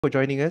For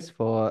joining us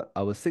for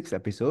our sixth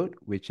episode,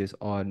 which is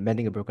on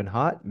mending a broken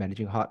heart,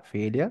 managing heart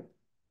failure.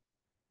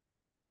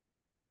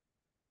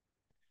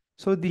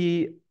 So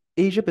the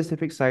Asia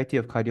Pacific Society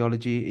of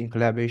Cardiology, in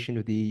collaboration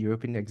with the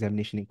European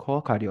Examination in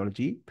Core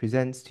Cardiology,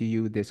 presents to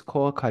you this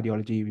Core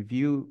Cardiology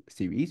Review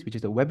series, which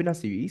is a webinar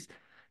series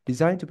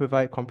designed to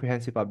provide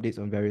comprehensive updates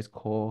on various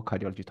core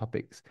cardiology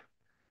topics.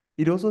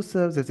 It also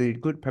serves as a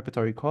good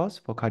preparatory course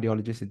for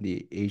cardiologists in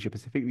the Asia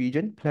Pacific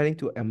region planning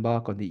to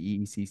embark on the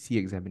EECC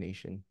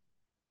examination.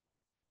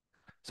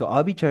 So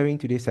I'll be chairing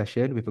today's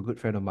session with a good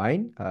friend of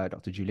mine,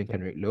 Dr. Julian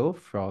Kenrick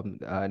from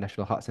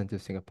National Heart Centre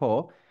of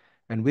Singapore.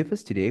 And with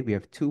us today, we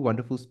have two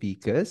wonderful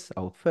speakers.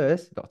 Our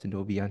first, Dr.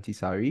 Novi Yanti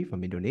Sari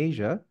from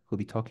Indonesia, who'll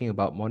be talking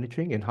about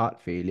monitoring and heart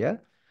failure,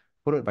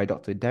 followed by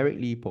Dr. Derek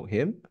Lee Pok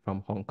Him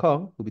from Hong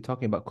Kong, who'll be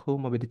talking about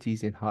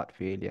comorbidities in heart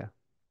failure.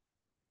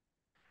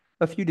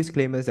 A few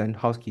disclaimers and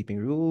housekeeping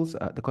rules.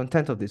 The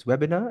content of this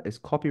webinar is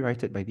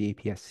copyrighted by the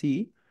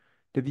APSC.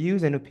 The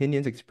views and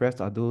opinions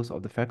expressed are those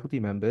of the faculty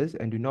members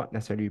and do not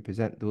necessarily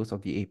represent those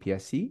of the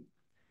APSC.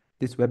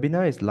 This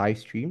webinar is live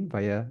streamed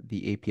via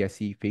the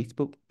APSC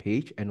Facebook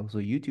page and also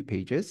YouTube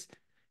pages.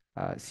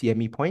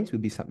 CME points will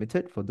be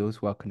submitted for those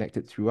who are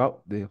connected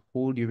throughout the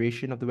whole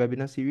duration of the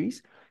webinar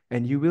series,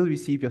 and you will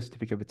receive your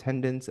certificate of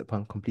attendance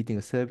upon completing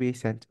a survey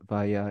sent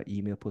via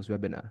email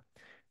post-webinar.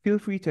 Feel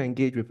free to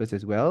engage with us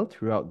as well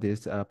throughout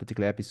this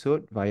particular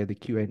episode via the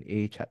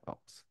Q&A chat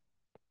box.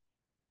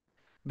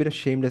 Bit of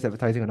shameless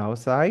advertising on our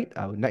side.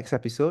 Our next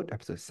episode,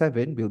 episode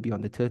 7, will be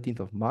on the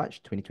 13th of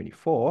March,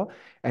 2024,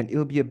 and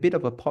it'll be a bit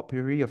of a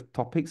potpourri of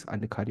topics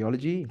under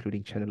cardiology,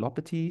 including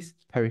channelopathies,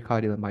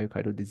 pericardial and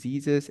myocardial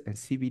diseases, and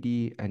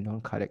CVD and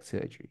non-cardiac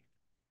surgery.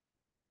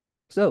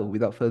 So,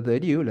 without further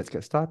ado, let's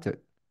get started.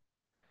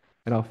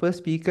 And our first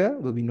speaker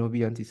will be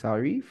Novi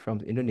Antisari from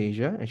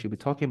Indonesia, and she'll be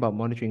talking about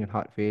monitoring and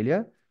heart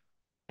failure.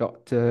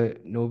 Dr.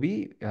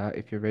 Novi,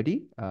 if you're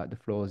ready, the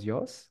floor is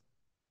yours.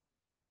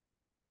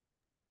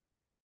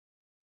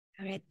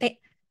 All right.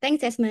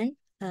 Thanks, Ezman.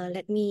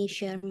 Let me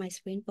share my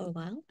screen for a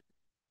while.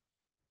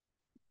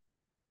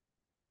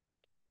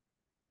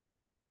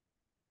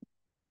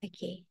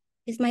 Okay.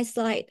 Is my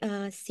slide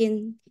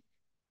seen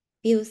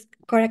views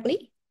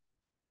correctly?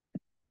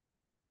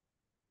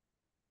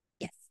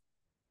 Yes.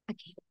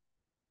 Okay.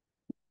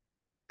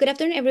 Good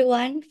afternoon,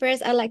 everyone.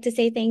 First, I'd like to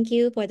say thank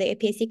you for the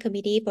APSC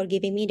committee for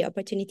giving me the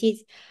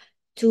opportunity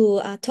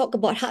to talk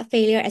about heart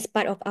failure as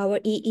part of our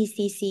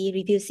EECC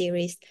review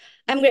series.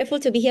 I'm grateful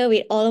to be here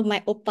with all of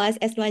my oppas,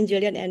 Ezman,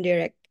 Julian, and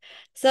Derek.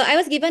 So I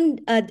was given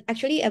a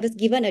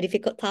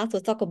difficult task to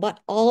talk about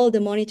all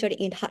the monitoring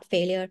in heart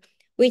failure,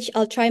 which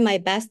I'll try my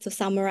best to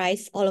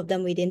summarize all of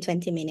them within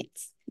 20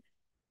 minutes.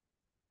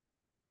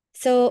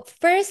 So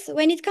first,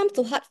 when it comes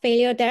to heart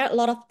failure, there are a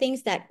lot of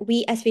things that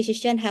we as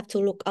physicians have to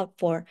look out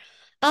for.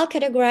 I'll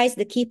categorize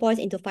the key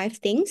points into 5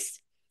 things.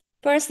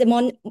 First, the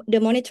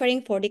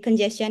monitoring for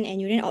decongestion and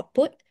urine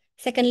output.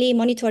 Secondly,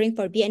 monitoring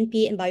for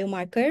BNP and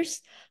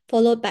biomarkers,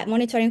 followed by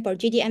monitoring for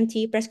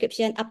GDMT,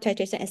 prescription, up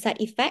titration, and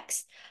side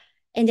effects.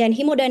 And then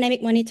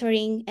hemodynamic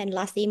monitoring, and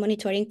lastly,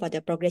 monitoring for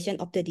the progression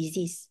of the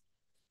disease.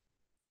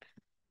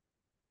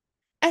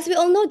 As we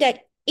all know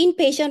that in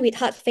patients with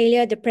heart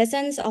failure, the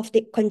presence of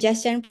the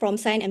congestion from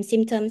signs and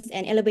symptoms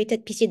and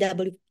elevated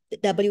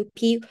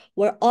PCWP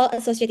were all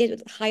associated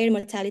with higher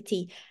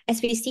mortality,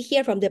 as we see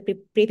here from the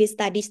previous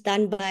studies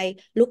done by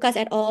Lucas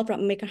et al.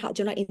 From American Heart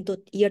Journal in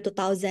year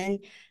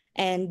 2000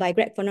 and by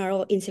Greg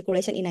Fonaro in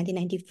Circulation in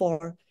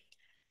 1994,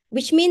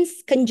 which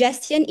means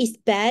congestion is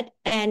bad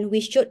and we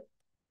should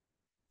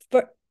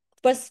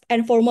first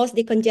and foremost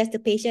decongest the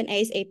patient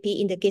ASAP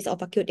in the case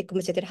of acute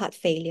decompensated heart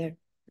failure.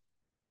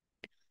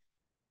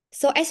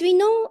 So as we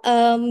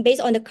know,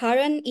 based on the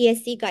current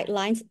ESC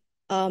guidelines,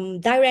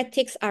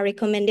 diuretics are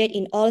recommended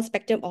in all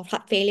spectrum of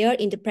heart failure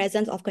in the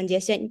presence of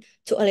congestion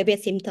to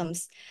alleviate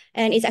symptoms.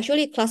 And it's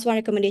actually a class 1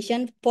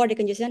 recommendation for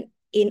decongestion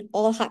in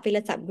all heart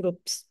failure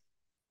subgroups.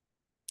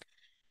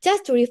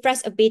 Just to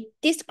refresh a bit,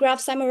 this graph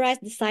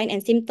summarizes the signs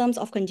and symptoms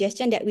of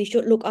congestion that we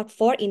should look out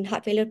for in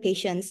heart failure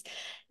patients.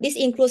 This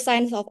includes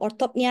signs of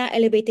orthopnea,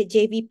 elevated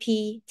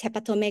JVP,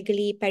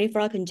 hepatomegaly,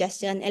 peripheral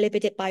congestion,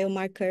 elevated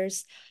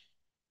biomarkers,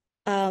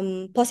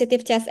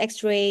 positive chest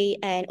X-ray,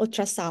 and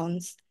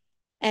ultrasounds.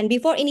 And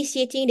before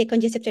initiating the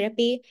decongestive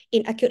therapy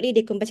in acutely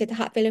decompensated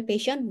heart failure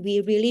patient,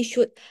 we really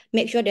should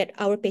make sure that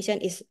our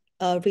patient is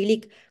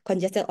really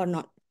congested or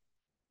not.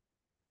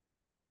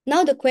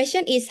 Now the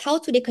question is how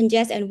to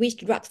decongest and which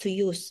drugs to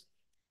use.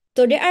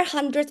 So there are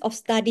hundreds of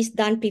studies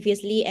done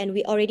previously, and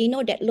we already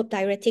know that loop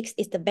diuretics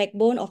is the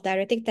backbone of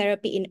diuretic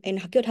therapy in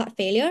acute heart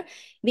failure,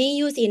 being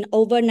used in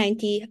over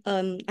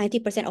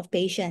 90% of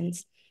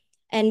patients.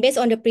 And based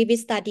on the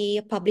previous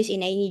study published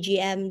in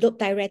NEJM, loop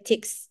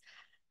diuretics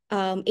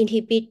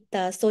inhibit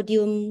the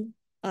sodium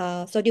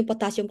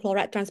potassium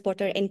chloride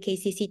transporter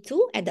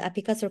NKCC2 at the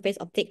apical surface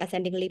of thick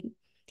ascending limb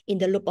in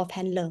the loop of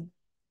Handler.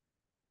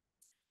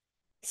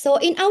 So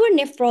in our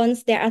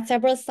nephrons, there are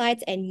several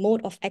sites and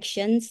mode of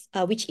actions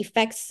which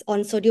effects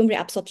on sodium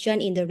reabsorption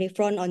in the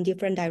nephron on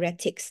different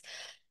diuretics.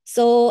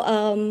 So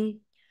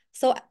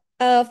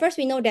First,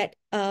 we know that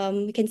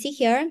you can see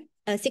here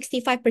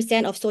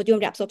 65% of sodium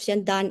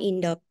reabsorption done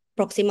in the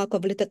proximal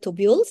convoluted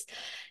tubules.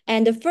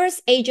 And the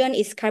first agent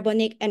is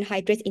carbonic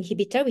anhydrase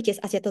inhibitor, which is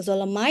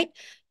acetazolamide,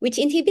 which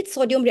inhibits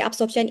sodium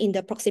reabsorption in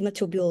the proximal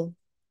tubule.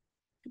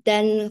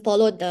 Then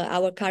followed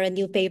our current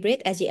new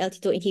favorite,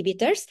 SGLT2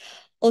 inhibitors,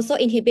 also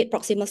inhibit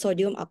proximal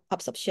sodium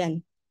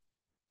absorption.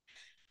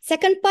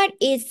 Second part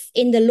is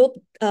in the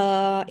loop,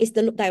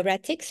 the loop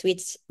diuretics,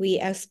 which we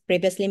as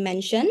previously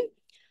mentioned,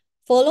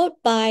 followed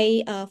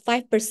by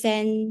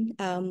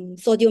 5%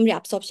 sodium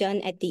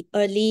reabsorption at the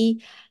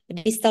early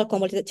distal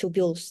convoluted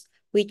tubules,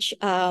 which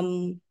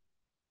mainly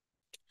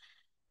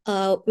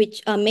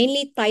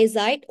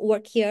thiazide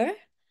work here,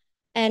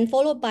 and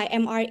followed by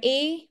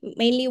MRA,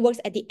 mainly works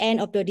at the end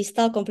of the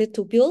distal convoluted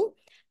tubule,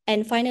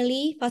 and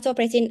finally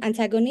vasopressin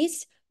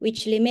antagonists,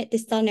 which limit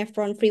distal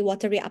nephron free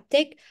water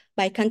reuptake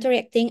by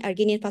counteracting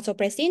arginine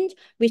vasopressin,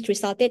 which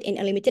resulted in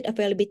a limited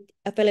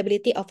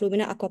availability of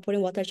luminal aquaporin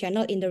water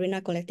channel in the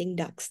renal collecting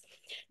ducts.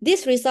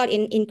 This result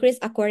in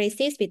increased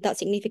aquaresis without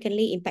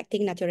significantly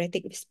impacting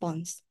natriuretic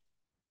response.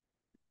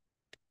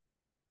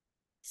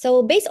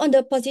 So based on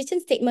the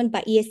position statement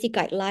by ESC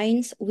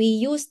guidelines, we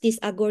use this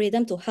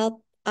algorithm to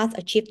help us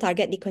achieve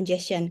target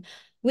decongestion,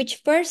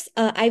 which first,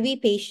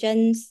 IV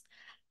patients,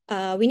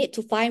 we need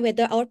to find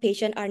whether our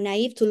patients are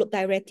naive to loop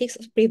diuretics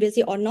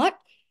previously or not.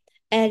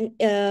 And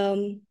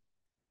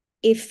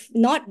if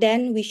not,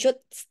 then we should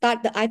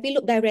start the IV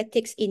loop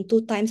diuretics in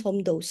 2 times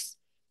home dose.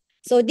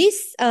 So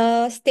this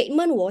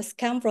statement was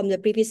come from the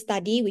previous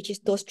study, which is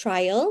dose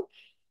trial.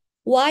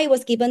 Why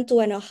was given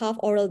 2.5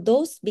 oral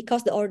dose?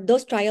 Because the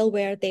dose trial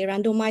where they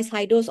randomized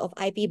high dose of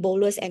IV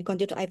bolus and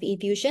continue to IV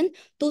infusion,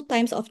 2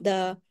 times of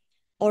the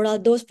oral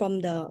dose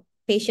from the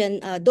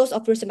patient, dose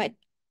of furosemide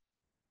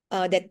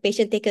that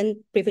patient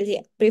taken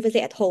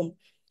previously at home.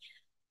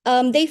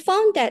 They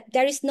found that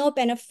there is no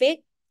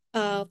benefit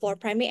for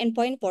primary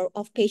endpoint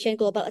of patient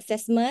global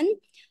assessment,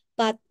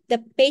 but the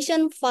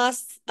patient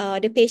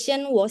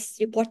was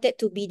reported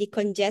to be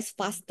decongest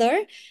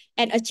faster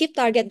and achieve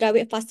target dry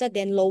weight faster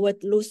than lower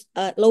dose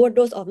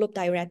of loop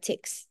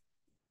diuretics.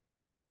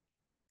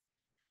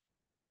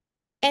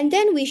 And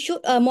then we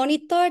should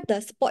monitor the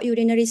spot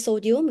urinary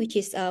sodium, which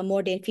is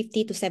more than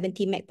 50 to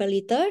 70 mg per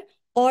liter,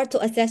 or to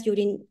assess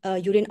urine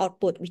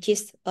output, which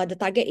is the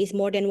target is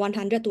more than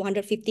 100 to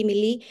 150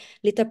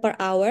 milliliter per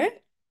hour.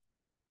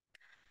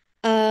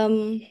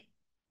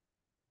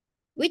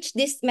 Which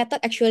this method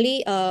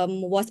actually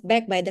was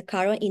backed by the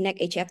current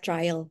ENACT-HF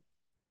trial.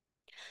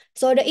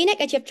 So the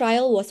ENACT-HF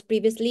trial was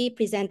previously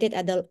presented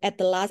at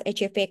the last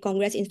HFA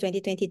Congress in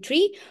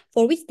 2023,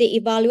 for which they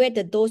evaluate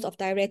the dose of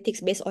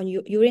diuretics based on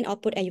urine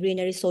output and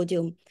urinary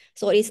sodium.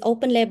 So it's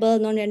open label,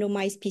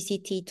 non-randomized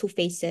PCT, 2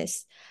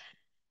 phases.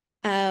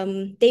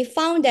 They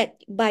found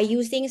that by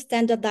using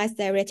standardized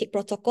diuretic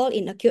protocol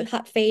in acute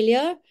heart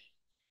failure,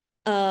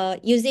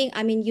 using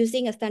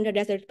a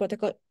standardized diuretic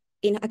protocol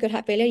in acute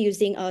heart failure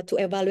using to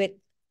evaluate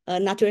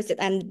natriuresis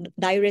and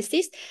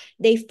diuresis,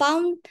 they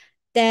found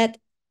that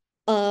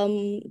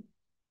it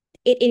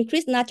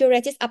increased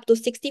natriuresis up to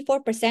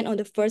 64% on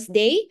the first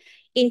day,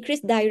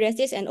 increased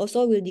diuresis, and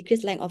also will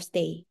decrease length of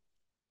stay.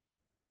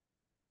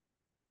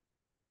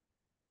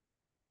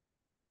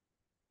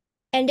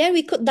 And then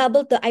we could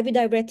double the IV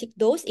diuretic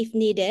dose if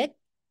needed.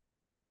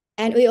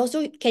 And we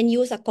also can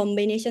use a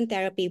combination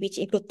therapy, which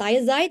include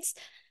thiazides,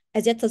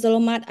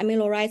 acetazolamide,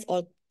 amilorides,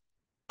 or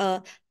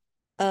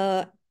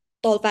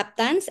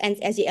tolvaptans, and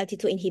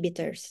SGLT2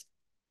 inhibitors.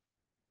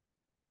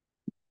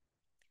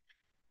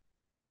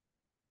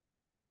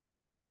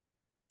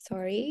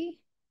 Sorry.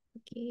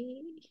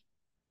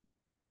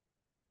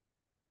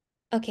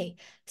 Okay.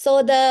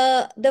 So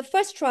the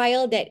first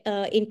trial that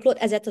include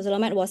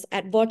acetazolamide was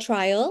ADVOR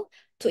trial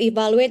to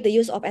evaluate the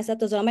use of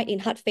acetazolamide in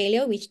heart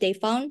failure, which they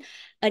found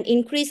an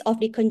increase of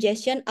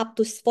decongestion up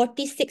to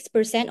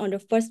 46% on the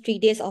first 3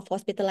 days of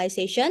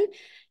hospitalization,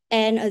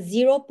 and a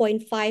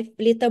 0.5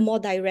 liter more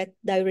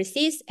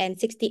diuresis,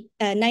 and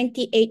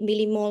 98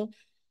 millimole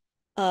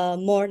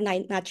more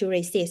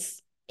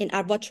natriuresis in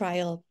ADVOR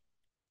trial.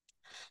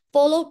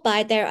 Followed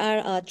by there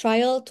are a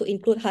trial to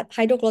include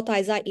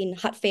hydrochlorothiazide in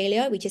heart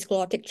failure, which is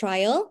CLOROTIC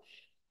trial.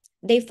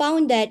 They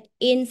found that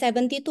in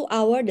 72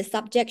 hours, the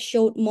subject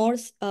showed more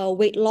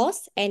weight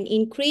loss and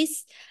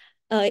increase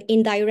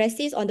in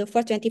diuresis on the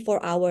first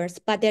 24 hours,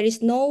 but there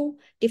is no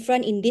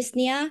difference in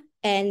dyspnea,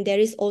 and there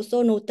is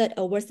also noted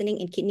a worsening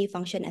in kidney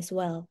function as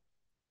well.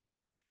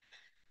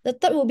 The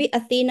third will be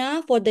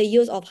Athena for the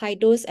use of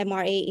high-dose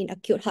MRA in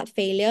acute heart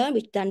failure,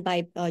 which done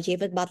by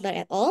Javid Butler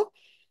et al.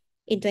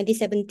 In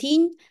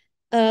 2017.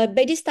 But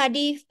this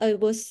study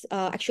was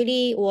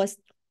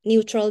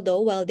neutral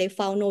though, while they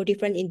found no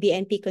difference in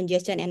BNP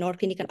congestion and or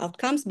clinical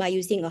outcomes by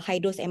using a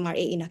high-dose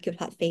MRA in acute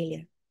heart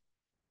failure.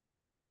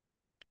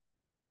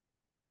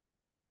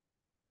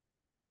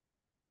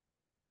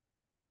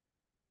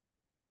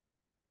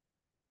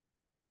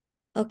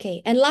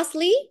 Okay, and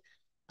lastly,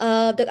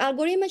 the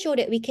algorithm showed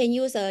that we can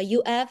use a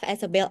UF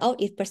as a bailout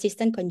if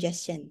persistent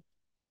congestion.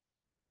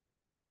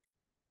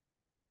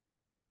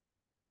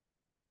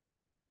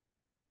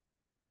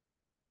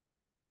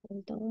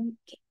 Hold on.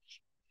 Okay.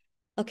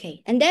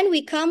 Okay, and then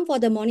we come for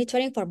the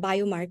monitoring for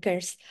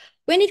biomarkers.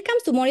 When it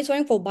comes to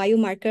monitoring for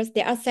biomarkers,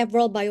 there are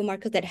several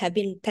biomarkers that have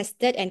been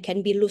tested and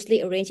can be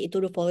loosely arranged into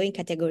the following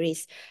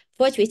categories.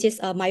 First, which is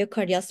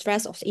myocardial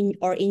stress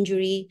or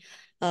injury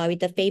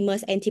with the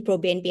famous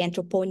NT-proBNP and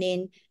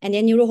troponin, and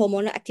then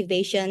neurohormonal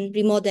activation,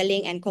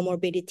 remodeling, and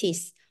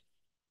comorbidities.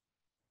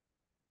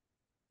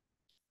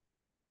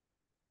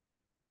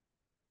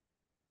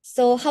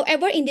 So,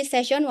 however, in this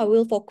session, I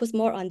will focus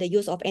more on the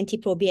use of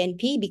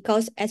NT-proBNP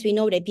because as we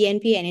know that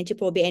BNP and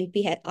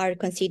NT-proBNP are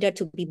considered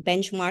to be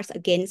benchmarks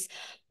against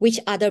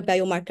which other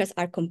biomarkers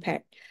are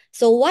compared.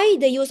 So why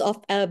the use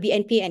of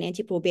BNP and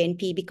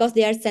NT-proBNP? Because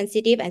they are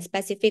sensitive and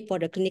specific for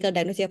the clinical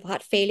diagnosis of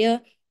heart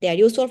failure. They are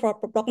useful for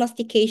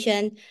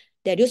prognostication.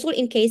 They're useful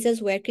in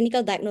cases where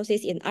clinical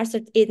diagnosis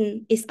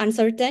is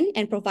uncertain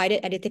and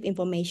provided additive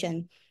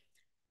information.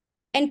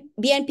 And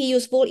BNP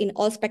useful in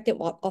all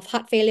spectrum of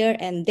heart failure,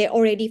 and they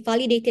already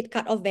validated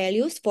cutoff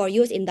values for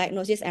use in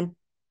diagnosis and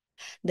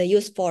the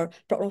use for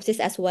prognosis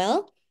as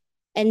well.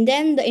 And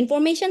then the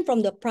information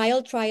from the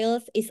prior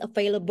trials is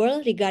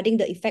available regarding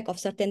the effect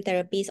of certain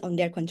therapies on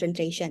their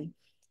concentration.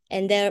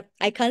 And there,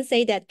 I can't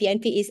say that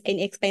BNP is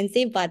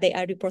inexpensive, but they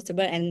are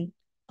reproducible and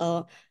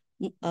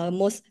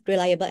most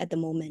reliable at the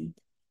moment.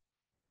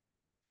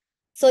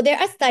 So there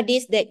are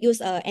studies that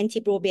use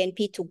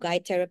NT-proBNP to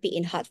guide therapy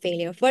in heart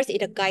failure. First,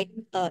 it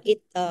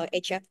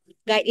HF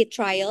guided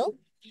trial.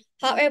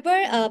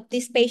 However,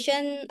 this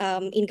patient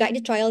in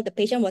guided trial, the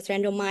patient was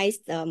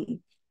randomized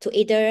to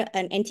either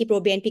an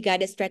NT-proBNP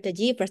guided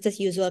strategy versus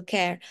usual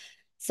care.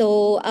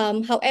 So,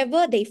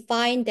 however, they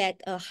find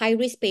that a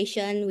high-risk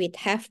patient with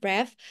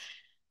HFrEF,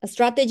 a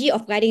strategy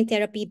of guiding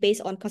therapy based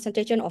on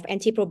concentration of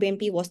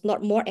NT-proBNP was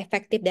not more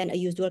effective than a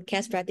usual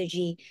care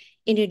strategy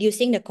in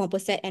reducing the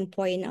composite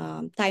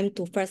endpoint time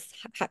to first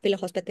heart failure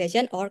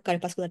hospitalization or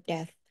cardiovascular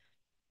death.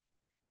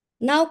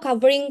 Now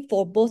covering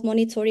for both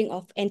monitoring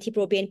of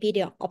NT-proBNP,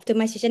 the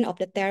optimization of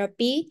the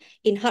therapy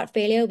in heart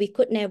failure, we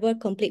could never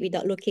complete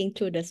without looking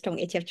through the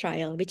STRONG-HF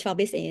trial, which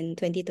published in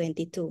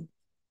 2022.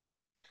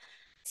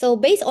 So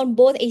based on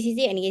both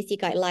ACC and EAC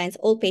guidelines,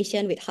 all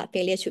patients with heart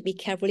failure should be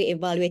carefully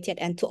evaluated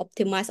and to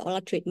optimize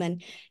oral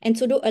treatment and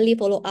to do early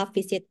follow-up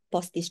visit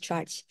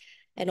post-discharge.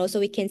 And also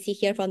we can see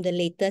here from the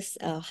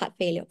latest heart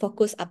failure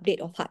focus update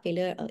of heart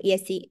failure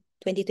ESC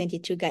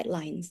 2022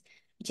 guidelines,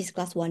 which is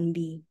class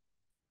 1B.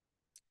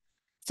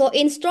 So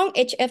in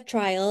STRONG-HF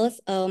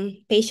trials,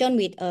 patient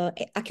with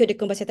acute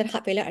decompensated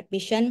heart failure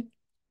admission,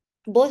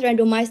 both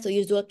randomized to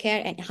usual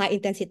care and high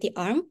intensity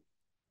arm,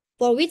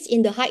 for which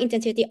in the high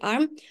intensity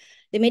arm,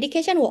 the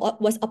medication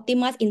was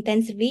optimized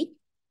intensively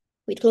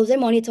with closer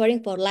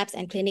monitoring for labs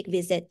and clinic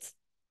visits.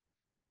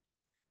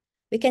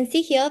 We can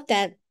see here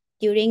that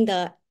during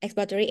the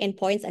exploratory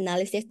endpoints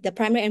analysis, the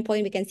primary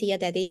endpoint, we can see here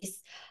that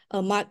is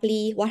a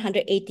markedly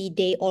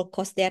 180-day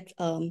all-cause death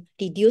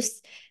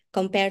reduced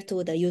compared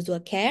to the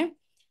usual care.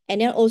 And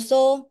then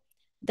also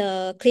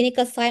the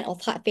clinical sign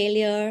of heart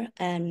failure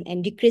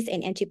and decrease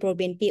in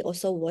NT-proBNP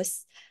also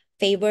was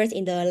favored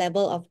in the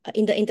level of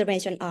in the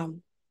intervention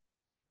arm.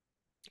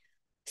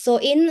 So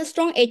in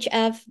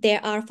STRONG-HF, there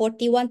are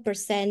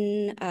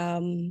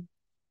 41%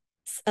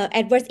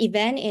 adverse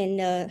event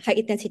in high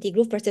intensity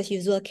group versus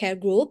usual care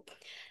group,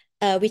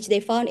 which they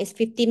found is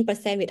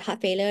 15% with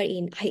heart failure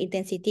in high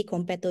intensity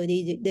compared to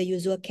the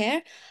usual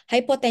care.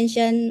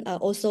 Hypotension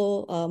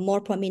also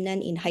more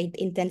prominent in high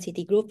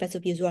intensity group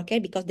versus usual care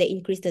because they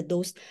increase the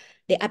dose,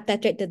 they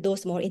uptitrate the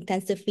dose more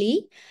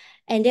intensively.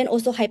 And then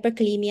also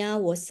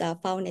hyperkalemia was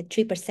found at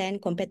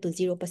 3% compared to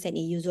 0% in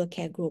usual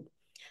care group.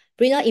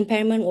 Renal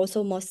impairment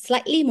also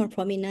slightly more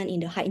prominent in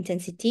the high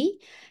intensity.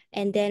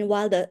 And then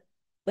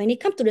when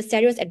it comes to the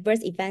serious adverse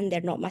event,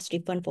 they're not much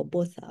different for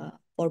both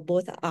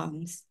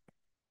arms.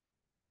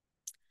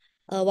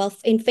 While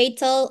in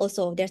fatal,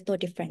 also there's no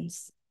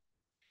difference.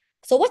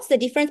 So what's the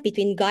difference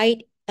between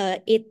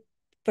GUIDE-IT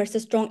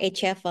versus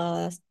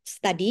STRONG-HF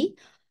study?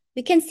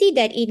 We can see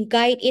that in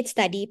GUIDE-IT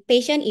study,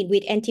 patients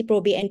with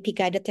NT-proBNP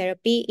guided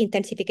therapy,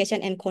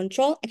 intensification and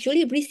control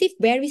actually received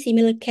very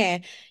similar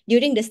care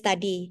during the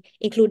study,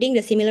 including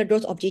the similar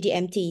dose of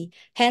GDMT,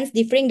 hence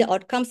differing the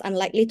outcomes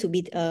unlikely to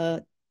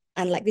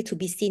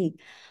be seen.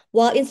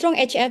 While in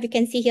STRONG-HF, you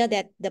can see here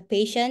that the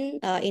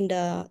patient in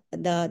the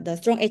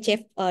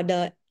STRONG-HF,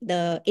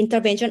 the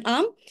intervention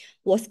arm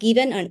was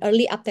given an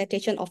early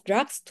uptitration of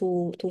drugs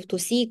to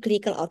see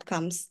clinical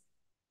outcomes.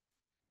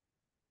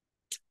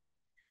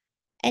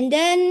 And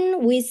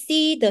then we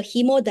see the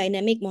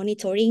hemodynamic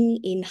monitoring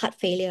in heart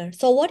failure.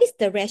 So what is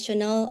the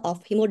rationale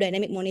of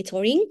hemodynamic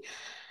monitoring?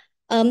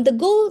 The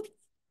goal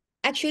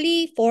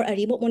actually for a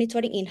remote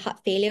monitoring in heart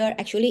failure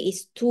actually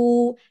is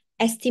to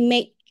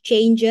estimate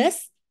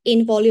changes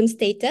in volume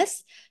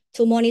status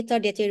to monitor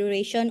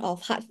deterioration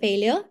of heart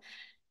failure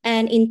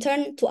and in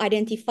turn to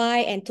identify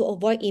and to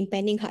avoid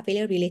impending heart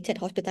failure related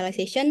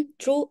hospitalization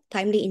through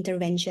timely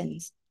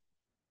interventions.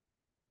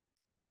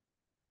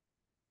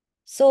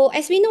 So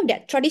as we know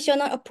that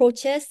traditional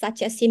approaches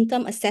such as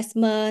symptom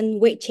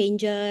assessment, weight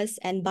changes,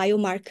 and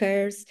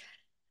biomarkers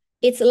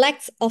Its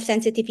lack of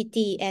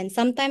sensitivity and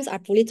sometimes are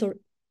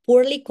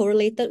poorly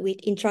correlated with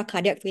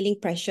intracardiac filling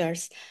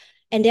pressures.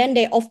 And then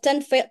they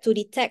often fail to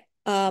detect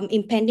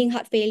impending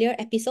heart failure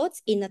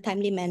episodes in a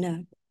timely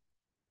manner.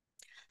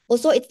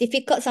 Also, it's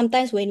difficult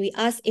sometimes when we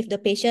ask if the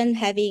patient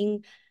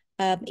having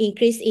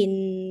increase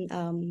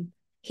in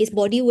his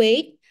body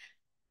weight.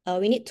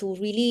 We need to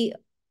really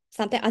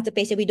sometimes ask the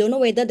patient, we don't know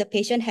whether the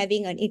patient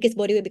having an increased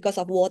body weight because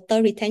of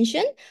water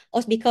retention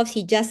or because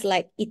he just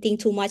like eating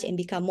too much and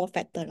become more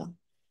fatter.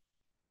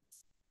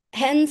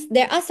 Hence,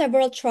 there are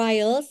several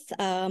trials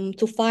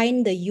to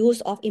find the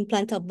use of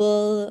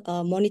implantable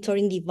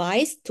monitoring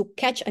device to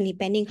catch an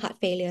impending heart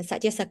failure,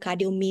 such as a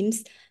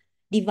CardioMIMS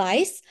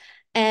device.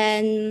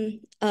 And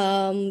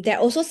there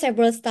are also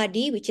several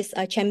studies, which is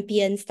a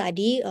champion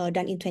study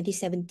done in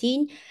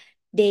 2017.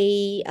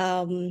 They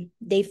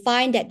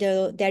find that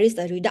there is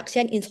a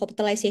reduction in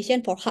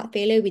hospitalization for heart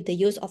failure with the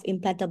use of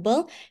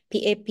implantable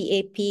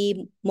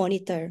PAPAP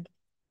monitor.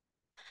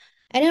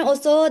 And then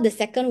also the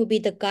second would be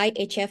the GUIDE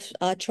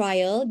HF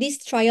trial.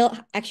 This trial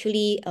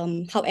actually,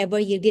 however,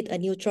 yielded a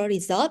neutral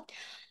result,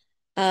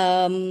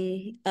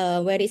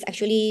 where it's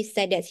actually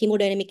said that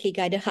hemodynamically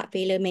guided heart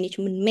failure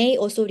management may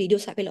also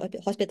reduce heart failure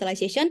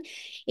hospitalization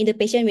in the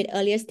patient with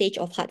earlier stage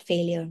of heart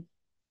failure.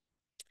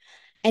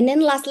 And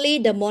then lastly,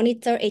 the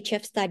Monitor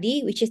HF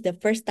study, which is the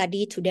first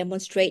study to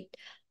demonstrate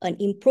an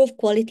improved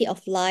quality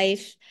of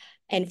life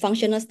and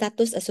functional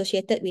status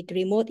associated with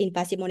remote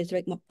invasive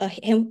monitoring,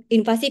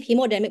 invasive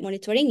hemodynamic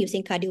monitoring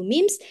using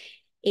CardioMIMS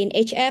in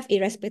HF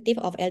irrespective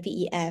of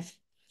LVEF.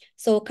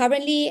 So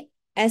currently,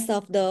 as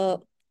of the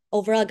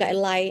overall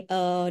guideline,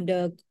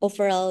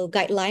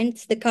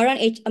 the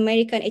current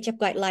American HF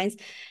guidelines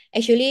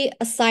actually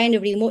assign the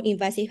remote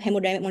invasive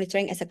hemodynamic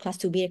monitoring as a Class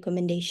 2B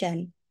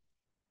recommendation.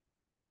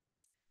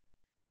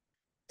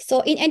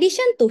 So in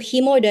addition to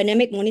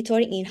hemodynamic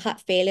monitoring in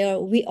heart failure,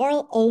 we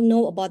all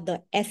know about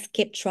the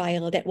ESCAPE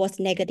trial that was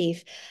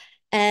negative.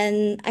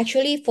 And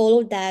actually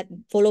followed by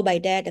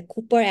that, the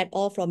Cooper et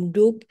al. From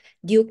Duke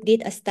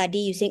did a study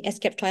using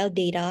ESCAPE trial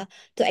data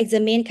to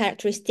examine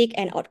characteristic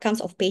and outcomes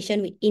of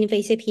patients with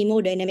invasive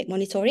hemodynamic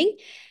monitoring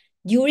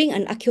during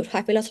an acute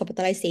heart failure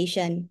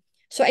hospitalization.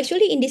 So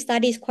actually in this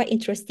study is quite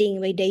interesting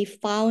where they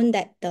found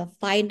that the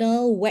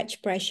final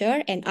wedge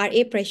pressure and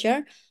RA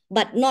pressure,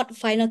 but not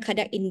final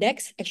cardiac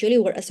index, actually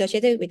were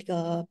associated with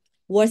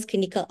worse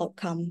clinical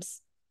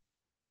outcomes.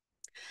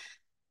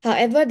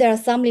 However, there are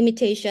some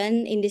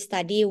limitations in this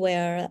study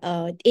where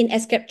in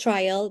ESCAPE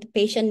trial, the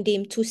patient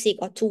deemed too sick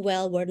or too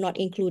well were not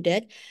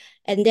included.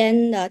 And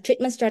then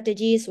treatment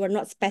strategies were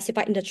not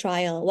specified in the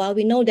trial. While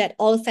we know that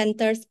all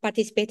centers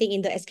participating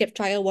in the ESCAPE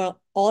trial were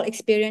all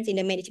experienced in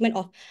the management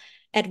of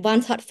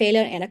advanced heart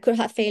failure and acute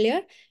heart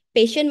failure,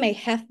 patient may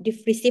have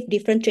received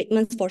different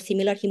treatments for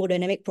similar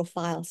hemodynamic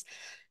profiles.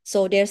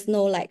 So there's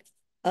no like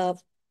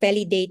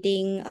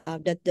validating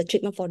the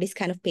treatment for this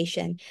kind of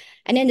patient.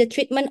 And then the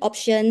treatment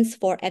options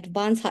for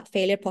advanced heart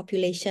failure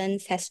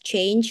populations has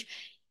changed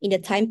in the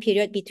time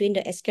period between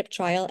the ESCAPE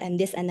trial and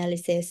this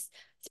analysis,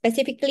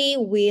 specifically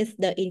with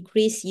the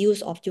increased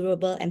use of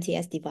durable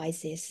MCS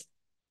devices.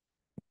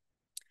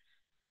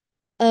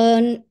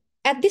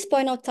 At this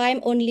point of time,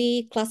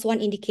 only Class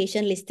 1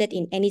 indication listed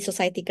in any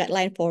society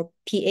guideline for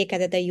PA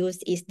catheter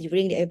use is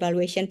during the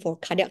evaluation for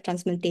cardiac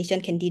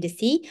transplantation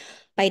candidacy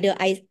by the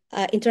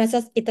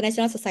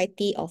International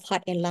Society of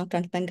Heart and Lung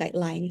Transplant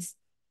Guidelines.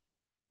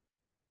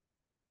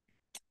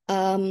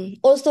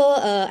 Also,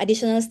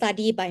 additional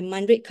study by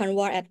Mandrit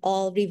Kanwar et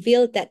al.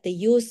 Revealed that the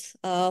use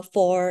of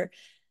PA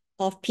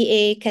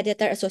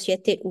catheter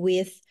associated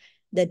with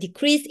the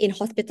decrease in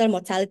hospital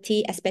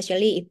mortality,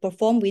 especially if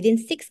performed within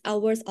 6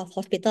 hours of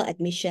hospital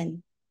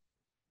admission.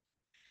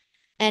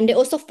 And they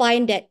also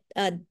find that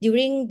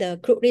during the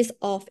crude risk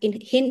of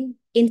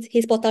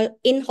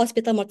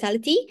in-hospital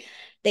mortality,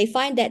 they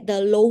find that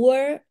the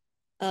lower,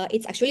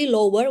 it's actually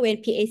lower when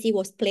PAC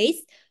was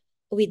placed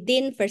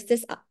within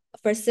versus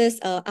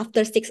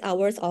after 6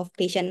 hours of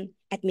patient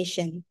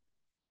admission.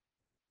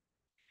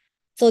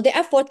 So there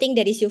are 4 things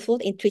that is useful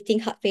in treating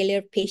heart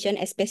failure patient,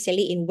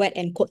 especially in wet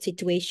and cold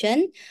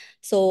situation.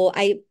 So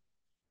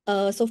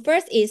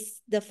first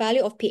is the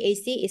value of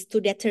PAC is to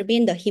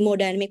determine the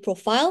hemodynamic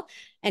profile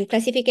and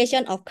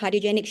classification of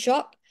cardiogenic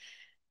shock,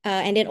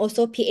 and then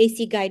also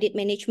PAC guided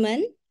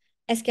management,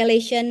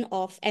 escalation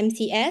of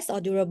MCS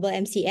or durable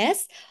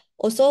MCS,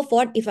 also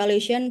for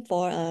evaluation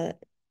for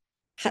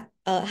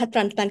heart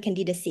transplant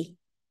candidacy.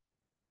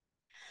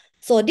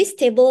 So this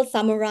table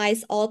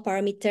summarizes all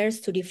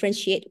parameters to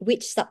differentiate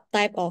which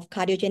subtype of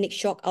cardiogenic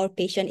shock our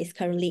patient is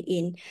currently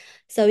in.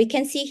 So we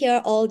can see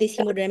here all these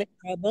hemodynamic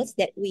variables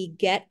that we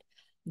get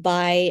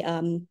by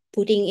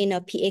putting in a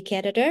PA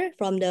catheter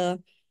from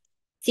the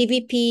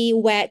CVP,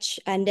 wedge,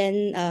 and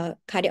then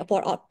cardiac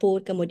port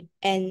output,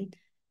 and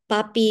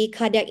PAPI,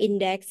 cardiac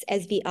index,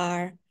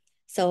 SVR.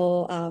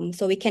 So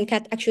we can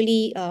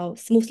actually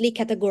smoothly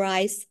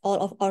categorize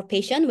all of our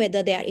patients,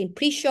 whether they are in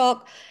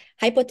pre-shock,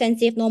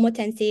 hypotensive,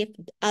 normotensive,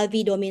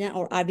 LV dominant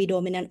or RV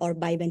dominant or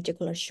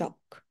biventricular shock.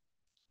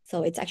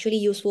 So it's actually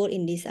useful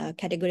in this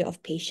category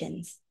of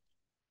patients.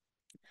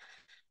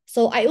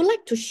 So I would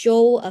like to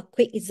show a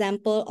quick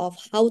example of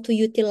how to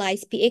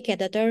utilize PA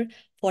catheter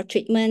for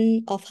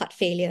treatment of heart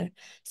failure.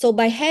 So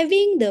by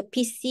having the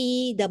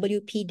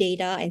PCWP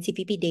data and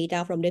CPP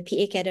data from the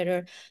PA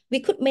catheter, we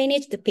could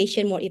manage the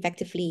patient more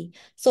effectively.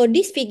 So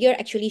this figure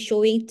actually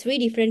showing 3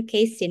 different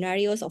case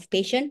scenarios of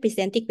patient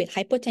presenting with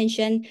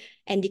hypotension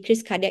and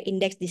decreased cardiac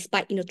index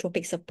despite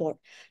inotropic support.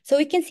 So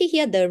we can see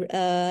here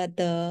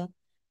the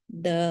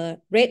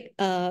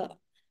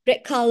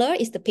red color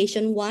is the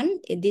patient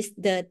 1.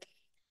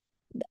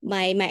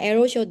 My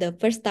arrow show the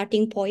first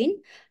starting point.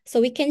 So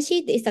we can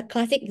see it's a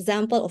classic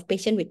example of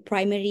patient with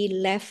primary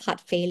left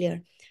heart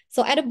failure.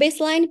 So at a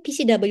baseline,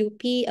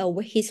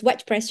 PCWP, his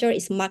wedge pressure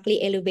is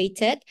markedly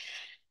elevated.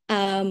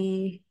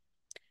 CVP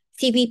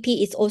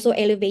is also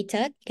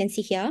elevated, you can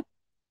see here.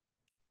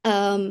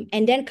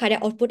 And then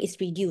cardiac output is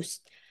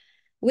reduced.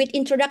 With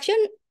introduction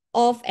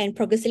of and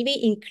progressively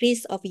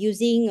increase of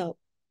using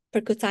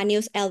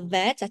percutaneous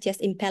LVAD, such as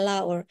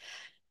Impella or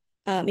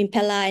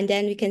Impella, and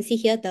then we can see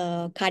here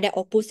the cardiac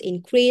outputs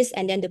increase,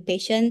 and then the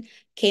patient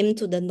came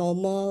to the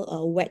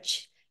normal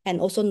wedge and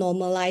also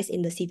normalized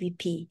in the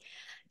CVP.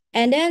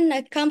 And then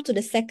I come to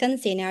the second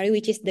scenario,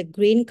 which is the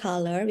green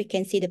color. We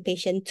can see the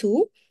patient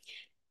 2.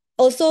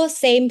 Also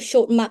same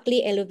showed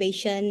markedly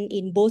elevation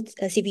in both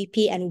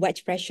CVP and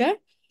wedge pressure.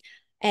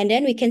 And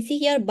then we can see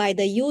here by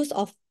the use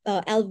of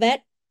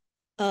LVAD,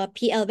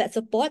 P-LVAD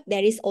support,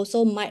 there is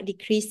also mild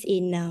decrease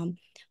in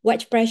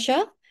wedge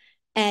pressure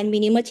and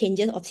minimal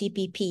changes of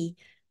CPP.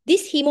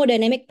 This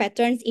hemodynamic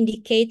patterns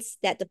indicates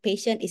that the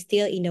patient is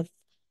still in a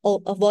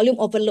volume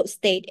overload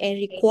state and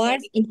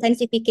requires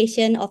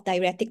intensification of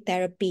diuretic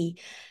therapy.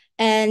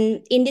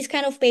 And in this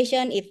kind of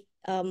patient, if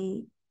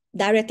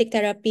diuretic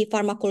therapy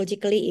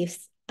pharmacologically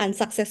is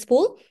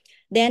unsuccessful,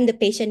 then the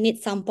patient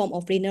needs some form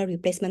of renal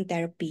replacement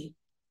therapy.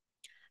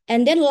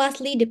 And then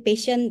lastly, the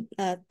patient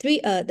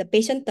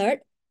third,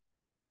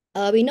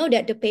 we know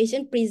that the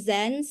patient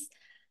presents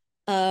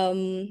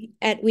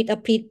with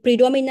a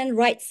predominant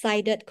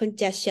right-sided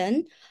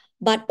congestion,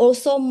 but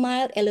also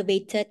mild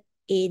elevated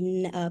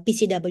in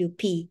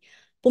PCWP.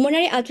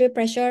 Pulmonary artery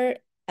pressure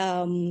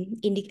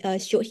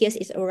showed here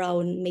is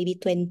around maybe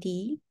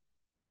 20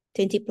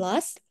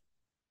 plus.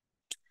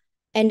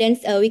 And then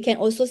we can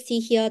also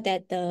see here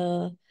that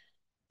the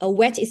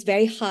wedge is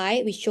very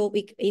high.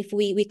 If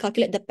we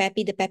calculate the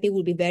PAPI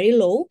will be very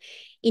low,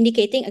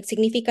 indicating a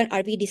significant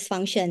RV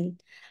dysfunction.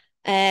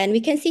 And we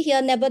can see here,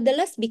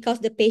 nevertheless, because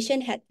the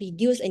patient had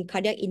reduced in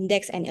cardiac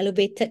index and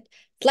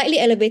slightly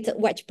elevated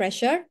wedge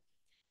pressure,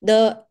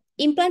 the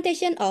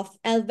implantation of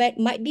LVAD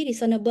might be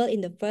reasonable in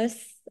the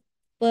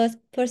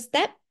first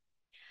step.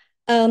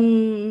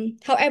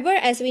 However,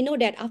 as we know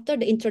that after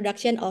the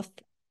introduction of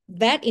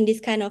VAD in this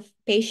kind of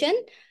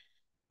patient,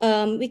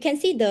 we can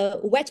see the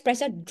wedge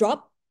pressure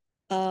drop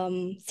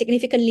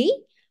significantly,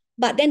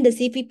 but then the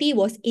CVP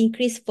was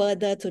increased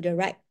further to the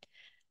right.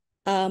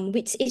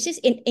 Which is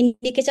just an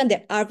indication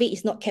that RV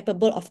is not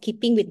capable of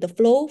keeping with the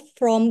flow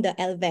from the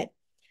LVAD,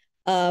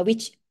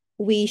 which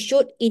we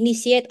should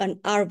initiate an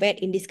RVAD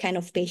in this kind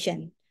of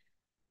patient.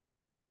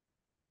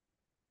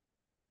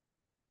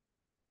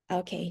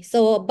 Okay,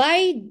 so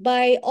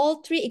by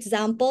all 3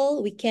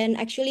 examples, we can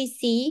actually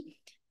see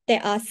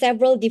there are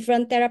several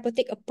different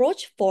therapeutic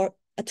approach to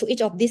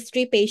each of these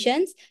 3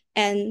 patients,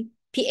 and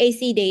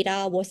PAC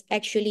data was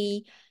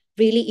actually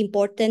really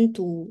important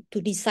to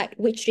decide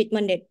which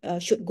treatment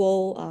that should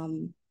go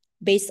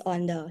based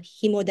on the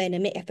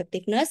hemodynamic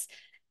effectiveness,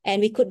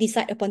 and we could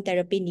decide upon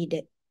therapy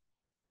needed.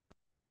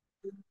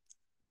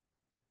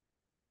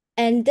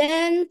 And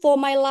then for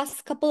my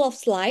last couple of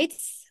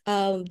slides,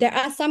 there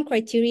are some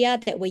criteria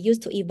that were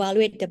used to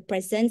evaluate the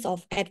presence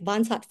of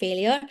advanced heart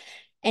failure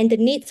and the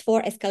needs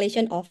for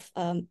escalation of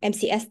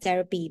MCS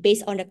therapy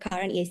based on the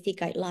current EAC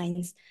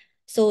guidelines.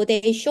 So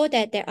they show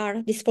that there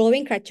are these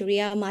following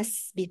criteria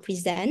must be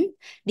present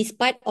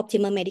despite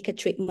optimal medical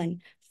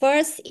treatment.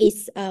 First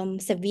is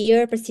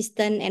severe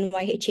persistent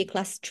NYHA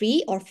class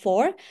 3 or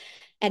 4,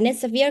 and then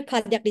severe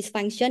cardiac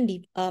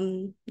dysfunction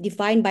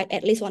defined by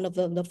at least one of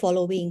the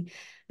following,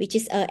 which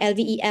is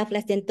LVEF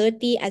less than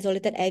 30,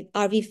 isolated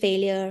RV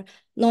failure,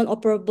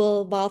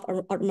 non-operable valve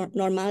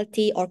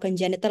abnormality or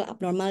congenital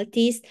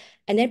abnormalities,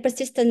 and then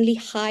persistently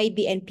high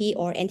BNP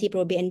or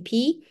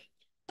NT-proBNP,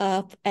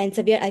 and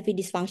severe IV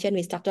dysfunction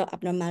with structural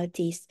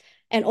abnormalities.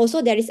 And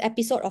also there is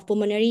episode of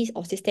pulmonary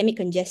or systemic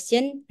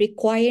congestion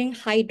requiring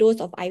high dose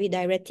of IV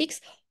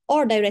diuretics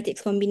or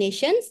diuretics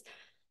combinations,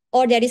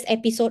 or there is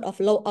episode of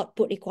low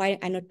output requiring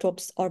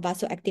inotropes or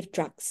vasoactive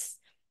drugs,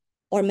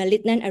 or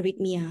malignant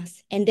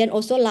arrhythmias. And then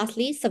also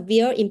lastly,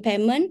 severe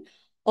impairment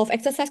of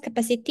exercise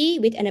capacity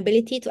with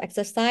inability to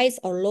exercise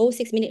or low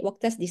 6-minute walk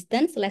test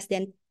distance less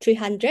than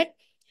 300,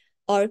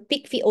 or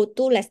peak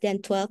VO2 less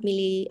than 12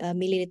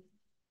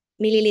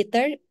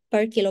 milliliter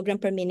per kilogram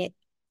per minute.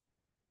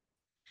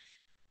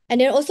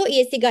 And then also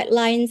EAC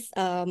guidelines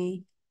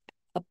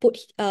put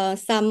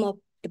some of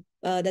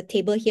the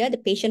table here, the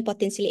patient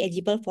potentially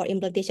eligible for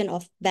implantation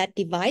of that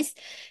device,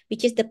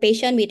 which is the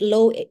patient with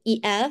low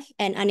EF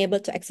and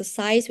unable to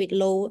exercise with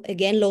low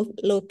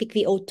peak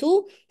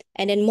VO2,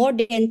 and then more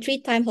than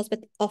 3 times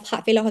of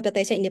heart failure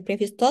hospitalization in the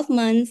previous 12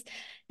 months,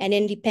 and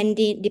then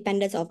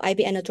dependence of IV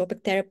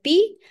inotropic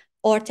therapy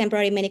or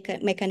temporary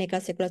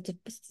mechanical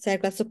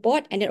circular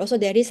support. And then also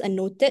there is a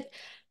noted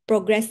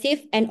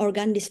progressive end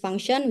organ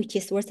dysfunction, which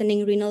is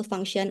worsening renal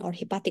function or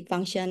hepatic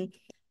function,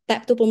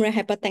 type 2 pulmonary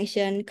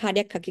hypertension,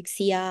 cardiac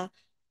cachexia,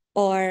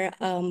 or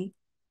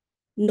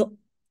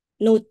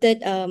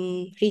noted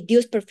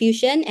reduced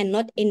perfusion and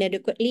not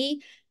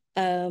inadequately,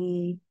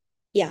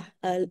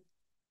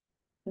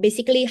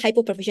 basically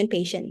hypoperfusion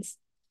patients.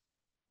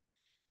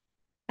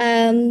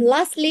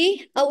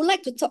 Lastly, I would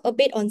like to talk a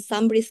bit on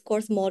some risk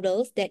scores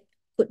models that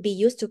could be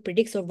used to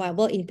predict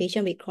survival in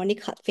patients with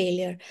chronic heart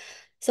failure.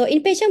 So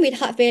in patients with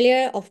heart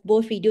failure of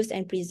both reduced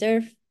and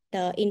preserved,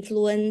 the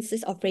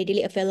influences of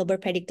readily available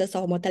predictors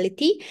of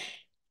mortality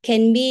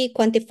can be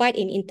quantified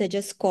in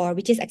integer score,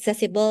 which is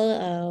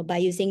accessible by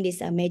using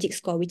this magic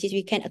score, which is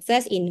we can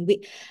access in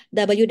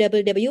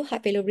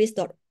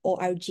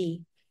www.heartfailurerisk.org.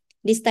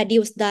 This study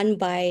was done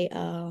by,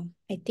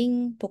 I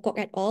think, Pocock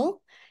et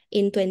al.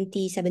 In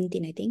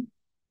 2017, I think.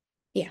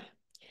 Yeah.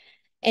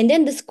 And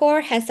then the score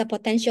has a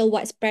potential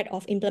widespread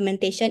of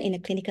implementation in the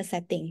clinical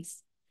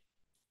settings.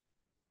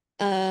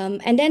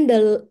 And then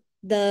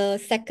the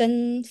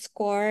second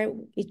score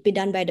is be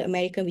done by the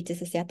American, which is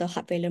the Seattle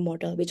heart failure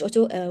model, which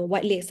also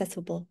widely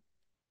accessible.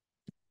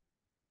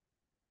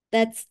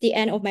 That's the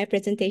end of my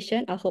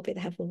presentation. I hope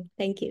it's helpful.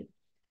 Thank you.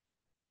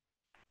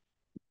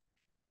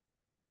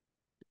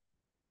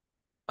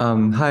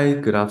 Hi,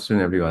 good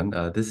afternoon, everyone.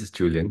 This is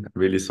Julian.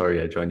 Really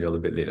sorry I joined you all a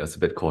bit late. I was a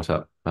bit caught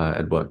up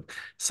at work.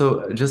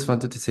 So I just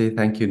wanted to say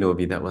thank you,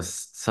 Novi. That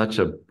was such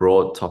a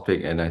broad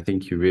topic, and I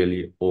think you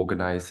really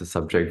organized the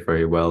subject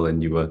very well,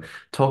 and you were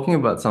talking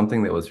about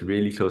something that was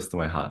really close to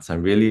my heart. So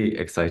I'm really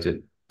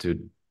excited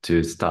to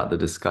start the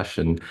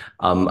discussion.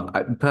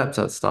 Perhaps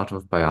I'll start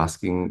off by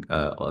asking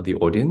the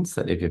audience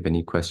that if you have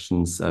any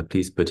questions,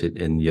 please put it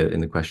in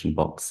the question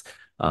box,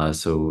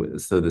 so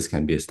this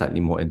can be a slightly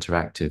more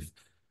interactive.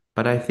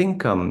 But I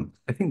think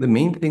the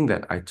main thing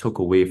that I took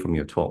away from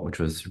your talk, which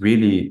was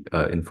really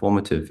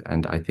informative,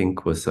 and I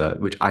think was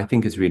which I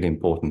think is really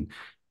important,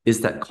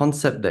 is that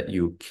concept that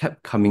you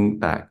kept coming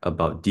back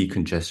about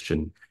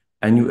decongestion,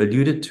 and you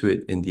alluded to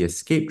it in the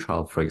ESCAPE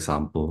trial, for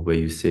example, where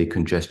you say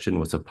congestion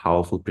was a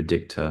powerful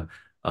predictor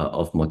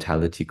of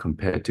mortality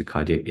compared to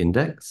cardiac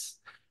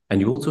index.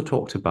 And you also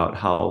talked about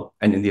how,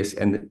 and in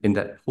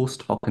that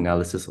post hoc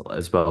analysis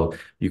as well,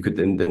 you could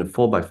in the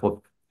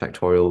 4x4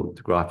 factorial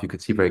graph, you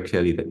could see very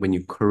clearly that when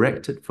you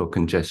corrected for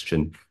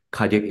congestion,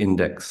 cardiac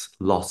index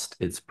lost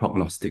its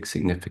prognostic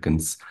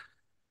significance.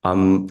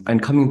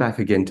 And coming back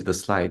again to the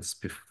slides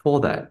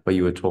before that, where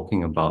you were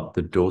talking about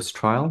the dose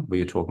trial, where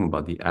you're talking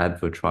about the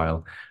ADVER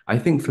trial, I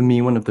think for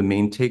me, one of the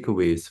main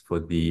takeaways for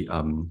the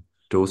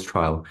dose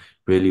trial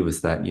really was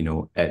that,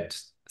 at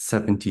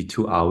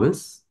 72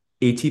 hours,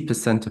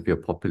 80% of your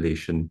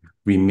population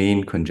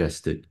remain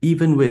congested,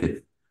 even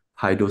with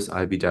high-dose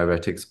IV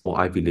diuretics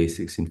or IV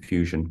Lasix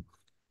infusion.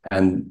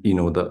 And,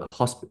 the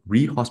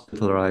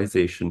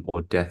rehospitalization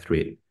or death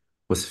rate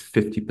was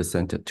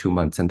 50% at 2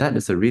 months. And that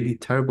is a really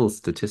terrible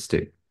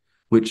statistic,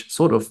 which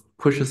sort of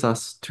pushes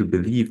us to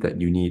believe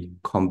that you need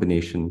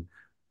combination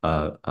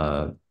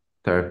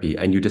therapy.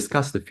 And you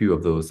discussed a few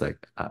of those,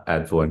 like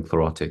Advo and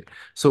chlorotic.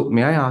 So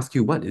may I ask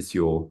you, what is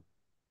your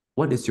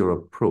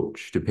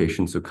approach to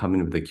patients who come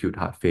in with acute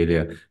heart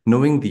failure,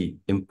 knowing the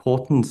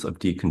importance of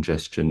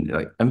decongestion,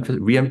 like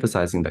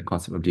re-emphasizing that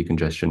concept of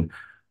decongestion?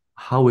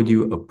 How would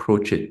you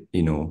approach it?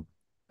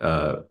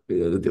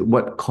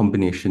 What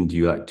combination do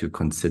you like to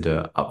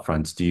consider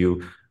upfront? Do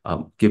you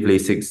give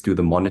Lasix, do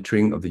the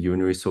monitoring of the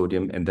urinary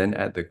sodium, and then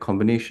add the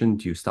combination?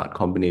 Do you start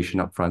combination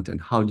upfront,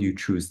 and how do you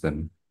choose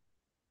them?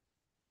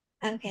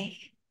 Okay.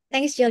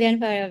 Thanks, Julian,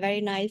 for a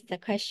very nice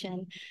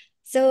question.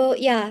 So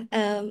yeah,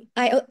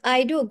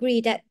 I do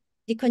agree that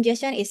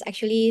decongestion is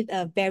actually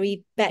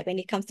very bad when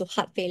it comes to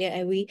heart failure,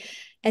 and we,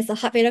 as a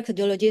heart failure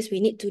cardiologist, we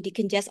need to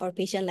decongest our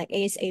patient like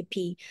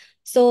ASAP.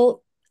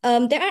 So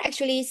there are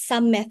actually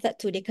some method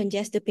to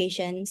decongest the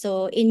patient.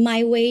 So in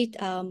my way,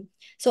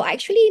 so I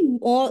actually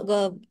more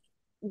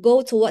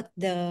go toward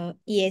the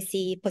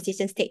EAC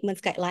position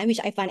statements guideline,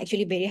 which I find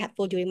actually very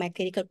helpful during my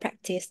clinical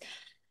practice.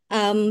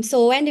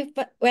 So when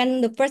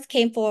the first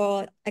came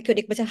for acute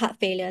decompression heart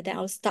failure, then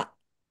I'll start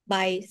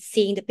by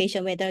seeing the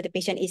patient, whether the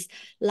patient is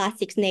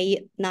Lasix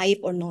naive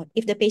or not.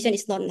 If the patient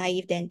is not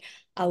naive, then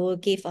I will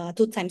give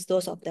 2 times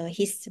dose of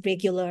his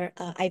regular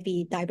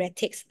IV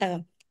diuretics,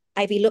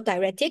 IV loop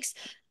diuretics.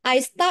 I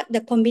start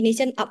the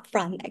combination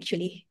upfront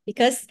actually,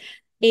 because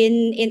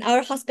in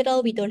our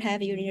hospital we don't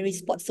have urinary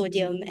spot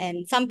sodium,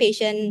 and some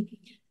patient,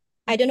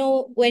 I don't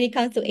know, when it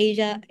comes to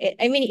Asia,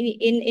 I mean,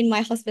 in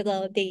my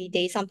hospital,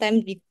 they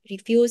sometimes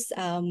refuse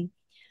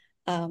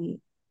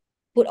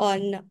put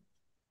on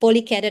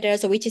polycatheter,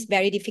 so which is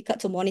very difficult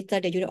to monitor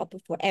the urine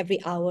output for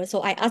every hour. So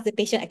I ask the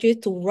patient actually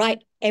to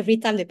write every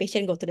time the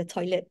patient go to the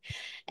toilet.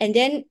 And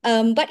then,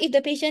 but if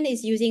the patient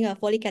is using a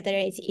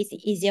polycatheter, it's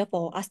easier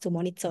for us to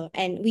monitor.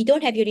 And we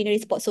don't have urinary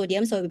spot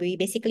sodium, so we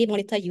basically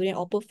monitor urine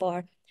output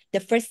for the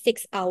first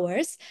 6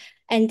 hours.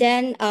 And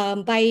then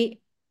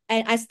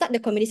and I start the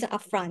combination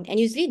upfront. And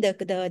usually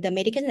the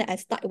medication that I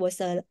start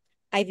was a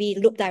IV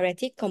loop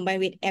diuretic combined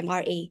with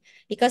MRA.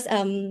 Because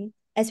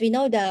as we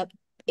know,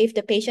 if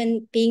the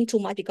patient peeing too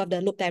much because of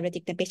the loop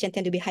diuretic, the patient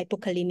tend to be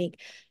hypokalemic.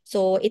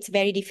 So it's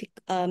very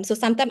difficult. So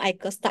sometimes I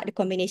could start the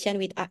combination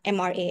with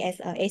MRA as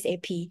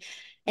ASAP.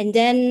 And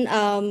then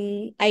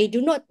I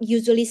do not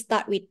usually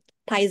start with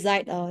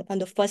thiazide on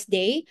the first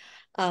day.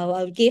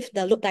 I'll give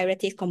the loop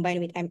diuretics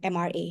combined with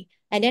MRA.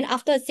 And then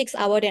after 6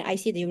 hours, then I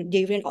see the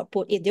urine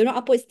output. If the urine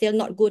output is still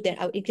not good, then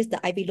I'll increase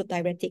the IV loop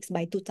diuretics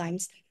by 2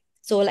 times.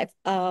 So like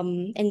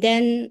and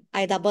then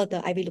I double the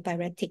IV loop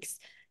diuretics.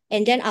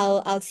 And then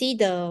I'll see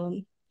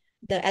the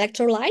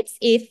electrolytes.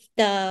 If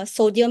the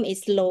sodium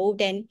is low,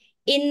 then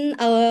in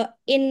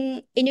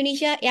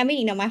Indonesia, I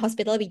mean, in my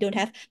hospital, we don't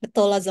have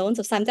metolazone.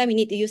 So sometimes we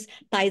need to use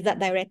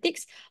thiazide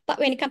diuretics. But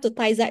when it comes to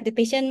thiazide, the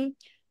patient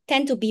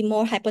tend to be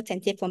more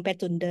hypertensive compared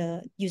to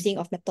the using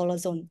of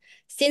metolazone.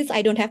 Since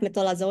I don't have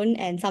metolazone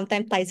and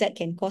sometimes thiazide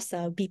can cause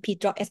a BP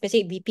drop,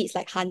 especially if BP is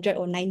like 100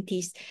 or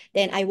 90s,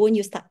 then I won't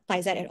use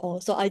thiazide at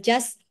all. So I'll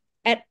just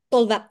add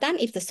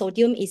tolvaptan if the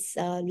sodium is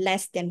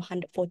less than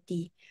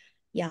 140.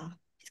 Yeah,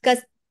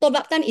 because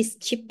tolvaptan is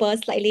cheaper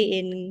slightly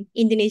in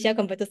Indonesia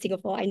compared to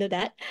Singapore. I know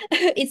that.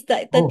 It's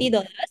like Oh,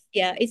 $30.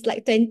 Yeah, it's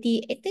like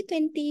 20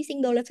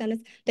 Sing dollars,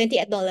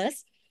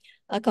 $28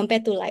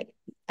 compared to like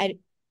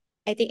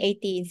I think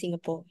 80 in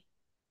Singapore.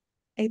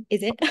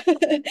 Is it? oh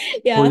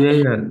Yeah. yeah,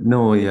 yeah.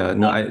 No, yeah,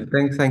 no.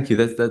 Thank you.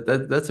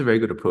 That's a very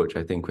good approach.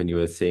 I think when you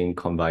were saying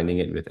combining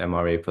it with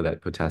MRA for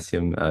that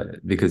potassium,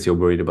 because you're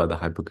worried about the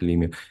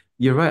hypokalemia.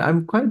 You're right.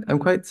 I'm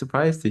quite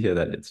surprised to hear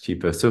that it's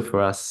cheaper. So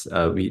for us,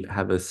 we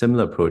have a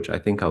similar approach. I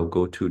think our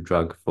go-to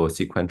drug for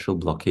sequential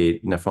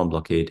blockade, nephron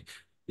blockade,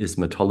 is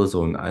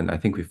metolazone, and I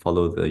think we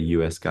follow the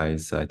US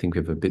guys. I think we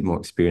have a bit more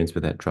experience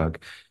with that drug.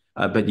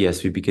 But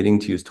yes, we're beginning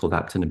to use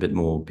tolvaptan a bit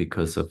more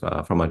because of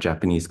from our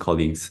Japanese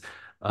colleagues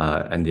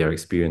and their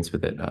experience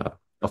with it.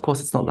 Of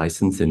course, it's not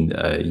licensed in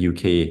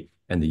UK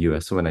and the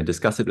US. So when I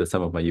discuss it with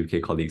some of my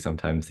UK colleagues,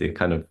 sometimes they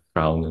kind of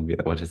frown and be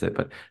like, "What is it?"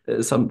 But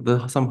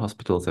some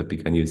hospitals have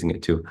begun using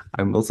it too.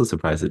 I'm also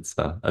surprised it's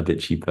a bit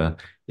cheaper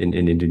in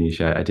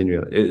Indonesia. I didn't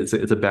realize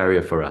it's a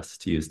barrier for us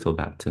to use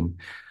tolvaptan.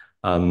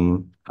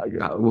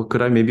 Well,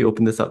 could I maybe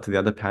open this up to the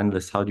other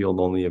panelists? How do you all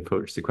normally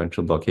approach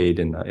sequential blockade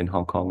in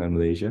Hong Kong and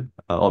Malaysia?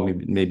 Or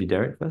maybe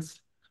Derek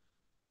first?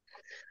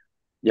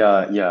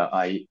 Yeah, yeah.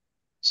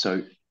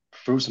 So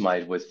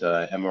furosemide with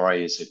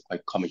MRI is a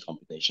quite common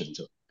combination.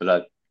 So,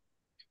 but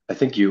I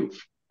think you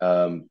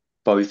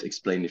both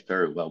explained it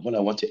very well. What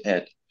I want to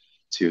add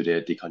to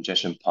the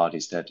decongestion part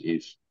is that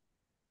if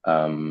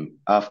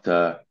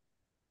after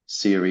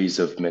series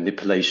of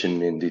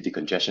manipulation in the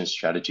decongestion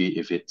strategy,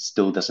 if it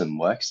still doesn't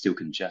work, still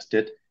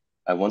congested,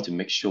 I want to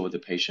make sure the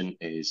patient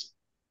is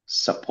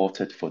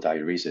supported for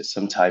diuresis.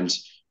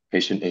 Sometimes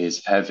patient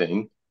is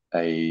having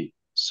a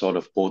sort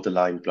of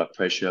borderline blood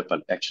pressure,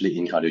 but actually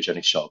in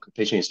cardiogenic shock. The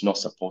patient is not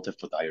supported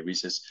for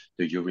diuresis,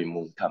 the urine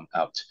won't come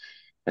out.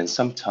 And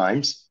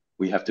sometimes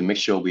we have to make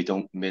sure we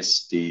don't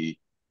miss the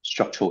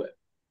structural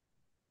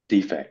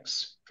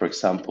defects. For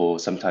example,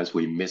 sometimes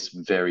we miss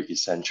very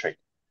eccentric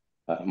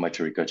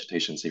mitral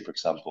regurgitation, say, for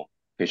example,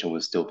 patient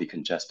will still be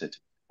congested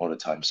all the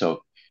time.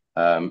 So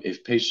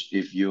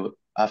if you,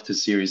 after a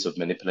series of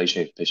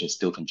manipulation, if patient is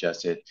still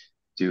congested,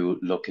 do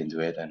look into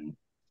it and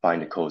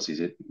find the cause.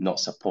 Is it not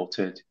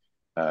supported?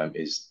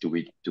 Do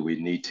we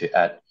need to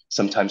add,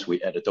 sometimes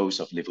we add a dose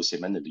of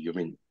levocement and the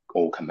urine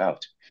all come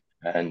out.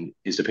 And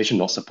is the patient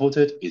not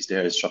supported? Is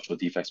there a structural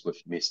defects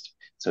we've missed?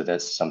 So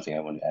that's something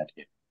I want to add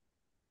here.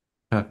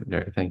 Perfect,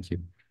 Derek. Thank you.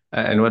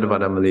 And what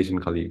about our Malaysian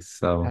colleagues?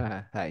 So,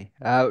 Hi.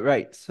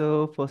 Right.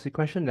 So for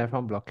sequential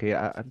nephron blockade,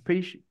 I'm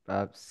pretty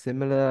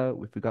similar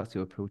with regards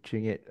to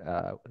approaching it,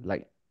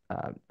 like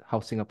how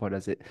Singapore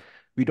does it.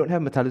 We don't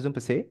have metolazone per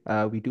se.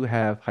 We do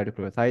have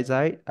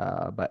hydrochlorothiazide,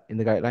 but in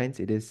the guidelines,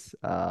 it is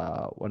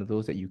one of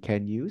those that you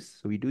can use.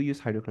 So we do use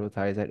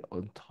hydrochlorothiazide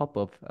on top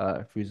of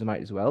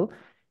furosemide as well,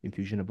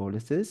 infusion of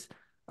boluses.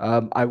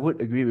 I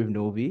would agree with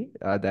Novi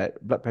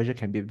that blood pressure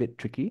can be a bit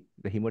tricky.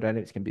 The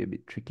hemodynamics can be a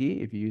bit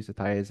tricky if you use the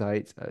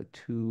thiazides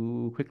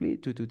too quickly,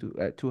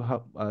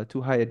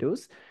 too high a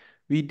dose.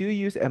 We do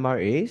use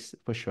MRAs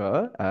for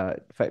sure.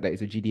 The fact that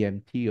it's a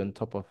GDMT on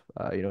top of,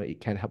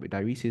 it can help with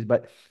diuresis.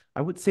 But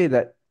I would say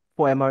that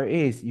for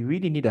MRAs, you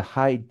really need a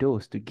high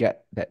dose to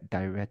get that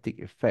diuretic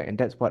effect, and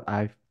that's what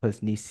I've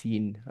personally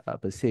seen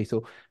per se.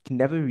 So can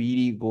never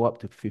really go up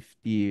to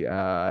 50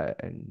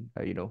 and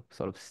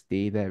sort of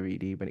stay there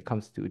really when it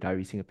comes to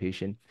diuresing a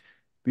patient.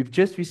 We've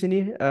just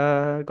recently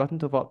gotten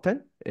to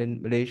Vodten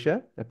in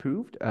Malaysia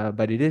approved,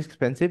 but it is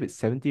expensive. It's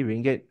 70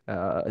 ringgit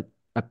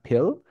a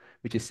pill,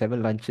 which is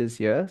 7 lunches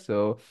here.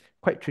 So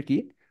quite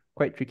tricky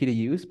to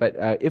use. But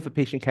if a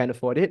patient can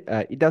afford it,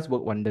 it does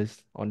work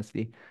wonders,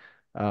 honestly.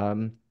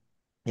 Um,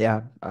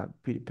 yeah,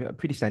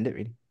 pretty standard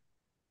really.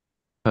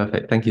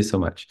 Perfect. Thank you so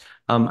much.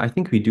 I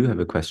think we do have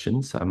a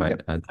question, so I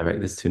might Yep.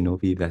 direct this to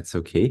Novi, if that's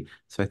okay.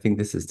 So I think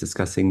this is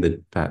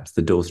discussing perhaps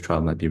the dose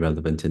trial might be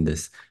relevant in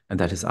this, and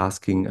that is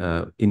asking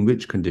in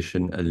which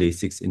condition a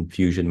Lasix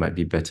infusion might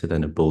be better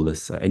than a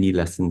bolus. Any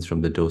lessons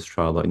from the dose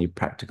trial or any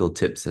practical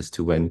tips as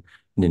to when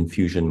an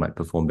infusion might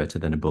perform better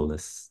than a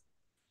bolus?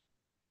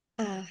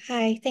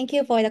 Hi, thank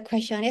you for the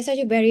question. It's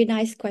actually a very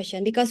nice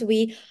question because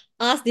we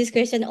ask this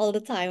question all the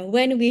time,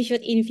 when we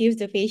should infuse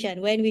the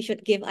patient, when we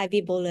should give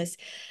IV bolus.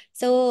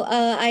 So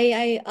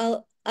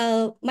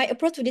my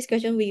approach to this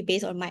question will be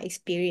based on my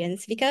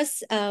experience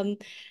because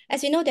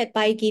as we know that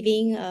by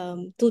giving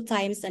 2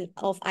 times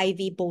of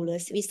IV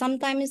bolus, we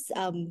sometimes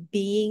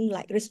being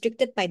like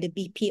restricted by the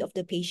BP of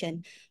the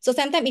patient. So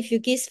sometimes if you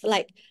give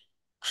like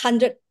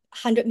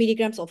 100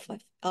 milligrams of IV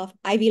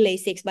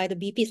Lasix, by the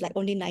BP is like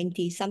only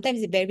 90.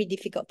 Sometimes it's very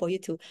difficult for you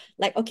to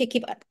like, okay,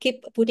 keep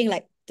putting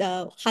like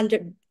the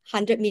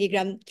 100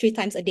 milligram 3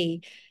 times a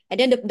day. And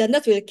then the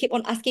nurse will keep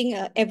on asking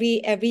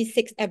every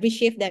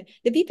shift that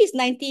the BP is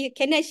 90.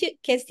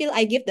 Can still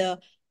I give the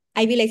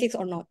IV Lasix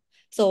or not?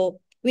 So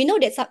we know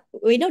that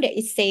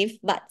it's safe,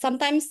 but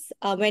sometimes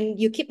when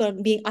you keep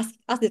on being asked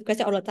this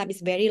question all the time,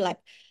 it's very like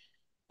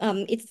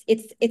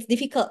it's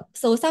difficult.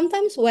 So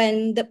sometimes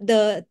when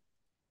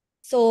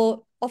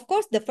so of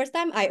course, the first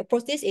time I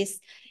approach this is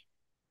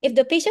if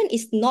the patient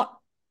is not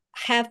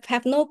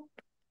have no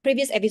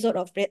previous episode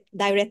of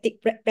diuretic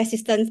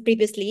resistance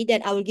previously,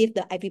 then I will give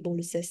the IV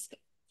boluses.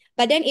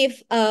 But then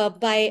if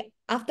by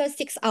after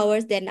 6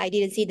 hours, then I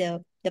didn't see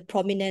the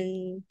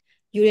prominent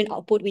urine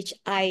output which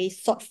I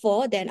sought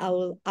for, then I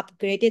will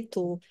upgrade it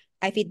to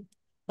IV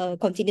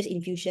continuous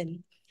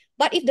infusion.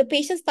 But if the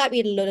patient start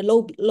with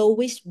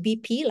lowish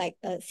BP, like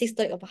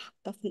systolic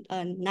of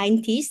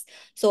 90s,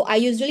 so I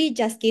usually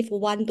just give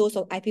 1 dose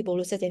of IV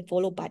boluses and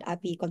followed by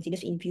IV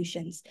continuous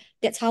infusions.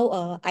 That's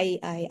how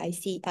I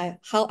see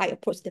how I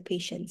approach the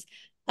patients.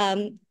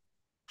 How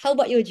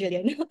about you,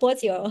 Julian?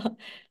 What's yours?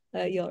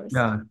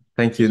 Yeah,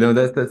 thank you. No,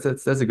 that's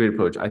a great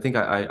approach. I think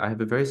I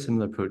have a very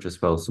similar approach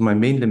as well. So my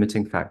main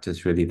limiting factor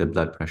is really the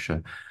blood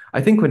pressure. I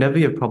think whenever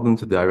you have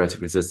problems with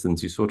diuretic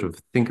resistance, you sort of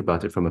think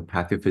about it from a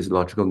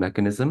pathophysiological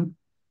mechanism.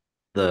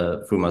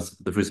 The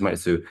furosemide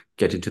is to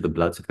get into the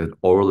blood, so there's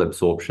oral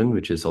absorption,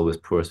 which is always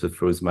poorest with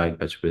furosemide,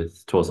 better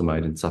with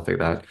torsemide and stuff like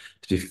that.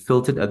 To be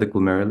filtered at the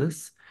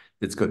glomerulus,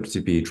 it's got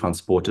to be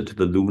transported to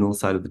the luminal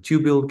side of the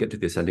tubule, get to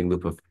the ascending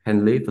loop of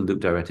Henle for loop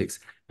diuretics,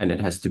 and it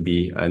has to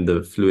be, and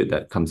the fluid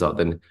that comes out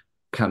then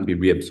can't be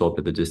reabsorbed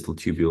at the distal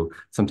tubule.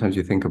 Sometimes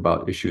you think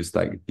about issues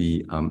like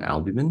the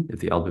albumin. If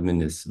the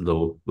albumin is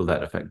low, will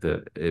that affect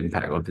the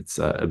impact of its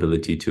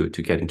ability to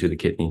get into the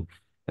kidney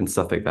and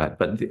stuff like that?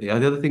 But the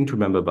other thing to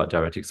remember about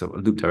diuretics, or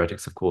loop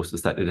diuretics, of course,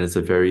 is that it has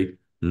a very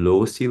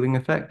low ceiling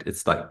effect.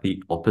 It's like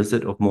the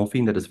opposite of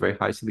morphine, that is very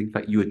high ceiling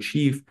effect. You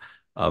achieve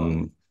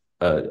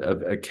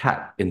a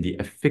cap in the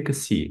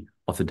efficacy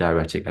of the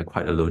diuretic at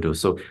quite a low dose.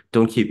 So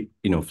don't keep,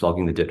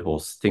 flogging the dead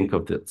horse. Think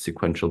of the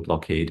sequential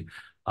blockade.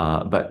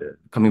 But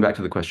coming back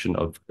to the question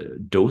of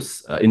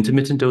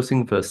intermittent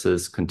dosing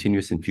versus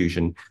continuous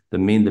infusion, the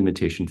main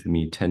limitation for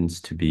me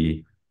tends to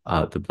be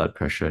the blood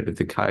pressure. If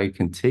the guy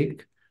can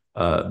take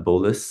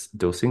bolus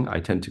dosing, I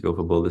tend to go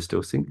for bolus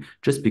dosing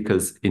just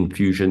because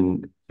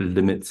infusion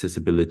limits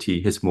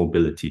his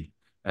mobility.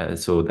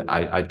 So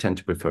I tend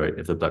to prefer it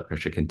if the blood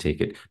pressure can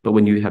take it. But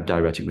when you have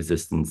diuretic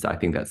resistance, I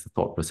think that's the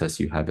thought process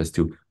you have as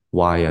to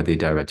why are they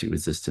diuretic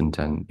resistant,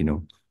 and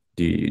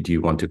do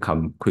you want to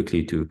come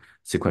quickly to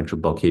sequential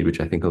blockade,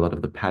 which I think a lot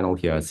of the panel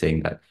here are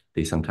saying that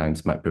they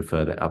sometimes might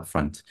prefer that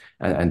upfront,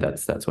 and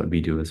that's what we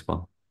do as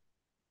well.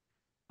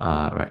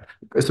 Right.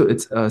 So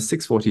it's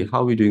 6:40.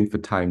 How are we doing for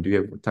time? Do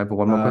you have time for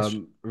one more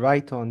question?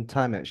 Right on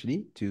time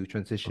actually to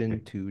transition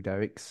Okay. to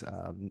Derek's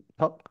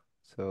talk.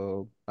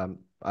 So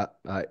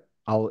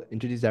I'll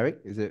introduce Derek.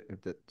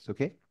 If that's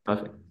okay?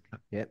 Perfect.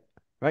 Yeah.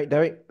 Right,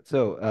 Derek.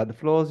 So the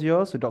floor is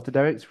yours. So Dr.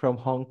 Derek's from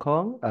Hong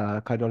Kong,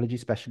 cardiology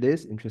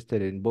specialist,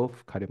 interested in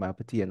both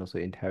cardiomyopathy and also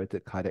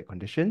inherited cardiac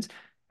conditions.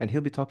 And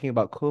he'll be talking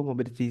about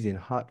comorbidities in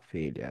heart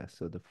failure.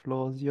 So the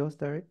floor is yours,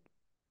 Derek.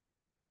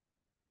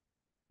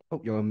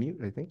 Oh, you're on mute,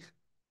 I think.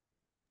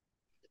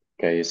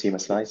 Okay, you see my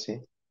slides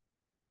here?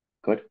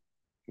 Good.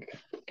 Okay.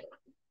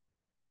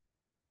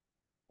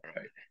 All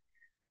right.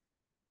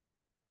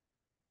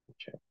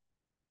 Check.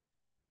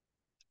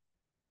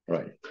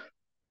 Right.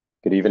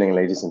 Good evening,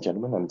 ladies and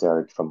gentlemen. I'm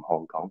Derek from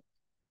Hong Kong.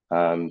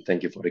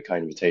 Thank you for the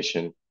kind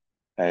invitation.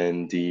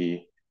 And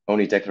the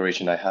only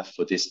declaration I have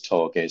for this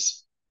talk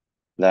is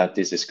that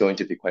this is going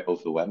to be quite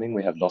overwhelming.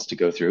 We have lots to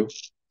go through,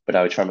 but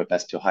I will try my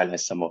best to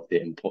highlight some of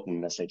the important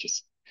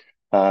messages.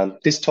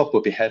 This talk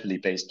will be heavily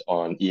based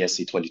on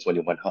ESC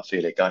 2021 heart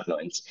failure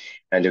guidelines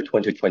and the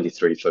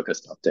 2023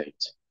 focused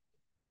update.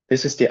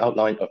 This is the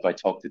outline of my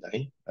talk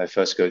today. I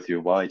first go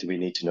through why do we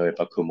need to know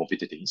about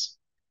comorbidities.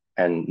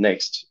 And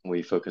next,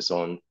 we focus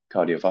on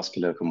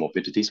cardiovascular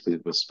comorbidities. We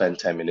will spend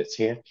 10 minutes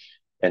here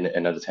and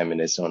another 10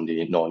 minutes on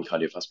the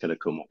non-cardiovascular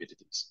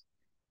comorbidities.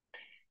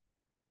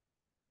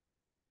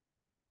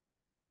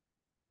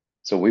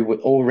 So we would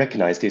all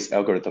recognize this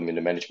algorithm in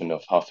the management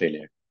of heart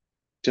failure.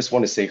 Just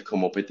want to say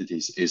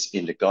comorbidities is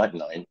in the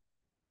guideline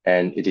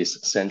and it is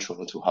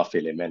central to heart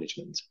failure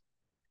management.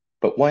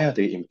 But why are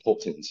they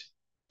important?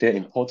 They're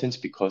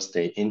important because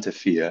they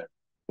interfere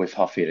with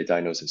heart failure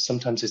diagnosis.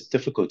 Sometimes it's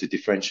difficult to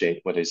differentiate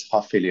whether it's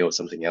heart failure or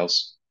something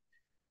else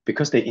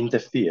because they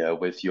interfere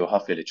with your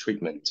heart failure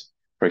treatment.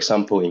 For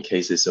example, in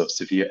cases of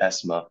severe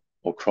asthma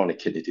or chronic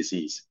kidney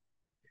disease,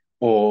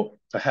 or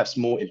perhaps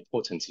more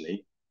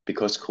importantly,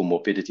 because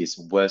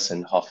comorbidities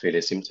worsen heart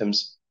failure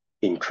symptoms,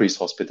 increase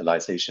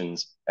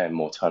hospitalizations and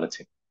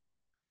mortality.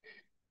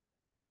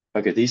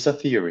 Okay, these are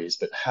theories,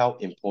 but how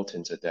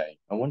important are they?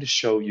 I want to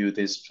show you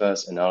this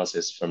first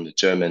analysis from the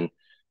German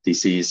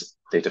disease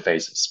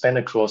database, span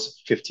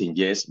across 15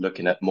 years,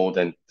 looking at more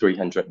than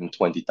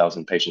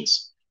 320,000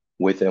 patients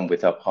with and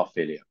without heart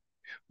failure.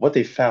 What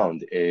they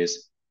found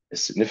is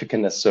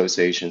significant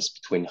associations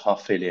between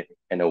heart failure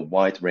and a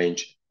wide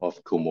range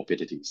of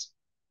comorbidities.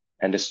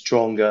 And the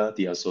stronger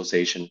the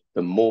association,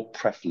 the more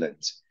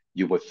prevalent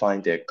you will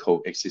find their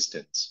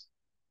coexistence.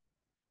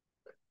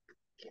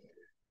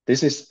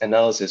 This is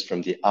analysis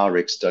from the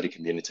ARIC study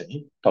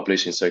community,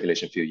 published in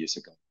Circulation a few years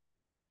ago.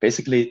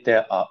 Basically,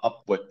 there are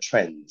upward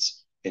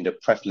trends in the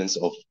prevalence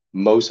of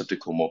most of the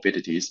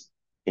comorbidities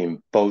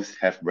in both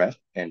HFrEF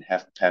and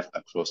HFpEF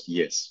across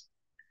years.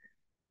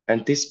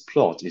 And this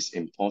plot is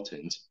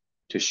important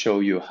to show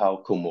you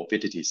how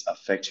comorbidities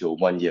affect your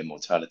one-year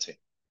mortality.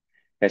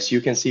 As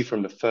you can see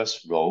from the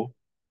first row,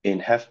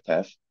 in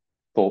HFpEF,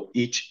 for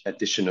each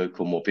additional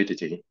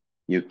comorbidity,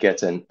 you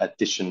get an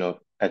addition of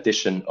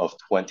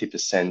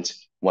 20%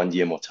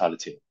 one-year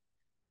mortality,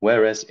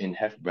 whereas in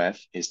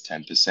HFrEF is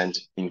 10%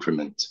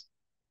 increment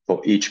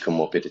for each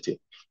comorbidity.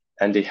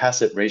 And the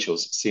hazard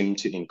ratios seem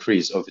to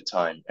increase over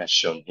time, as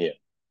shown here.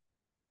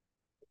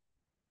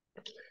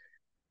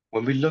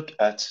 When we look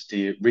at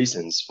the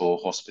reasons for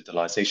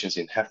hospitalizations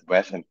in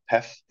HFrEF and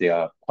PEF, they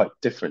are quite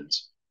different.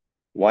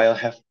 While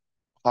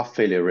heart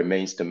failure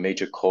remains the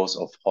major cause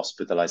of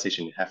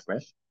hospitalization in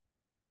HFrEF,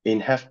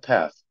 in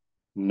HFpEF,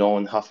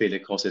 non-heart failure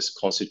causes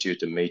constitute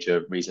the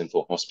major reason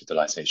for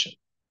hospitalization.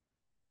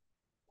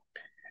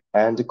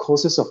 And the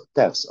causes of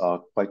deaths are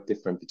quite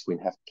different between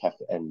HFpEF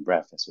and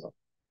REF as well.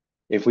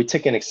 If we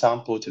take an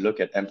example to look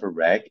at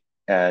EMPEROR-REG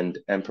and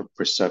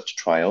EMPEROR-preserved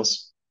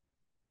trials,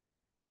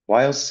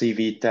 while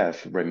CV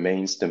death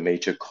remains the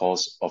major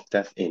cause of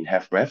death in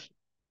HFrEF,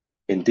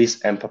 in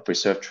this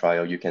EMPEROR-preserved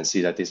trial, you can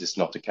see that this is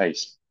not the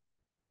case.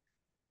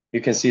 You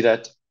can see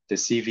that the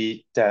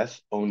CV death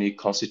only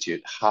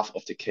constitute half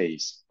of the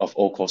case of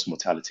all-cause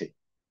mortality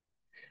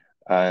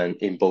and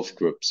in both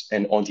groups.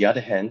 And on the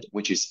other hand,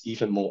 which is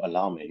even more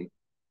alarming,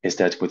 is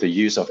that with the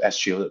use of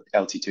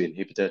SGLT2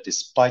 inhibitor,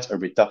 despite a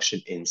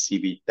reduction in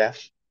CV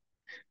death,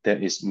 there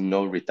is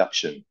no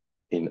reduction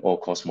in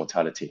all-cause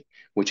mortality,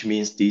 which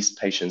means these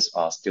patients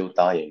are still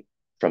dying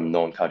from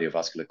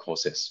non-cardiovascular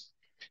causes.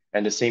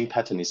 And the same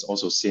pattern is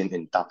also seen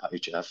in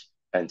DAPA-HF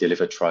and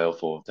DELIVER trial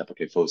for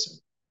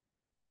dapagliflozin.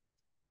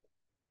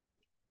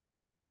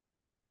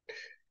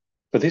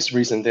 For this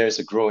reason, there is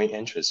a growing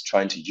interest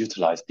trying to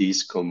utilize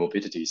these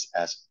comorbidities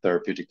as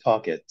therapeutic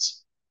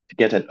targets to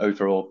get an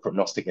overall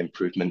prognostic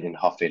improvement in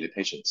heart failure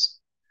patients.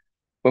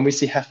 When we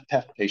see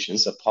HFpEF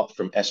patients, apart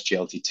from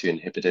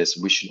SGLT2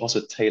 inhibitors, we should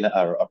also tailor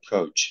our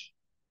approach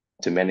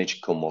to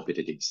manage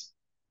comorbidities.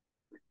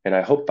 And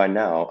I hope by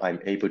now I'm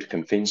able to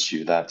convince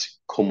you that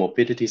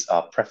comorbidities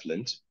are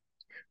prevalent,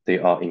 they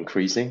are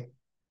increasing,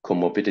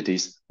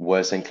 comorbidities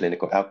worsen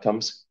clinical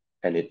outcomes,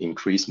 and it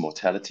increases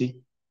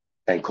mortality,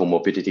 and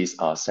comorbidities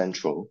are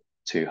central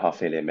to heart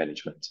failure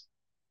management.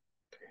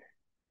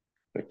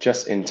 But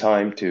just in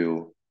time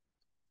to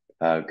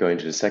go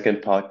into the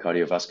second part,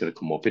 cardiovascular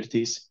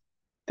comorbidities.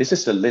 This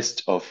is the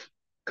list of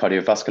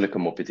cardiovascular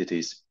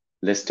comorbidities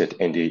listed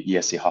in the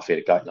ESC heart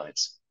failure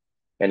guidelines.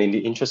 And in the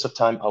interest of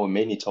time, I will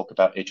mainly talk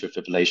about atrial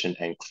fibrillation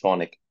and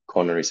chronic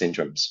coronary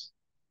syndromes.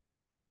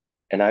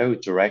 And I will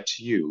direct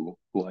you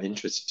who are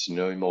interested to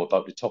know more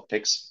about the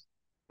topics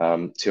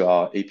to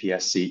our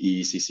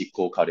APSC-EECC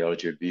Core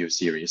Cardiology Review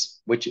series,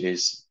 which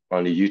is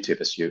on the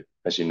YouTube,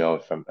 as you know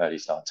from early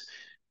start,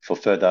 for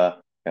further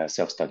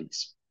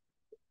self-studies.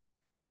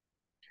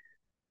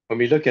 When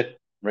we look at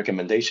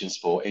recommendations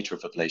for atrial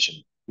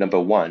fibrillation,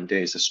 number one,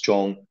 there is a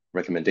strong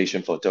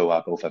recommendation for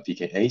DOAC over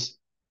VKAs,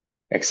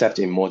 except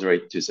in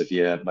moderate to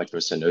severe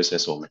mitral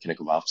stenosis or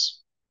mechanical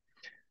valves.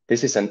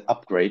 This is an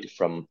upgrade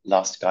from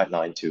last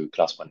guideline to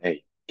Class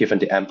 1A, given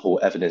the ample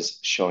evidence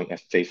showing a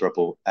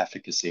favorable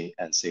efficacy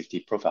and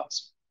safety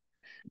profiles.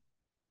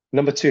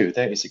 Number two,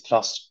 there is a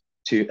Class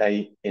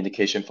 2A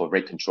indication for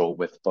rate control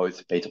with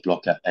both beta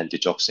blocker and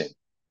digoxin.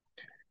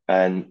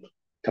 And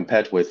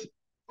compared with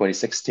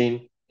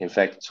 2016, in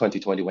fact,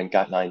 2021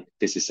 guideline,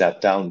 this is a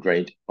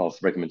downgrade of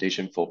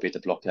recommendation for beta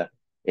blocker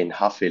in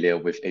heart failure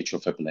with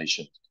atrial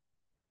fibrillation.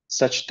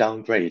 Such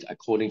downgrade,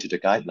 according to the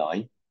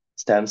guideline,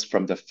 stems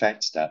from the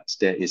fact that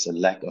there is a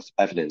lack of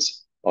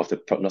evidence of the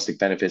prognostic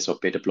benefits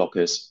of beta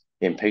blockers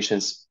in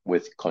patients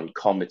with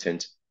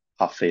concomitant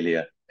heart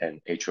failure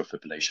and atrial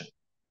fibrillation.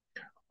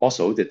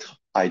 Also, the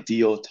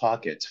ideal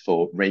target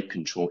for rate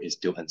control is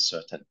still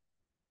uncertain.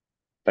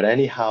 But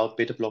anyhow,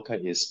 beta blocker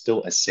is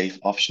still a safe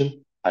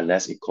option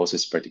unless it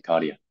causes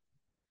bradycardia.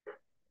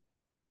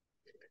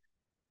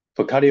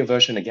 For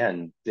cardioversion,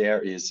 again,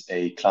 there is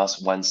a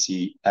class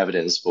 1C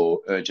evidence for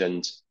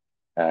urgent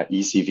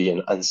ECV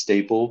and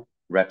unstable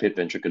rapid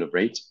ventricular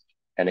rate,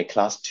 and a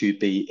class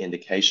 2B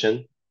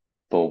indication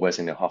for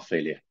worsening heart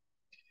failure.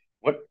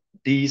 What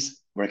these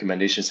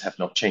recommendations have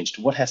not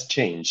changed. What has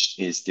changed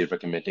is the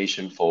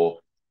recommendation for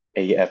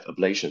AF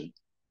ablation.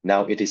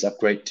 Now it is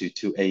upgraded to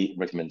 2A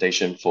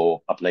recommendation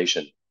for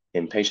ablation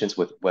in patients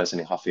with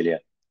worsening heart failure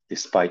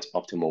despite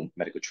optimal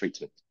medical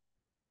treatment.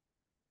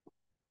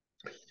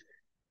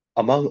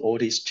 Among all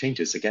these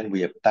changes, again,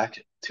 we are back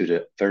to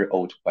the very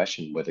old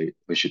question whether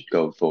we should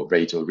go for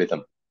rate or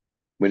rhythm.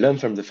 We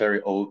learned from the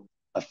very old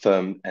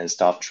AFFIRM and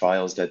STARVE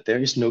trials that there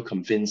is no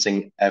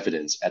convincing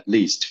evidence, at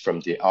least from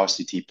the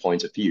RCT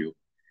point of view,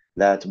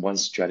 that one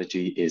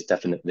strategy is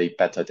definitely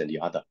better than the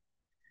other.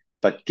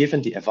 But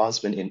given the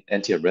advancement in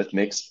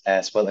antiarrhythmics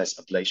as well as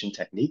ablation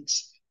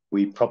techniques,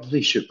 we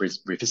probably should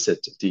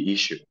revisit the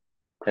issue.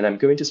 And I'm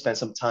going to spend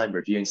some time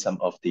reviewing some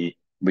of the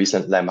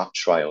recent landmark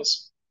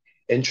trials.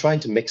 In trying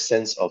to make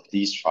sense of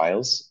these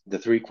trials, the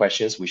three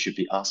questions we should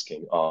be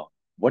asking are,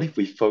 what if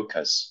we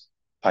focus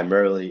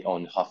primarily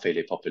on heart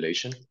failure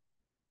population?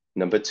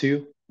 Number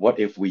two,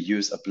 what if we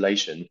use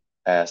ablation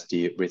as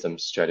the rhythm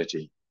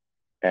strategy?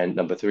 And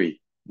number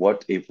three,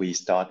 what if we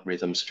start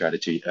rhythm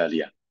strategy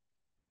earlier?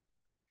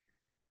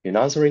 In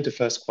answering the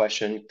first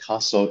question,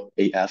 Castle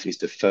AF is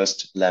the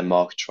first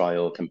landmark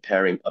trial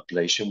comparing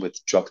ablation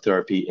with drug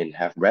therapy in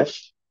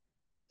HFrEF.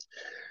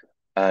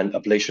 And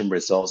ablation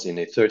results in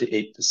a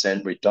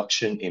 38%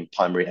 reduction in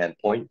primary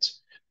endpoint,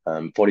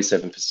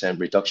 47%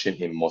 reduction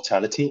in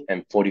mortality,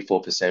 and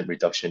 44%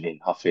 reduction in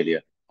heart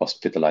failure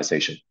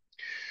hospitalization.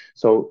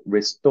 So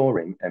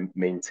restoring and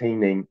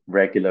maintaining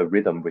regular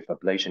rhythm with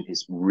ablation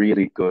is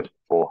really good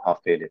for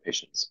heart failure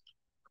patients.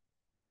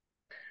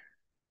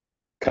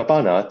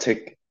 Cabana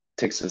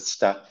takes a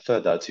step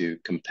further to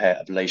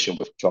compare ablation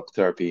with drug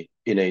therapy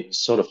in a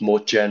sort of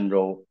more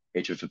general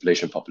atrial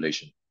fibrillation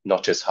population,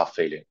 not just heart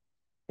failure.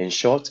 In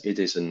short, it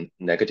is a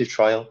negative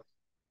trial,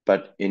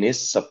 but in its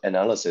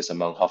sub-analysis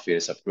among heart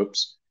failure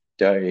subgroups,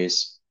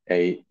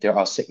 there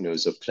are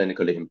signals of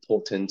clinically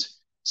important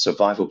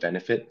survival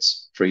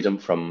benefits, freedom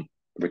from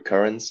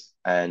recurrence,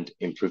 and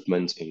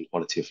improvement in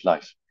quality of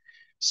life.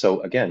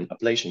 So again,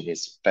 ablation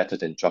is better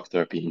than drug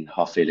therapy in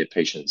heart failure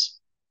patients.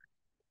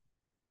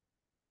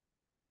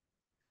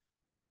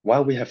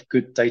 While we have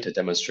good data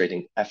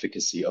demonstrating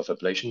efficacy of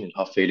ablation in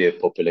heart failure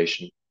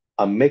population,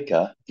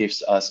 AMECA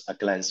gives us a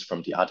glance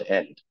from the other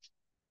end.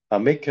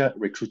 AMECA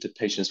recruited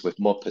patients with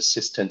more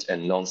persistent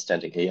and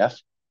long-standing AF.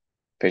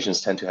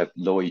 Patients tend to have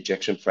lower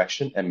ejection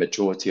fraction, and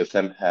majority of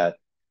them had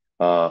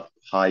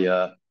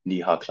higher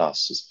NIHA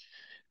classes.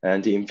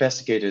 And the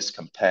investigators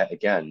compare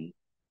again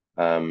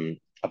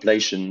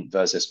ablation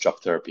versus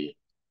drug therapy,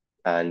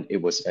 and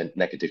it was a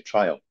negative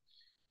trial.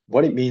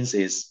 What it means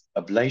is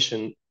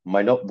ablation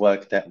might not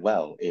work that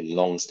well in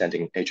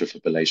long-standing atrial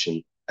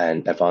fibrillation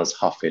and advanced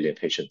heart failure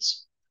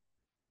patients.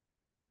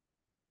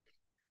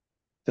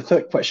 The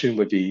third question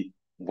would be,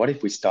 what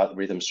if we start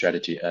rhythm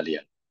strategy earlier?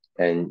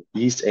 And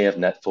Yeast AF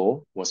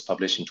Net4 was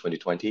published in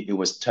 2020. It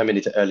was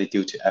terminated early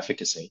due to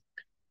efficacy.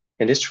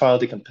 In this trial,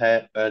 they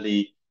compare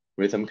early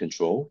rhythm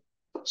control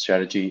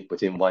strategy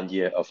within 1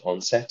 year of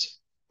onset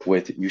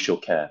with usual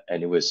care,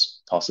 and it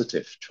was a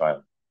positive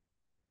trial.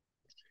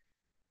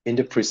 In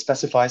the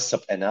pre-specified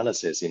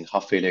sub-analysis in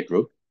heart failure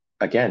group,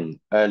 again,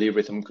 early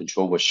rhythm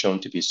control was shown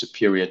to be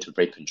superior to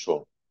rate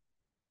control.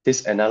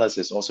 This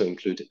analysis also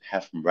included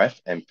HFrEF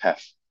and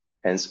PEF,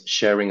 hence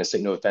sharing a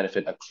signal of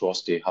benefit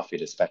across the heart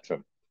failure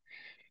spectrum.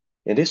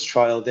 In this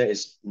trial, there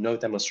is no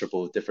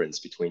demonstrable difference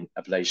between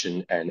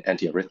ablation and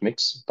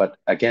antiarrhythmics, but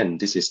again,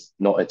 this is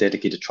not a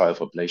dedicated trial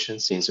for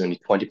ablation since only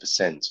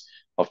 20%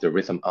 of the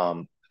rhythm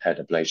arm had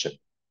ablation.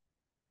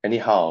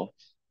 Anyhow,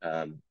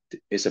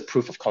 it's a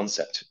proof of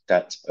concept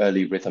that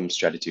early rhythm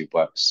strategy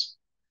works.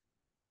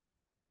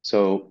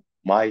 So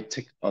my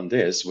take on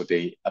this would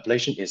be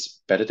ablation is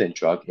better than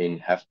drug in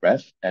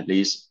HFrEF, at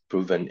least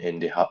proven in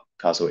the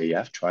Castle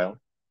AF trial.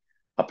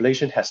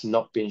 Ablation has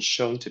not been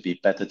shown to be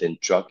better than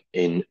drug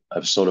in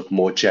a sort of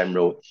more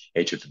general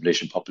atrial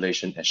fibrillation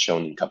population as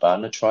shown in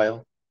Cabana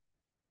trial.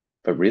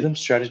 But rhythm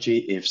strategy,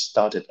 if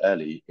started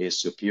early, is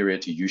superior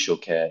to usual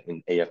care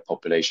in AF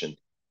population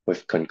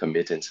with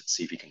concomitant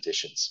CV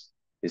conditions.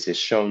 This is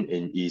shown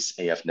in Yeast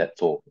AF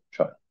Net4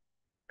 trial.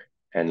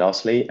 And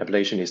lastly,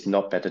 ablation is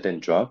not better than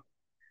drug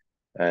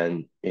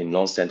and in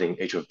long-standing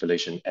atrial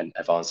fibrillation and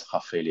advanced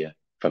heart failure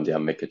from the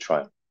AMECA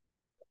trial.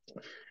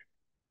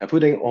 And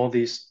putting all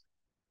these,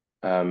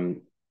 well,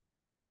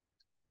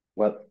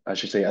 I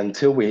should say,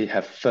 until we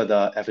have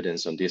further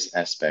evidence on this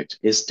aspect,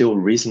 it's still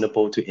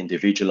reasonable to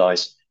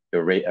individualize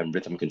your rate and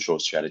rhythm control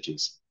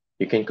strategies.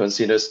 You can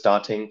consider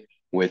starting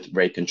with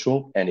rate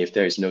control, and if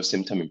there is no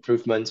symptom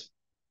improvement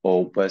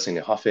or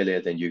worsening heart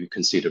failure, then you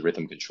consider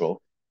rhythm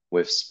control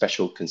with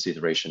special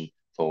consideration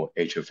for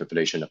atrial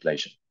fibrillation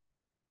ablation.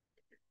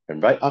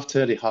 And right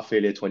after the heart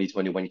failure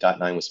 2021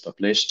 guideline was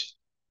published,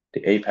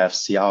 the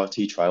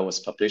APAF-CRT trial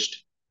was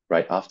published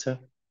right after.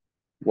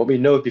 What we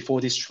know before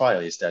this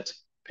trial is that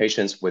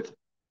patients with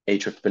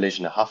atrial fibrillation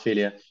and heart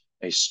failure,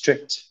 a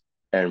strict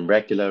and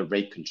regular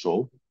rate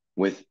control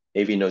with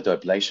AV nodal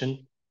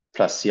ablation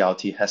plus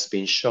CRT has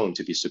been shown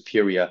to be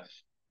superior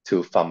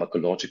to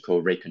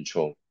pharmacological rate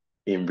control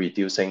in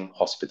reducing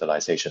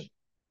hospitalization.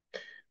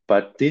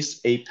 But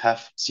this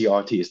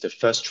APAF-CRT is the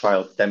first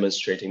trial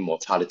demonstrating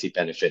mortality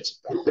benefits,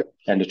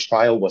 and the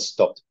trial was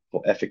stopped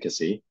for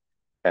efficacy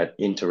at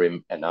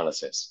interim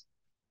analysis.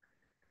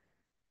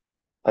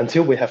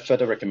 Until we have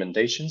further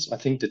recommendations, I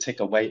think the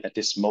takeaway at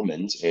this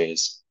moment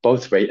is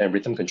both rate and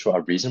rhythm control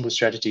are reasonable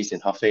strategies in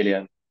heart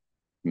failure.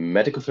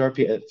 Medical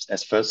therapy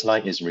as first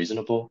line is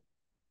reasonable.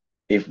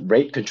 If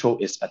rate control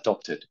is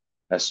adopted,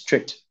 a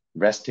strict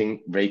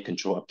resting rate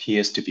control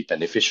appears to be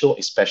beneficial,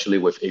 especially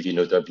with AV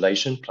nodal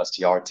ablation plus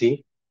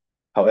TRT.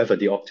 However,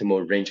 the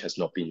optimal range has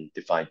not been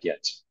defined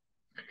yet.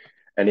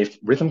 And if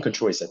rhythm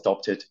control is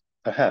adopted,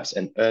 perhaps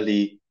an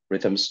early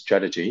rhythm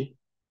strategy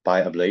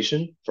by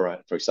ablation,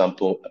 for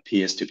example,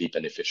 appears to be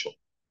beneficial.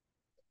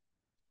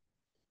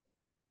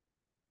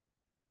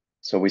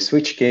 So we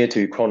switch gear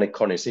to chronic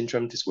coronary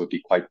syndrome. This will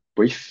be quite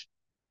brief.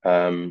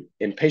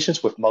 In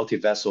patients with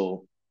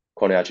multi-vessel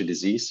coronary artery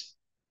disease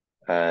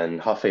and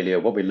heart failure,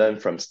 what we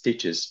learned from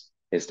stitches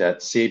is that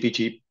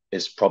CABG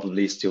is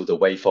probably still the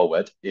way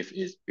forward if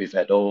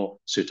at all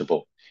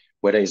suitable.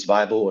 Whether it's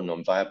viable or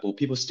non-viable,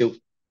 people still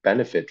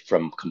benefit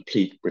from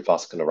complete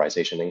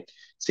revascularization, and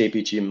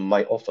CABG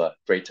might offer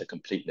greater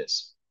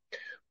completeness.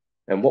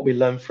 And what we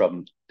learned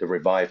from the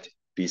revived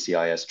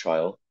BCIS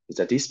trial is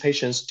that these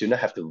patients do not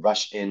have to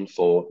rush in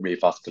for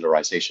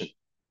revascularization.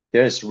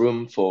 There is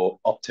room for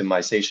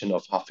optimization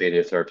of heart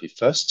failure therapy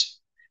first,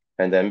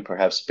 and then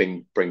perhaps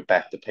bring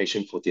back the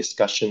patient for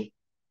discussion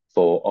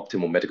for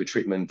optimal medical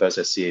treatment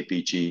versus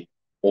CABG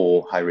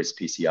or high-risk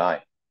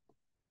PCI.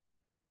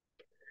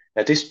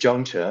 At this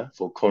juncture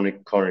for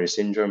chronic coronary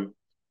syndrome,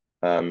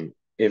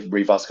 if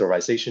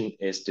revascularization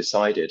is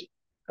decided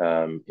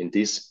in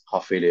this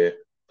heart failure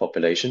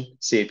population,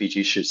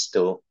 CABG should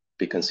still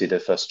be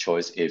considered first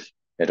choice if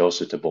at all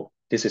suitable.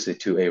 This is a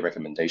 2A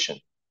recommendation.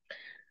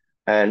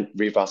 And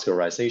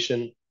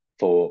revascularization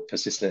for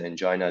persistent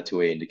angina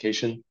 2A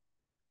indication.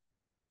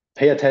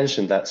 Pay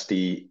attention that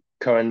the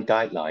current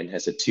guideline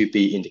has a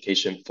 2B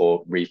indication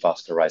for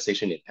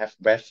revascularization in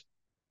HFrEF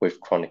with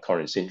chronic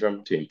coronary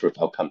syndrome to improve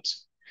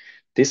outcomes.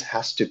 This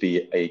has to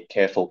be a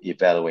careful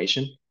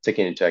evaluation,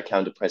 taking into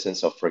account the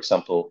presence of, for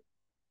example,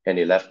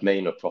 any left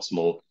main or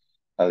proximal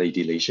LED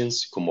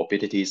lesions,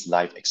 comorbidities,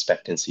 life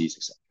expectancies,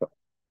 etc.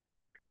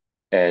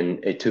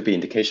 And a 2B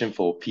indication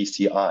for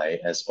PCI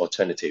as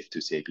alternative to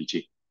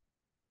CABG.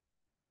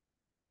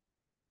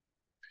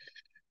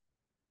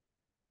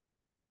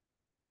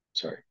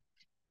 Sorry.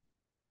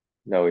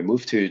 Now we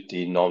move to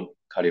the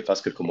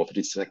non-cardiovascular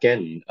comorbidities.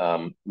 Again,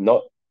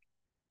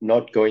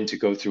 not going to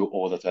go through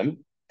all of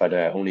them, but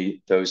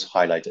only those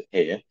highlighted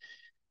here.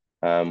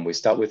 We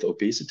start with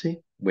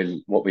obesity.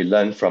 What we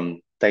learned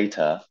from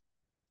data,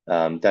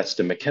 that's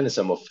the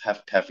mechanism of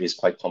HFpEF is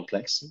quite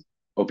complex.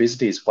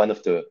 Obesity is one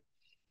of the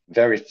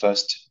very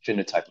first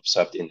phenotype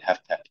observed in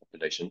HFpEF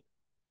population.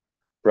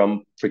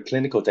 From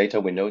preclinical data,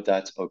 we know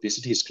that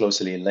obesity is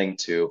closely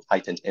linked to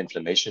heightened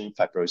inflammation,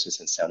 fibrosis,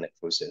 and cell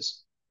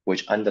necrosis,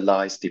 which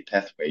underlies the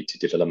pathway to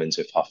development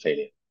of heart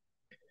failure.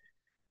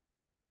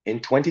 In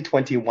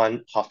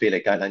 2021 heart failure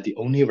guideline, the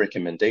only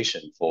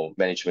recommendation for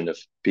management of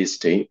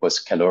obesity was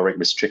caloric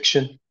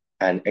restriction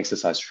and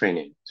exercise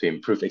training to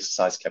improve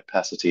exercise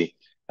capacity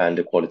and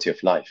the quality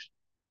of life.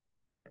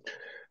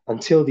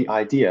 Until the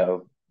idea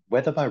of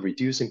whether by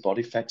reducing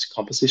body fat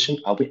composition,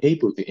 are we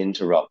able to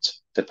interrupt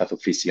the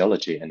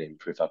pathophysiology and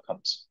improve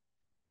outcomes?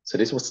 So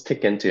this was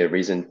taken to a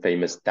recent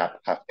famous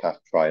DAP HFpEF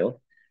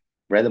trial,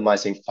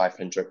 randomizing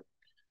 500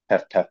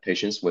 HFpEF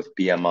patients with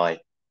BMI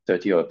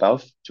 30 or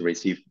above to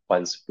receive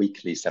once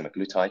weekly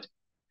semaglutide.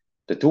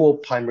 The dual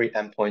primary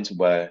endpoints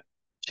were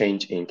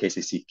change in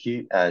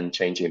KCCQ and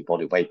change in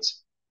body weight.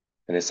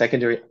 And the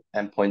secondary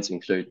endpoints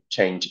include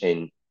change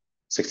in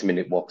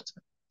 60-minute walk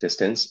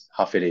distance,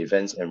 heart failure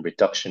events, and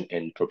reduction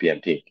in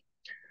proBNP.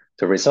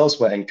 The results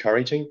were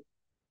encouraging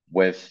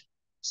with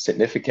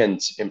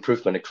significant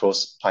improvement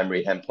across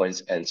primary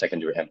endpoints and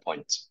secondary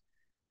endpoints.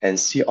 And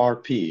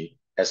CRP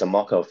as a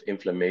marker of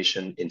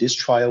inflammation in this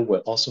trial were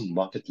also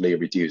markedly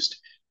reduced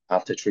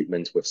after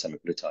treatment with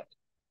semaglutide.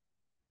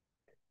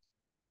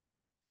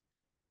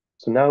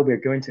 So now we're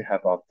going to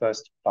have our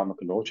first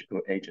pharmacological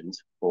agent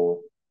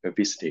for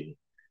obesity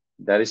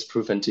that is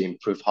proven to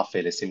improve heart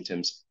failure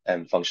symptoms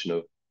and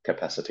functional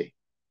capacity.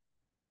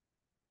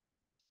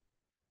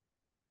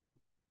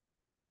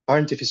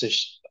 Iron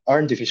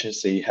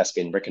deficiency has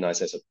been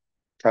recognized as a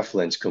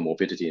prevalent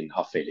comorbidity in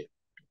heart failure,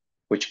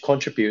 which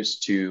contributes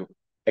to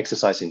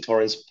exercise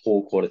intolerance,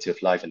 poor quality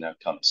of life, and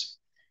outcomes.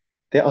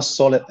 There are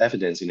solid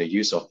evidence in the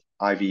use of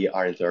IV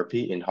iron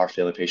therapy in heart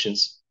failure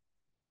patients.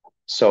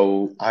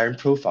 So iron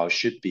profile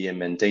should be a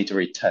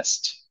mandatory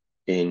test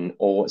in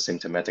all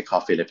symptomatic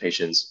heart failure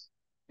patients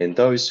in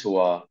those who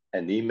are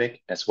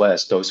anemic as well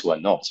as those who are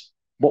not.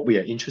 What we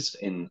are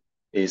interested in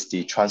is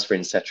the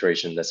transferrin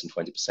saturation less than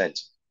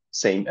 20%,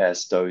 same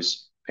as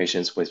those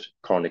patients with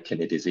chronic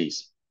kidney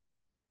disease.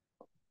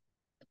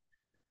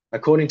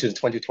 According to the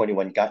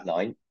 2021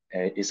 guideline,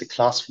 it's a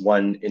class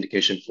 1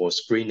 indication for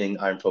screening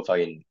iron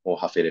profile in all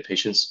heart failure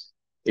patients.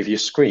 If you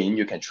screen,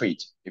 you can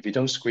treat. If you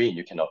don't screen,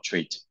 you cannot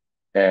treat.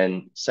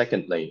 And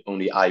secondly,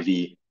 only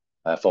IV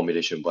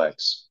formulation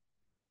works.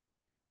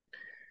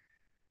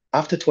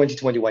 After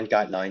 2021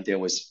 guideline, there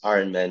was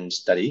Ironman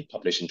study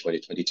published in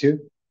 2022,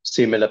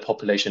 similar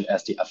population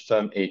as the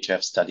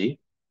AFFIRM-HF study,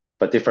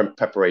 but different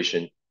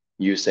preparation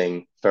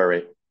using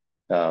ferric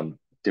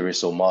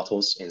diresal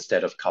models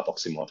instead of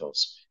carboxy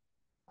models.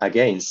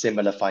 Again,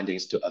 similar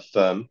findings to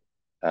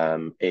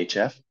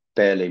AFFIRM-HF,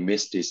 barely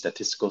missed the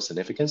statistical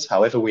significance.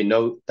 However, we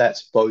know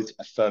that both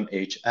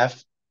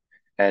AFFIRM-HF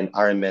and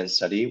Ironman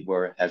study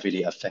were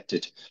heavily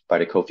affected by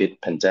the COVID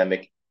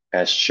pandemic,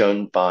 as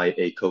shown by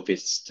a COVID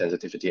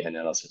sensitivity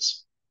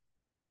analysis.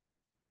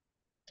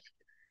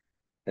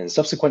 And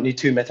subsequently,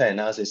 2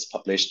 meta-analyses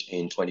published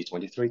in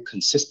 2023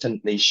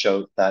 consistently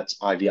showed that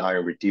IV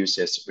iron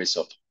reduces risk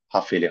of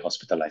heart failure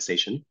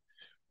hospitalization,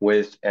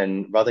 with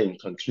rather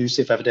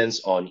inconclusive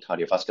evidence on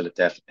cardiovascular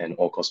death and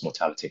all-cause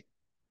mortality.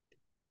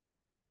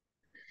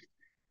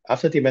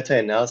 After the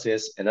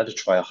meta-analysis, another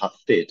trial,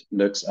 HeartFit,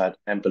 looks at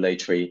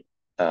ambulatory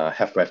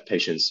HFrEF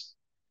patients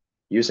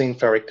using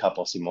ferric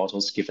carboxy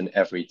models given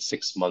every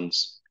 6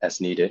 months as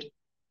needed.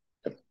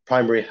 The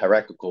primary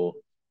hierarchical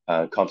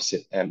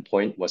composite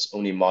endpoint was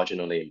only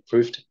marginally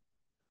improved.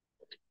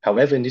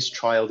 However, in this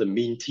trial, the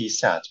mean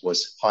T-sat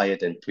was higher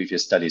than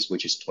previous studies,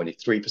 which is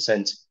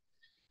 23%.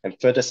 And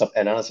further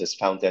sub-analysis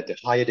found that the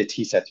higher the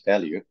T-sat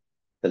value,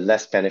 the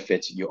less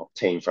benefit you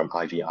obtain from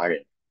IV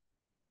iron.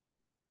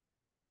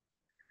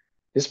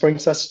 This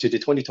brings us to the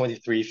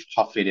 2023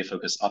 heart failure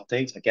focus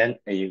update. Again,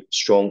 a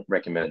strong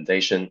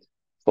recommendation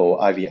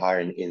for IV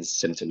iron in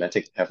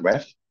symptomatic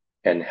HFrEF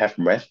and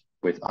HFrEF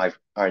with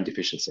iron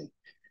deficiency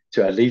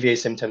to alleviate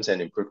symptoms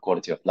and improve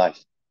quality of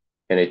life.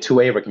 And a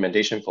 2A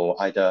recommendation for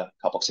either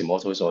carboxy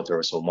models or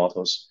diresal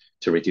models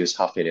to reduce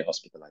heart failure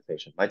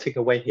hospitalization. My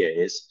takeaway here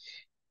is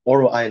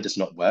oral iron does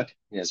not work.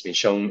 It has been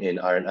shown in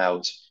Iron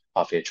Out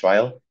heart failure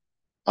trial.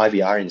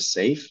 IV iron is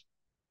safe.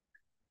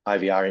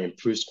 IV iron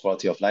improves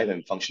quality of life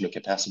and functional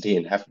capacity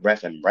in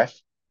HFrEF and REF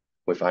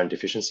with iron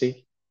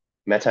deficiency.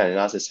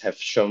 Meta-analysis have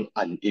shown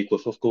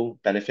unequivocal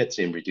benefits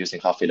in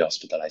reducing heart failure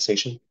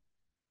hospitalization.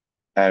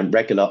 And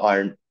regular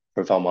iron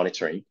profile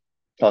monitoring,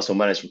 plus or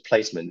minus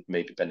replacement,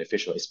 may be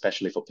beneficial,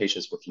 especially for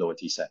patients with lower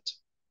T-sat.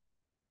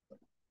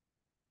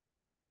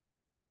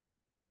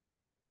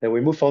 Then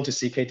we move on to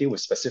CKD with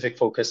specific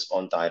focus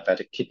on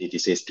diabetic kidney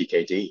disease,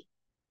 DKD.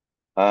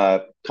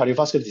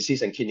 Cardiovascular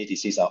disease and kidney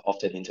disease are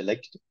often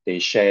interlinked. They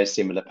share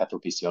similar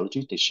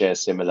pathophysiology, they share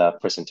similar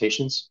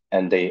presentations,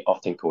 and they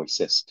often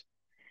coexist.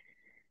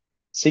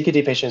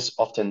 CKD patients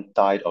often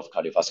died of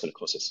cardiovascular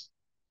causes.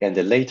 And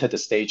the later the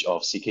stage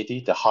of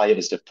CKD, the higher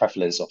is the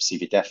prevalence of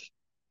CV death.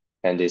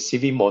 And the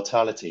CV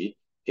mortality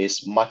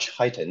is much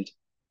heightened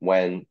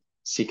when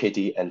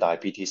CKD and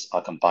diabetes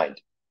are combined,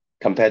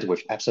 compared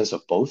with absence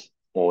of both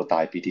or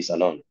diabetes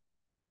alone.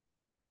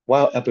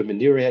 While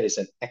albuminuria is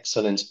an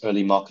excellent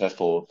early marker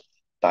for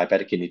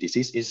diabetic kidney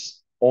disease,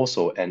 is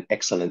also an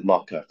excellent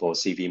marker for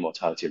CV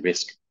mortality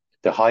risk.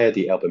 The higher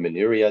the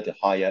albuminuria, the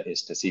higher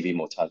is the CV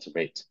mortality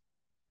rate.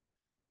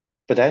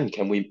 But then,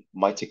 can we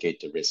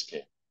mitigate the risk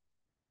here?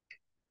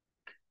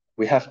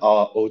 We have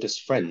our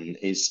oldest friend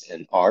is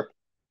an ARB,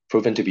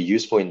 proven to be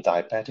useful in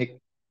diabetic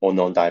or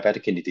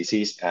non-diabetic kidney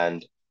disease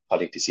and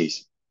cardiac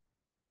disease.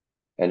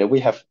 And then we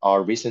have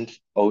our recent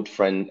old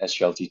friend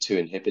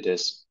SGLT2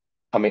 inhibitors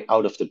coming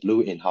out of the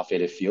blue in heart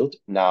failure field,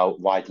 now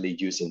widely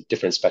used in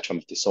different spectrum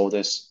of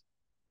disorders.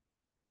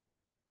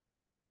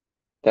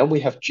 Then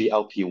we have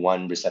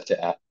GLP-1 receptor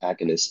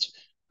agonist,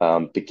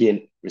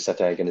 beginning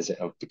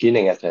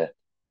as a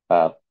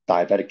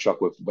diabetic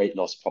drug with weight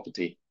loss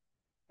property.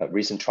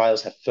 Recent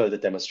trials have further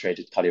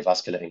demonstrated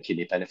cardiovascular and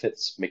kidney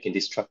benefits, making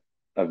this drug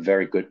a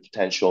very good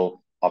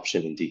potential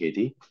option in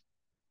DKD.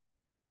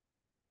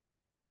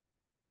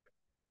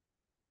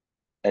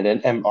 And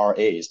then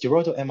MRA.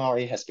 Steroidal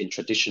MRA has been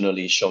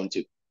traditionally shown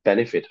to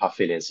benefit heart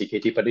failure and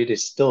CKD, but it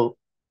is still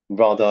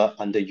rather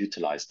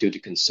underutilized due to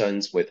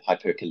concerns with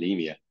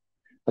hyperkalemia,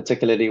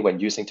 particularly when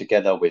using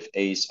together with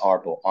ACE,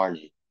 ARB, or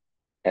ARNI,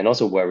 and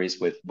also worries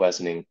with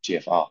worsening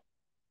GFR.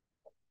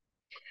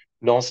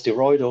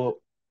 Non-steroidal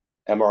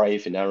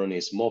MRA finerenone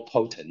is more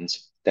potent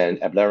than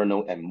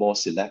abiraterone and more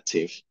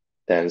selective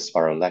than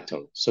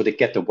spironolactone, so they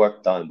get the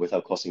work done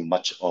without causing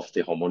much of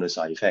the hormonal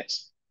side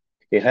effects.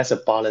 It has a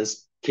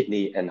balanced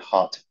kidney and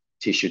heart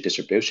tissue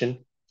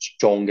distribution,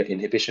 stronger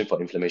inhibition for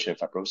inflammation and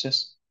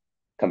fibrosis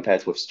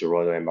compared with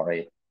steroidal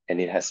MRA, and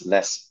it has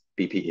less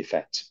BP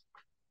effect.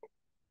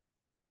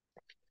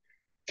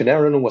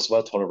 Finerenone was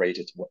well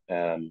tolerated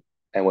and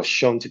was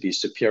shown to be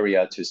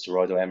superior to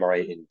steroidal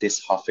MRA in this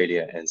heart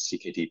failure and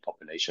CKD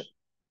population.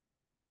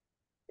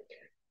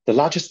 The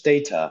largest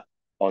data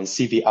on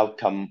CV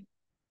outcome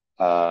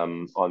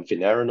on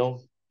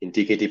finerenone in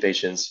DKD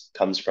patients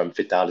comes from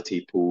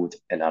Fidelity pooled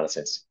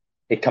analysis.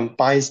 It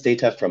combines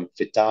data from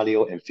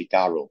Fidelio and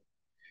Figaro.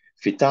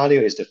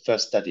 Fidelio is the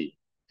first study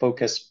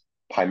focused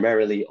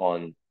primarily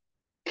on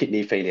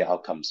kidney failure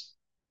outcomes,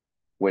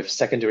 with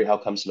secondary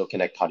outcomes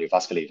looking at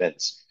cardiovascular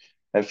events.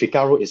 And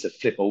Figaro is a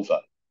flip over,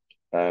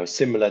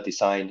 similar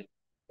design,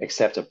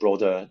 except a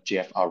broader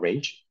GFR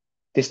range,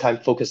 this time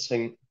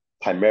focusing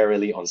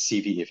primarily on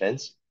CV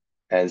events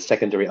and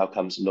secondary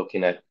outcomes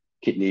looking at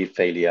kidney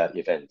failure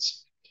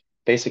events.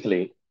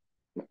 Basically,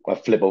 a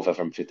flip over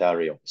from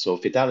Fidelio. So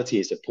Fidelity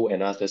is a pool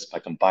analysis by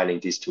combining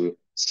these two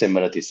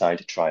similar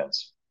designed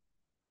trials.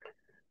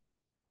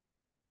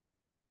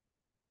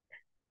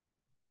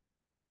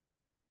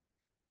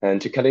 And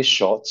to cut it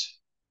short,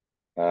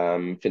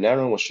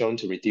 finerenone was shown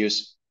to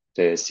reduce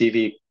the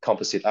CV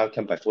composite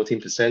outcome by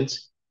 14%,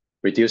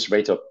 reduce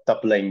rate of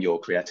doubling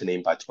your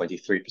creatinine by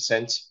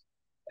 23%,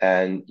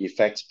 and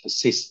effect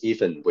persists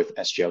even with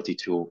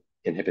SGLT2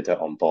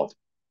 inhibitor on board.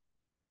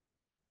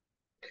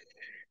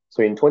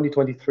 So in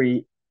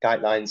 2023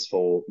 guidelines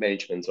for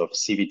management of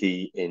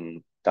CVD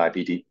in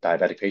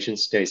diabetic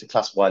patients, there is a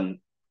class 1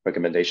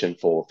 recommendation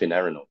for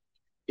finerenone,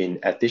 in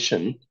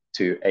addition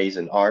to ACE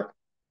and ARB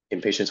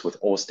in patients with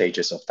all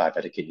stages of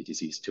diabetic kidney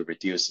disease to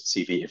reduce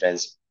CV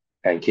events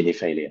and kidney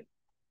failure.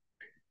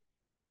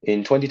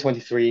 In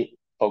 2023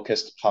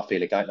 focused heart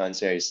failure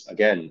guidelines, there is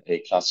again a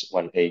class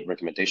 1A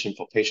recommendation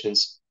for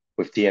patients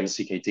with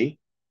DMCKD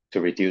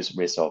to reduce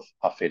risk of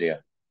heart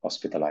failure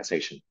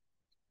hospitalization.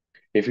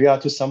 If we are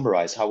to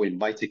summarize how we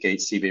mitigate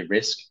CV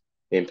risk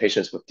in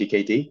patients with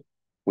DKD,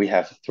 we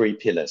have 3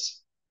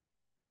 pillars,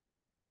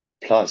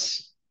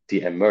 plus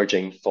the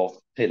emerging 4th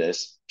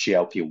pillars,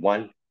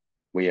 GLP-1.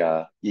 We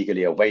are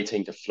eagerly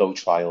awaiting the FLOW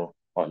trial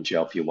on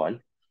GLP-1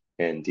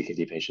 in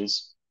DKD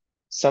patients.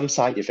 Some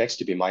side effects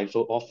to be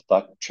mindful of,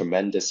 but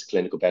tremendous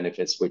clinical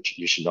benefits, which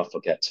you should not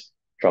forget.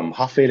 From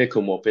heart failure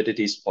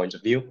comorbidities point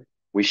of view,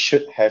 we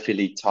should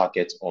heavily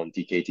target on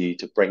DKD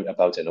to bring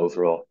about an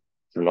overall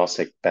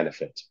prognostic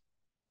benefit.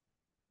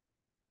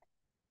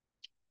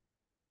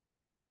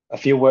 A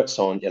few words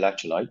on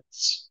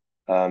electrolytes.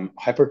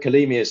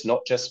 Hyperkalemia is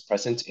not just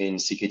present in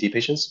CKD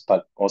patients,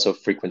 but also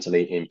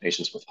frequently in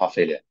patients with heart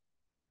failure,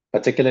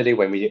 particularly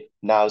when we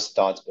now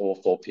start all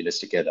 4 pillars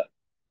together,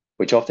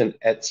 which often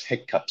adds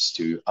hiccups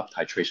to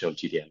up-titration of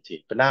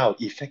GDMT. But now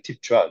effective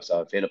drugs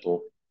are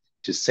available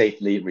to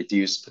safely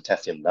reduce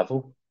potassium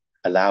level,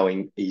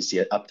 allowing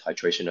easier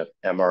up-titration of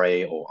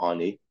MRA or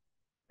ARNI,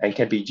 and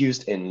can be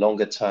used in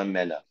longer-term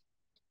manner.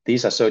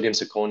 These are sodium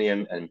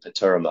zirconium and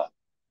patiromer.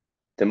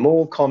 The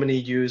more commonly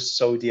used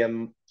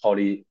sodium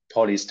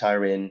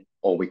polystyrene,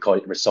 or we call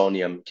it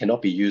resonium,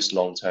 cannot be used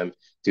long-term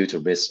due to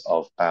risk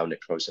of bile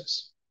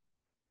necrosis.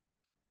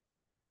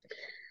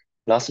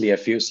 Lastly, a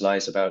few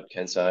slides about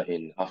cancer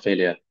in heart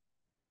failure.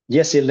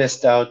 ESC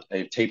lists out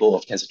a table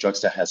of cancer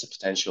drugs that has the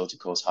potential to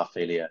cause heart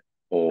failure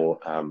or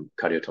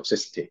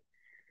cardiotoxicity.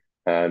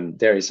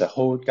 There is a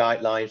whole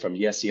guideline from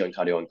ESC on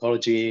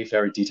cardio-oncology,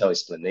 very detailed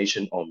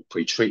explanation on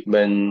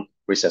pre-treatment,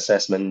 risk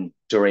assessment,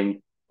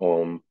 during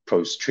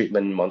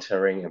post-treatment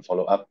monitoring and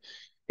follow-up,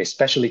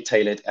 especially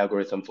tailored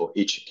algorithm for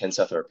each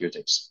cancer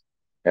therapeutics,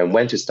 and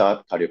when to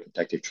start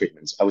cardioprotective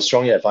treatments. I would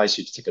strongly advise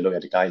you to take a look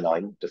at the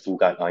guideline, the full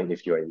guideline,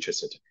 if you are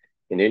interested.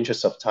 In the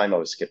interest of time, I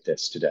will skip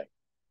this today.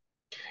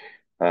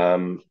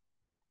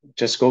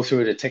 Just go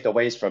through the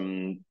takeaways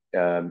from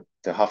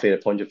the heart failure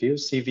point of view.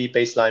 CV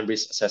baseline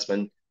risk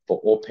assessment for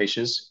all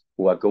patients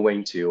who are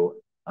going to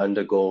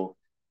undergo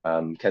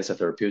cancer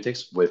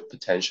therapeutics with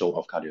potential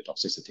of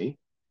cardiotoxicity.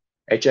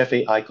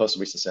 HFA-ICOS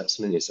risk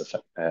assessment is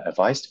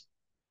advised.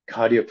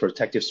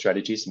 Cardioprotective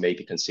strategies may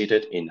be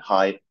considered in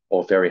high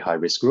or very high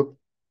risk group.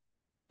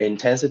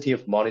 Intensity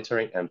of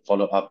monitoring and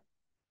follow-up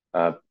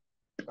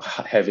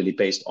heavily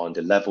based on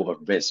the level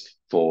of risk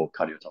for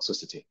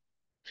cardiotoxicity.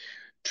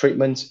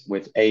 Treatment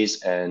with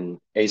ACE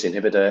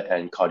inhibitor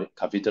and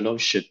carvedilol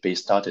should be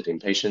started in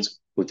patients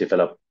who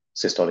develop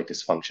systolic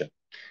dysfunction.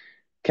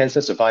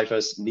 Cancer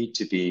survivors need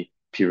to be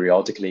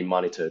periodically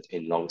monitored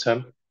in long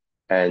term,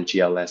 and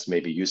GLS may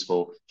be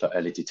useful for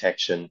early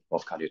detection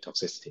of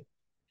cardiotoxicity.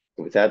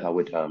 With that, I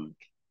would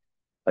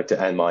like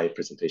to end my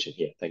presentation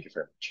here. Thank you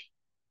very much.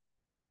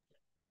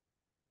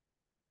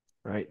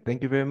 Right.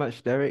 Thank you very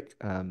much, Derek.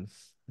 I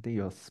think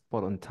you're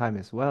spot on time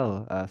as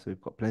well. So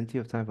we've got plenty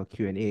of time for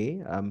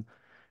Q&A.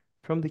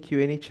 From the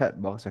Q&A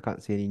chat box, I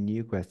can't see any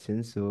new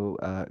questions. So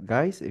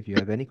guys, if you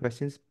have any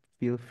questions,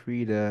 feel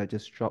free to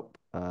just drop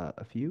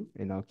a few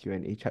in our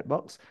Q&A chat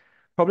box.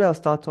 Probably I'll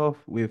start off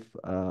with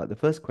the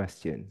first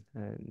question.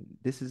 And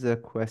this is a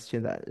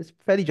question that is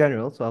fairly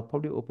general, so I'll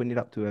probably open it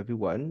up to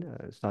everyone,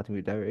 starting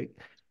with Derek.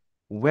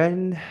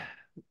 When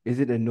is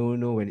it a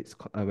no-no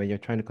when you're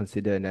trying to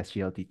consider an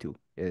SGLT2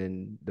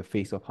 in the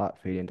face of heart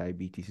failure and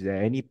diabetes? Is there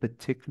any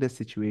particular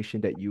situation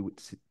that you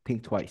would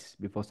think twice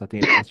before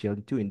starting an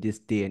SGLT2 in this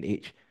day and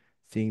age,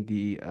 seeing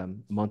the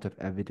amount of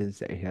evidence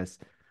that it has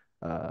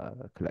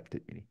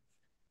collected? Really?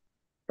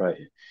 Right.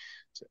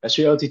 So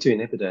SGLT2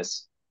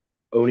 inhibitors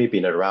only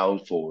been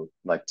around for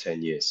like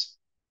 10 years.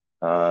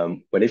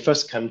 When it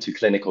first came to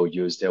clinical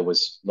use, there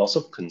was lots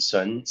of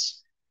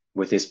concerns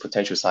with its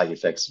potential side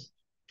effects.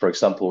 For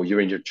example,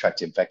 urinary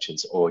tract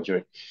infections or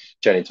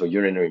genital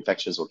urinary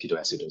infections or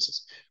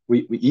ketoacidosis.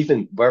 We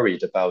even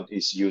worried about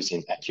its use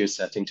in acute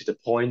setting to the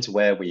point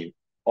where we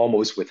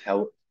almost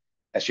withheld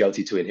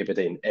SGLT2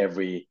 inhibitor in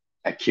every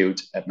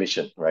acute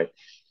admission, right?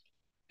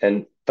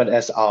 But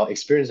as our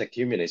experience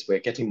accumulates, we're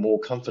getting more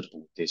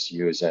comfortable with this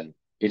use, and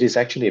it is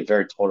actually a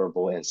very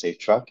tolerable and safe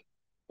drug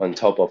on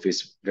top of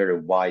its very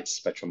wide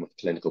spectrum of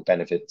clinical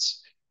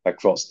benefits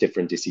across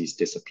different disease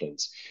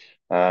disciplines.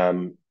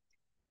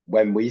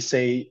 When we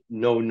say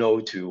no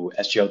to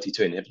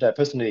SGLT2 inhibitor, I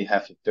personally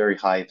have a very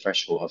high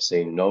threshold of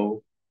saying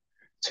no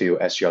to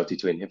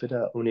SGLT2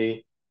 inhibitor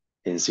only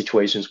in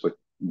situations with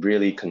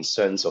really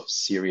concerns of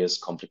serious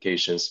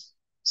complications,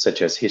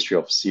 such as history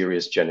of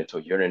serious genital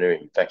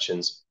urinary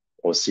infections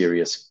or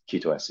serious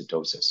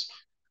ketoacidosis.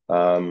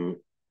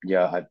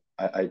 Yeah,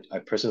 I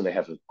personally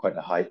have quite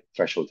a high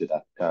threshold to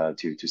that,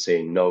 to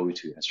saying no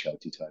to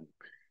SGLT2.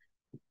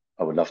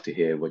 I would love to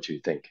hear what you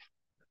think.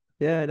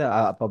 Yeah, no,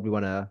 I probably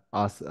want to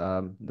ask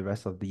the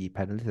rest of the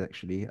panelists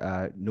actually.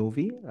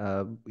 Novi,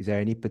 is there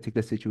any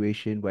particular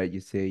situation where you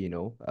say,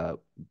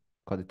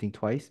 got to think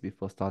twice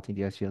before starting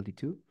the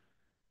SGLT2?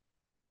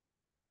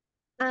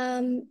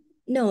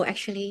 No,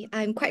 actually,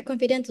 I'm quite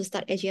confident to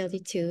start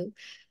SGLT2.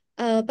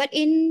 But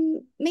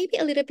in maybe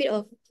a little bit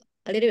of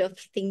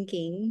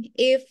thinking,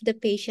 if the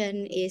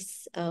patient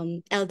is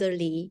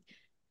elderly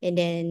and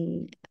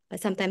then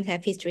sometimes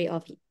have history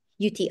of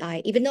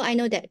UTI, even though I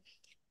know that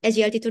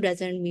SGLT2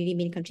 doesn't really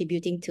mean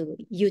contributing to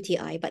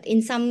UTI, but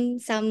in some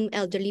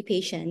elderly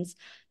patients,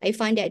 I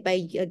find that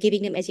by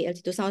giving them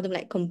SGLT2, some of them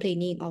like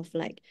complaining of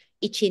like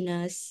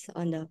itchiness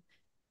on the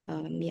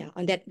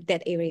on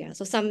that area.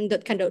 So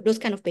those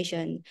kind of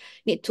patients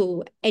need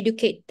to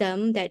educate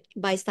them that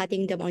by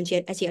starting them on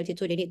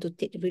SGLT2, they need to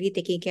really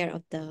taking care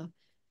of the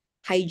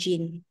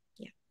hygiene.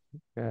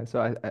 Yeah,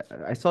 so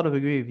I sort of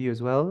agree with you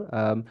as well.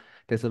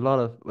 There's a lot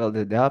of, well,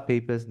 there are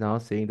papers now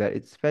saying that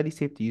it's fairly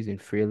safe to use in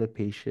frailer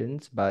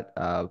patients, but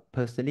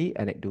personally,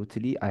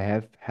 anecdotally, I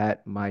have had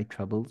my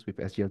troubles with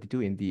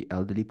SGLT2 in the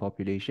elderly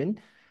population,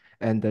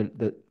 and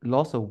the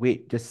loss of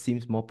weight just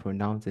seems more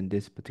pronounced in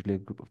this particular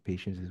group of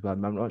patients as well.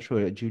 I'm not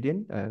sure,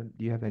 Julian,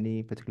 do you have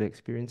any particular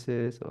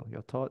experiences or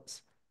your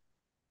thoughts?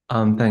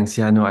 Thanks.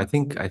 Yeah, no, I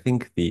think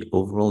the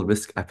overall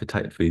risk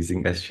appetite for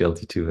using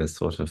SGLT2 has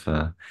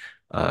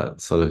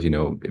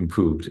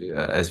improved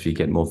as we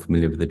get more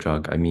familiar with the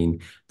drug. I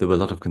mean, there were a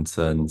lot of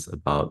concerns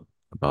about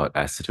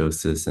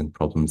acidosis and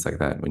problems like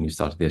that when you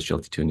started the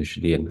SGLT2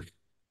 initially, and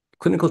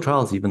clinical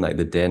trials, even like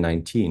the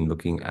DARE-19,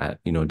 looking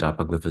at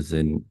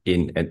dapagliflozin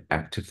in an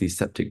actively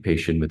septic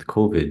patient with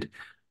COVID,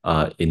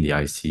 in the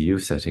ICU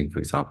setting, for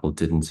example,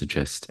 didn't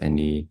suggest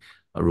any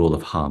role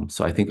of harm.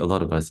 So I think a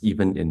lot of us,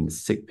 even in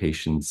sick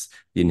patients,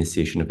 the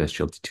initiation of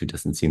SGLT2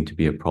 doesn't seem to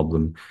be a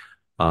problem.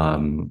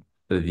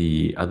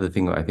 The other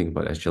thing I think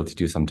about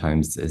SGLT2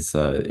 sometimes is,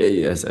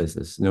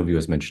 as Novi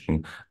was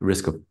mentioning,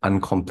 risk of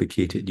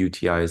uncomplicated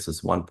UTIs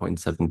is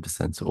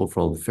 1.7%. So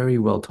overall, very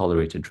well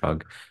tolerated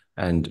drug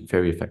and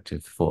very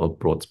effective for a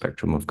broad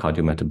spectrum of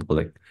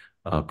cardiometabolic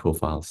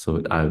profiles.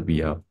 So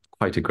we are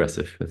quite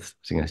aggressive with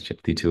using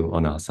SGLT2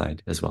 on our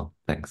side as well.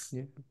 Thanks.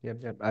 Yeah,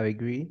 I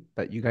agree.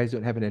 But you guys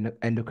don't have an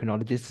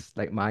endocrinologist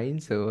like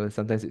mine, so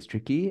sometimes it's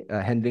tricky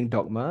handling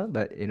dogma.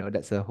 But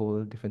that's a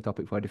whole different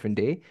topic for a different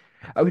day.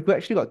 We've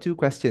actually got two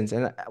questions,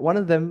 and one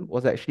of them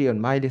was actually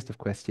on my list of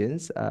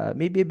questions.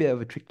 Maybe a bit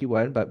of a tricky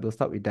one, but we'll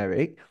start with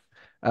Derek.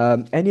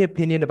 Any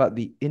opinion about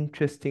the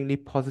interestingly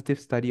positive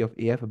study of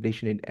AF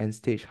ablation in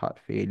end-stage heart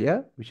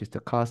failure, which is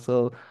the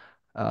Castle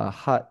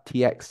Heart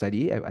TX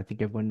study? I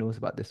think everyone knows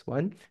about this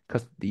one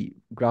because the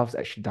graphs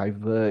actually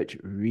diverge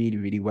really,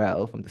 really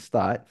well from the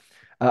start.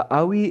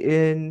 Are we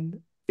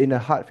in a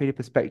heart failure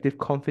perspective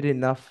confident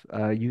enough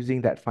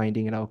using that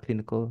finding in our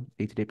clinical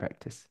day-to-day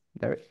practice?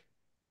 Derek?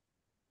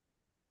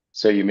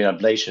 So you mean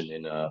ablation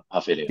in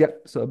heart failure?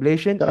 Yep. So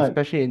ablation, No,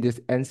 especially in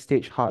this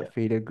end-stage heart yeah.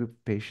 failure group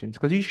patients,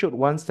 because you showed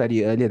one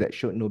study earlier that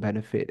showed no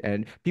benefit,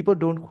 and people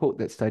don't quote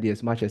that study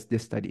as much as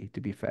this study, to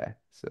be fair.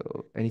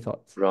 So, any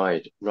thoughts?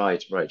 Right. My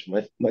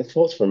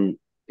thoughts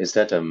is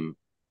that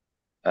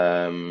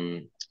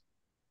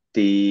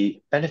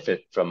the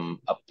benefit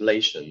from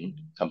ablation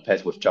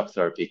compared with drug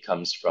therapy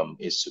comes from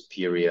its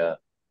superior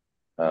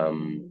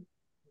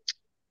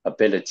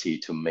ability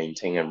to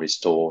maintain and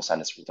restore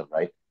sinus rhythm,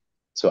 right?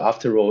 So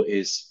after all,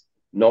 it's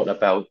not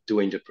about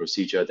doing the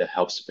procedure that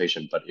helps the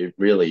patient, but it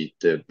really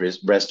the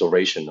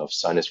restoration of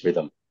sinus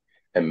rhythm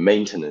and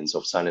maintenance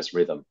of sinus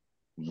rhythm,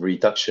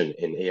 reduction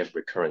in AF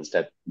recurrence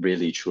that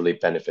really truly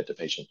benefit the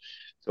patient.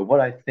 So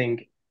what I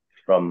think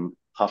from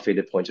heart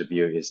failure point of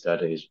view is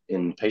that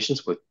in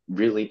patients with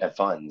really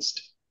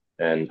advanced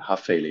and heart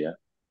failure,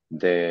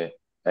 their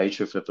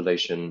atrial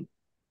fibrillation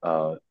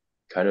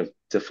kind of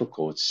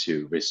difficult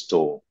to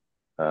restore.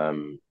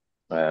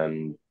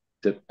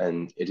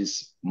 And it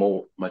is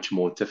much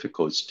more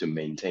difficult to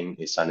maintain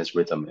a sinus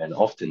rhythm. And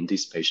often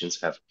these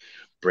patients have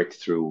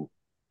breakthrough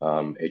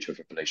atrial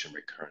fibrillation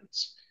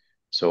recurrence.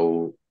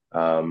 So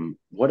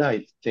What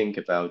I think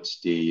about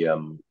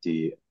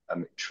the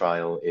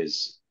trial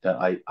is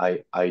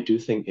that I do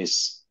think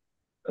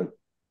uh,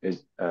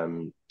 is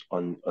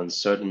on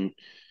certain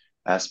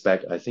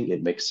aspect, I think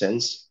it makes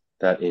sense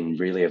that in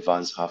really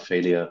advanced heart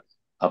failure,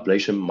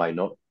 ablation might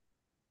not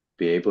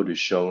be able to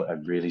show a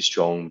really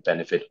strong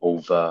benefit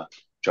over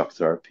drug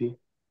therapy.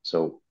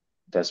 So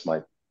that's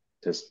my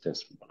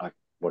that's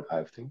what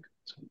I think.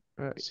 So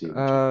Right. see what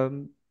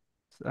you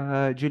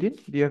Julian,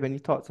 do you have any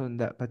thoughts on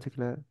that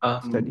particular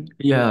study?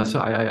 Yeah, so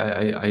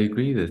I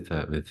agree with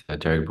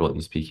Derek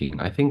broadly speaking.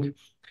 I think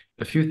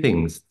a few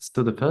things.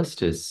 So the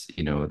first is,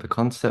 the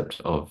concept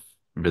of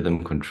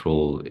rhythm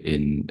control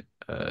in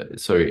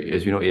sorry,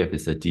 as you know, AF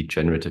is a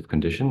degenerative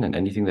condition, and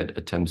anything that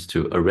attempts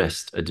to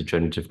arrest a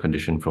degenerative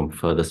condition from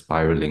further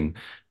spiraling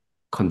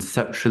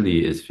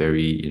conceptually is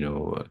very,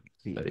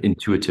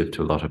 intuitive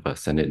to a lot of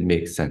us, and it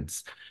makes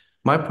sense.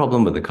 My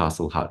problem with the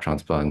Castle heart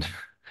transplant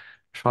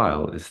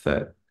trial is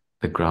that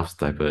the graphs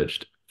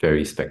diverged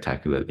very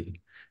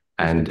spectacularly.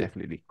 And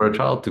Spectacularly. for a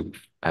trial to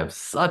have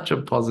such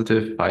a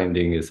positive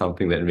finding is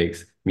something that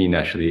makes me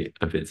naturally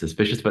a bit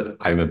suspicious, but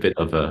I'm a bit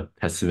of a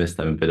pessimist,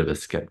 I'm a bit of a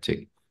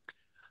skeptic.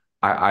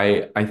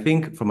 I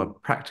think from a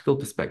practical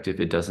perspective,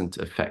 it doesn't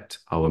affect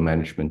our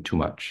management too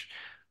much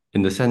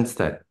in the sense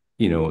that,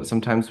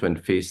 sometimes when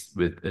faced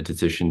with a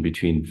decision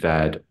between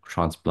VAD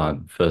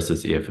transplant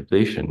versus AF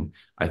ablation,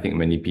 I think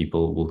many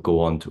people will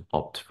go on to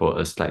opt for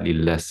a slightly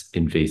less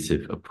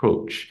invasive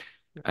approach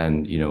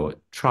and,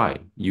 try.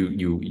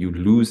 You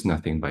lose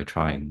nothing by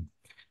trying.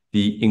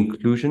 The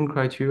inclusion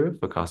criteria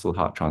for Castle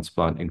heart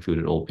transplant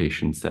included all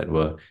patients that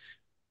were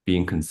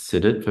being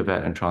considered for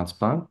VAD and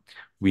transplant.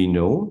 We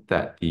know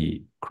that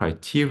the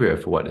criteria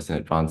for what is an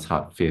advanced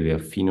heart failure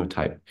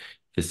phenotype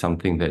is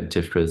something that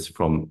differs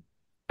from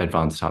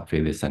advanced heart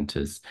failure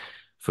centers.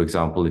 For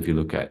example, if you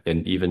look at,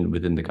 and even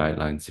within the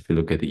guidelines, if you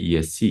look at the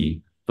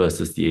ESC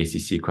versus the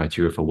ACC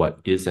criteria for what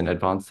is an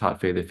advanced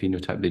heart failure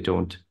phenotype, they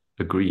don't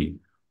agree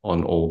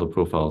on all the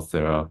profiles.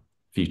 There are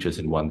features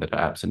in one that are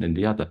absent in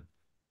the other.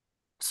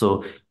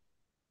 So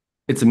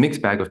it's a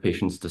mixed bag of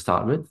patients to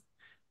start with,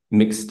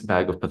 mixed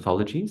bag of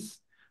pathologies.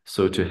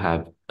 So to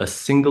have a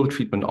single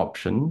treatment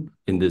option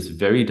in this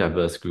very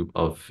diverse group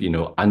of,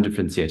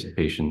 undifferentiated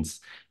patients,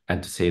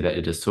 and to say that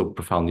it is so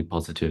profoundly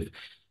positive,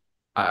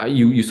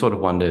 you sort of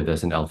wonder if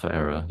there's an alpha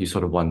error. You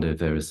sort of wonder if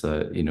there is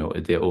a,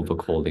 they're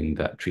overcalling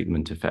that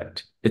treatment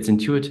effect. It's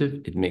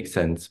intuitive, it makes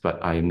sense,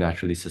 but I am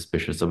naturally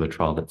suspicious of a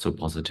trial that's so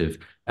positive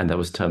and that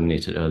was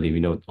terminated early.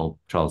 We know all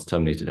trials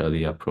terminated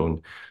early are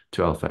prone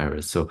to alpha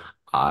errors. So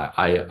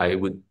I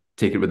would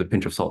take it with a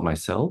pinch of salt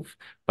myself,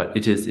 but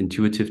it is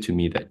intuitive to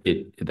me that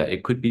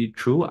it could be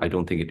true. I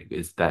don't think it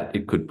is that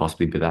it could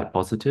possibly be that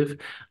positive.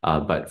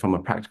 But from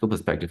a practical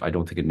perspective, I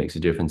don't think it makes a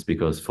difference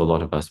because for a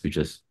lot of us, we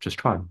just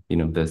try.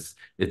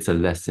 It's a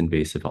less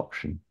invasive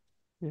option.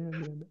 Yeah,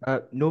 yeah.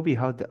 Novi,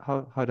 how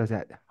does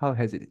that how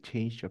has it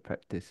changed your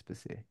practice per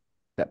se?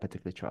 That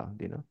particular trial,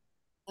 do you know?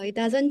 It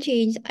doesn't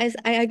change.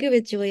 I agree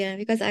with Julian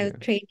because I Yeah.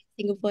 trained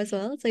in Singapore as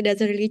well, so it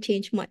doesn't really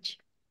change much.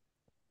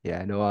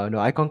 Yeah, no,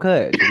 I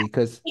concur actually,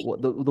 because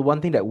the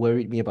one thing that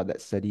worried me about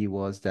that study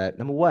was that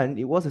number one,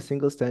 it was a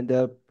single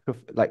standard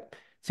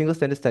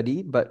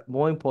study, but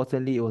more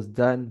importantly, it was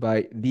done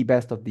by the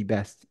best of the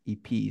best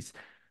EPs.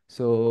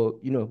 So,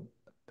 you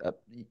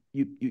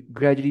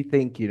gradually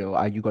think,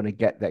 are you going to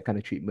get that kind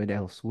of treatment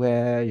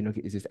elsewhere?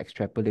 Is this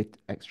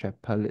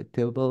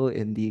extrapolatable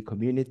in the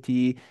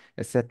community,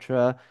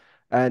 etc.?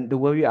 And the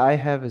worry I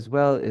have as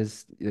well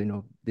is,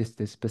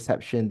 this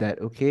perception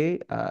that, okay,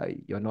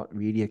 you're not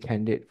really a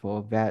candidate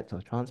for VATS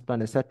or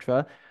transplant,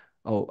 etc.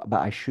 Oh, but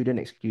I shouldn't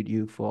exclude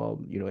you for,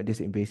 this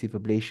invasive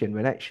ablation,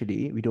 when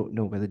actually we don't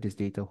know whether this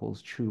data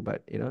holds true.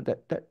 But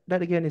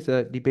that again is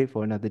a debate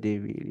for another day,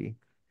 really.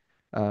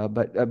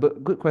 But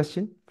good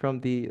question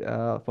from the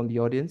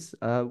audience.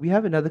 We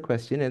have another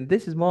question, and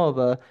this is more of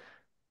a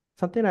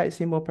something I'd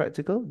say more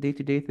practical,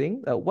 day-to-day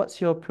thing. What's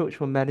your approach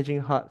for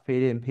managing heart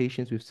failure in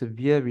patients with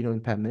severe renal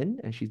impairment?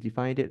 And she's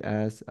defined it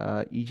as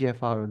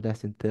EGFR of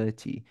less than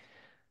 30.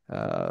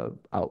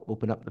 I'll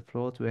open up the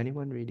floor to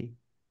anyone, really.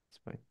 It's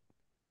fine.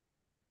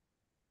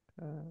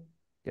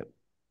 Yep.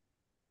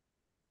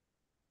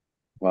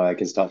 Well, I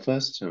can start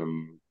first.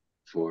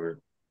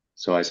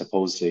 So I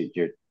suppose that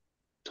you're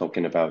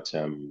talking about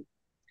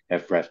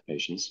HFrEF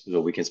patients.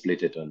 So we can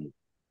split it on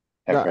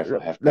HFrEF or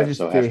Let's HFrEF. So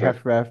just say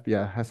HFrEF, HFrEF,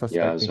 yeah, yeah.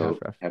 suspecting So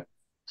HFrEF.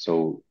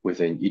 so with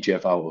an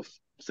EGFR of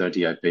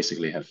 30, I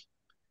basically have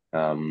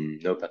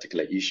no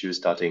particular issue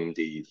starting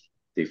the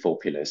four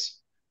pillars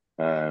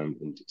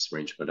in this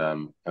range. But I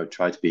would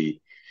try to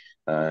be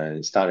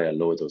start at a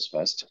lower dose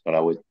first. But I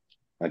would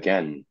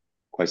again,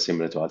 quite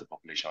similar to other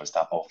population, I would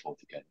start off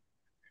altogether.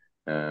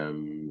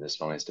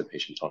 As long as the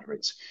patient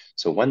tolerates.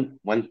 So one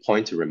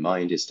point to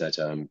remind is that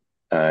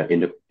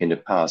in the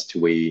past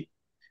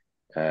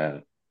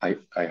I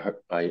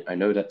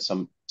know that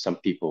some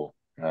people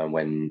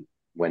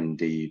when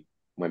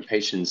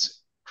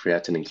patients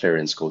creatinine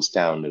clearance goes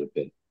down a little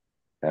bit,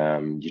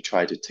 you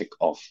try to take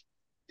off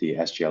the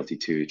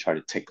SGLT2, you try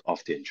to take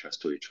off the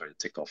interest, you try to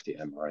take off the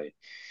MRA.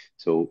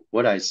 So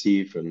what I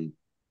see from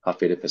heart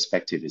failure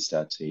perspective is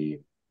that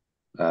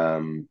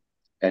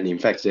and in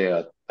fact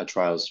there are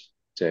trials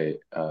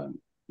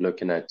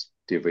looking at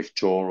the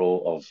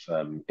withdrawal of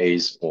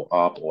ACE or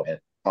ARB or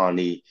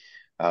ARNI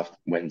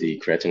when the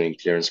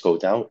creatinine clearance go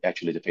down.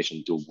 Actually, the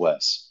patient do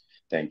worse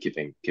than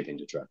giving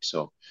the drug.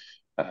 So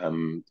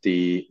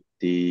the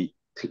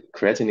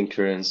creatinine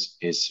clearance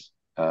is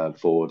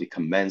for the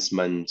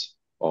commencement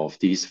of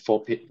these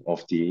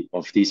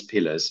these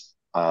pillars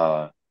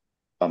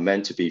are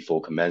meant to be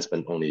for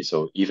commencement only.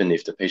 So even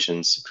if the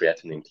patient's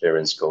creatinine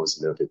clearance goes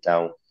a little bit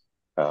down,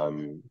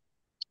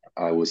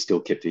 I will still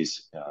keep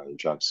these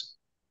drugs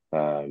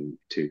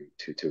to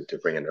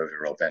bring an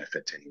overall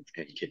benefit in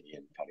kidney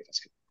and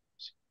cardiovascular.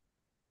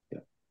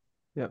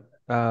 Yeah,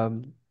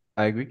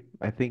 I agree.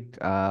 I think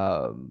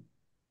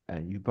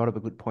and you brought up a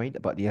good point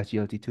about the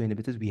SGLT2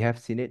 inhibitors. We have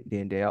seen it day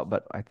in, day out,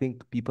 but I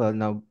think people are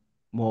now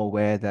more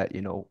aware that,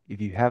 if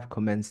you have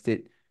commenced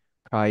it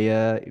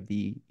prior, if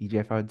the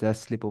EGFR does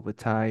slip over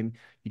time,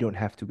 you don't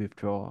have to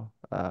withdraw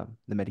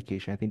the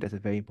medication. I think that's a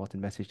very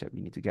important message that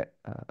we need to get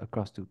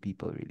across to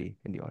people really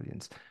in the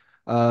audience.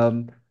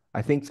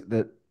 I think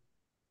that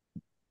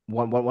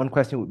one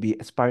question would be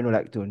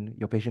spironolactone.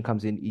 Your patient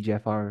comes in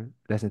EGFR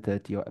less than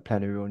 30 or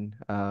eplerenone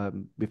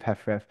with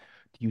HFrEF.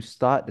 Do you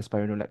start the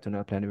spironolactone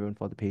or eplerenone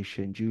for the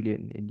patient?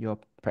 Julian, in your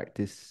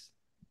practice,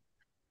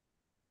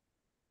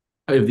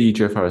 If the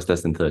EGFR is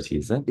less than 30,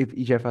 is it? if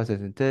EGFR is less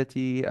than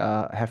 30,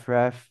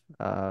 HFrEF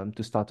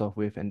to start off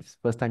with, and it's the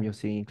first time you're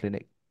seeing in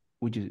clinic,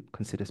 would you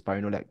consider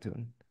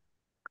spironolactone?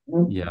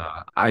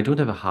 Yeah, I don't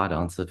have a hard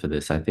answer for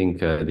this. I think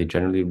they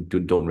generally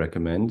don't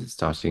recommend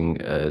starting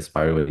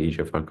Spiro with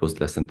EGFR goes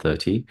less than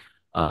 30.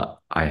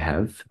 I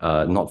have,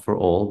 not for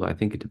all, but I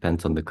think it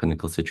depends on the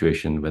clinical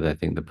situation, whether I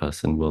think the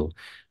person will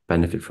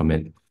benefit from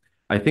it.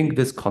 I think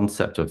this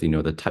concept of,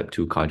 the type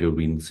 2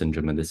 cardiorenal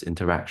syndrome and this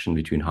interaction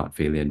between heart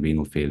failure and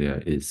renal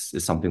failure is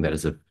something that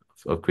is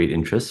of great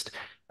interest.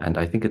 And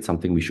I think it's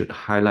something we should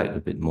highlight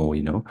a bit more.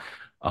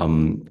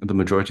 The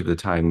majority of the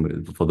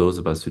time, for those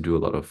of us who do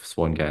a lot of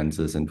Swan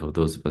Ganses and for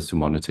those of us who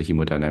monitor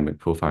hemodynamic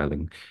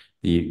profiling,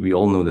 we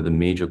all know that the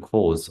major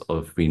cause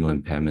of renal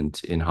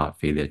impairment in heart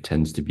failure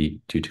tends to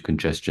be due to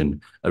congestion,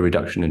 a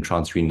reduction in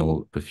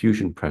transrenal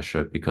perfusion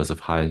pressure because of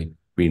high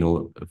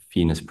renal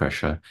venous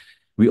pressure.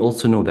 We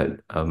also know that,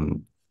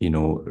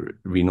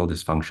 renal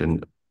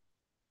dysfunction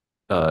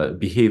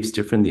behaves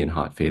differently in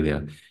heart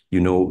failure.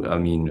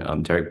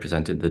 Derek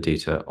presented the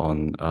data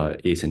on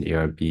ACE and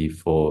ARB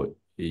for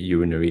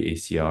urinary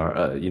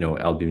ACR,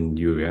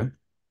 albuminuria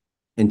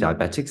in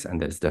diabetics, and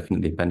there's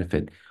definitely a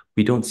benefit.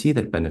 We don't see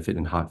that benefit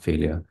in heart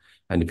failure.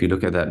 And if you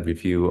look at that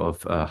review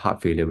of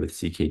heart failure with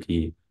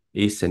CKD,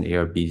 ACE and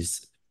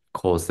ARBs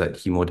cause that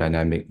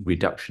hemodynamic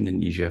reduction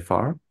in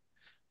EGFR,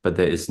 but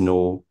there is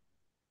no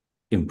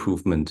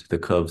improvement. The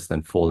curves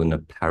then fall in a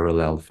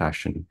parallel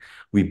fashion.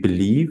 We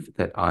believe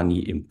that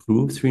ARNI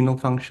improves renal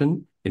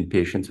function in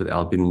patients with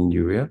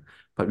albuminuria,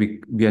 but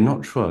we are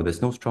not sure.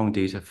 There's no strong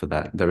data for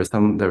that. There is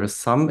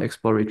some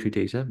exploratory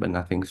data, but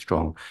nothing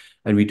strong.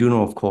 And we do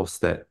know, of course,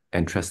 that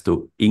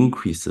Entresto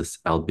increases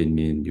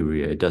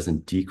albuminuria. It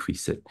doesn't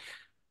decrease it.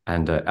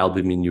 And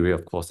albuminuria,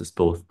 of course, is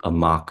both a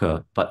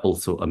marker, but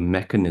also a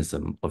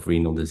mechanism of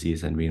renal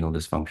disease and renal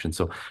dysfunction.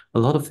 So a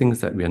lot of things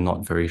that we are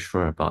not very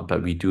sure about,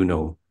 but we do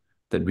know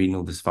that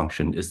renal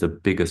dysfunction is the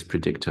biggest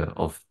predictor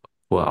of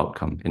poor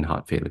outcome in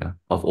heart failure.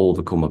 Of all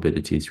the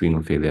comorbidities,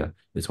 renal failure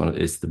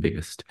is the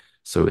biggest.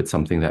 So it's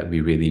something that we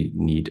really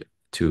need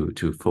to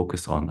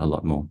focus on a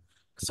lot more.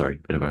 Sorry,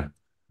 bit of a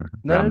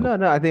ramble.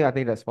 No. I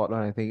think that's spot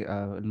on. I think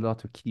a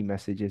lot of key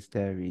messages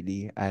there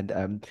really,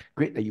 and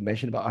great that you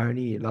mentioned about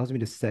irony. It allows me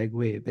to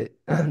segue a bit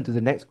to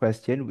the next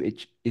question,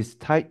 which is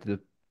tied to the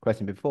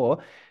question before.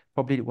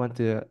 Probably want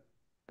to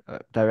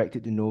direct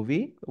it to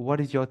Novi.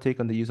 What is your take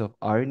on the use of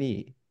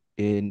irony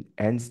in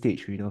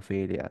end-stage renal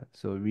failure?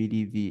 So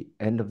really the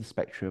end of the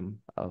spectrum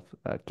of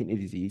kidney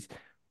disease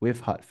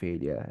with heart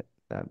failure.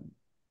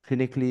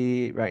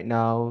 Clinically, right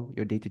now,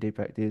 your day-to-day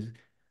practice,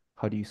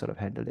 how do you sort of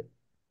handle it?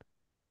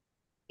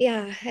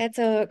 Yeah, that's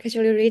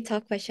actually a really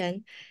tough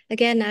question.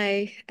 Again,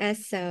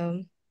 as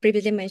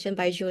previously mentioned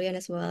by Julian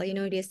as well,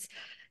 this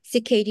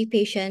CKD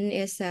patient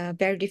is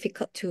very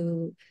difficult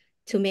to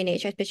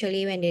manage,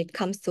 especially when it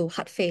comes to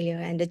heart failure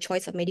and the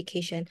choice of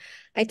medication.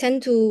 I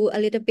tend to a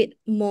little bit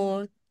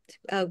more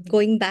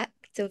going back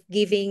to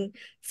giving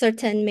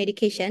certain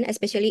medication,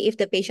 especially if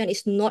the patient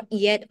is not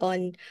yet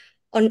on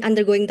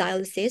undergoing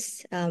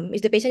dialysis.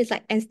 If the patient is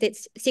like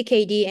end-stage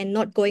CKD and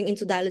not going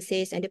into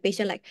dialysis, and the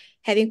patient like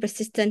having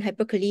persistent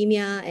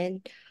hyperkalemia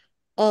and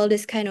all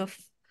this kind of,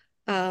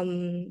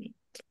 if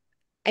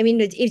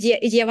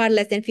EGFR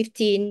less than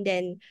 15,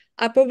 then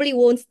I probably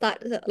won't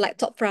start like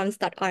top front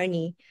start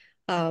ARNI.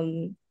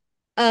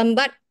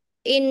 But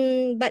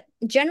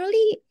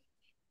generally,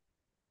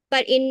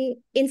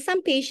 in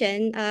some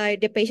patient,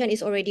 the patient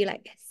is already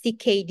like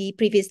CKD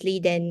previously,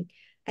 then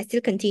I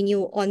still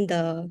continue on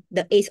the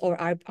ACE or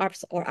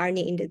ARBs or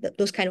ARNI in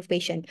those kind of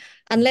patient.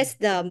 Unless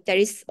there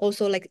is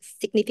also like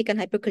significant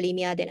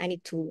hyperkalemia, then I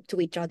need to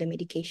withdraw the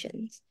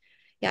medications.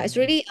 Yeah, it's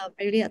really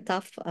a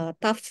tough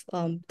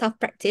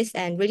practice,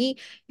 and really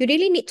you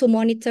really need to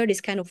monitor this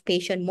kind of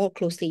patient more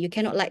closely. You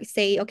cannot like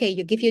say, okay,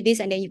 you give you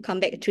this and then you come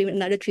back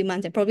another 3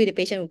 months and probably the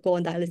patient will go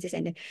on dialysis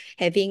and then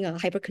having a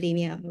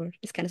hyperkalemia or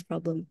this kind of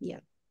problem. Yeah.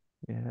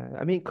 Yeah,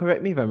 I mean,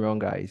 correct me if I'm wrong,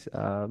 guys.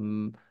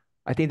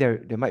 I think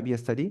there might be a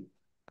study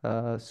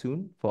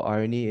soon for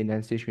RNA in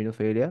end-stage renal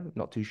failure.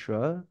 Not too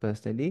sure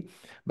personally,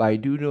 but I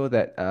do know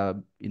that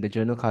in the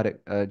Journal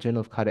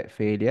of Cardiac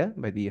Failure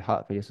by the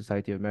Heart Failure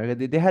Society of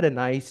America, they had a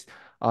nice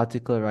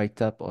article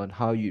write-up on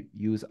how you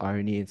use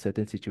RNA in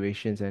certain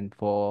situations, and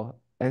for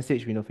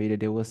end-stage renal failure,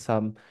 there were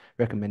some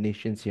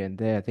recommendations here and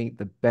there. I think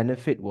the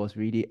benefit was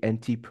really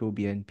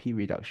NT-proBNP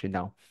reduction.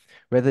 Now,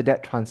 whether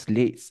that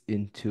translates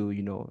into,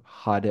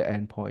 harder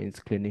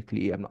endpoints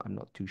clinically, I'm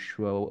not too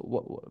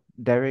sure.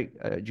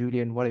 Derek,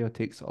 Julian, what are your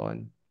takes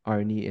on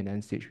RNE in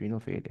end-stage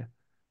renal failure?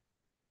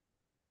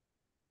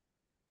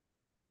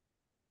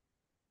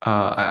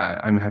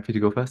 I'm happy to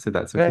go first if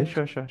that's Yeah,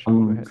 okay. sure.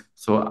 Go ahead.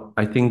 So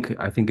I think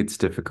it's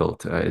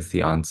difficult, is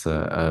the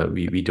answer.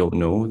 We don't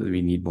know.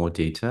 We need more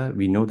data.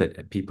 We know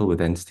that people with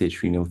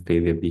end-stage renal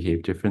failure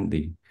behave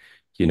differently.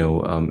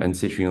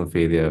 End-stage renal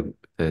failure,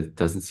 there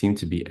doesn't seem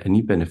to be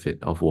any benefit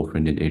of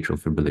warfarin in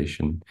atrial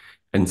fibrillation.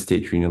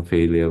 End-stage renal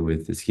failure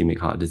with ischemic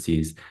heart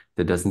disease,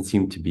 there doesn't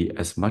seem to be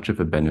as much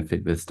of a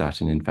benefit with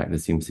statin. In fact, there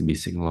seems to be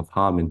signal of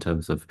harm in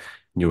terms of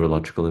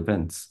neurological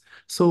events.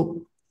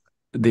 So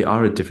they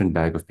are a different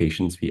bag of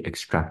patients. We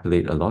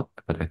extrapolate a lot,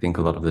 but I think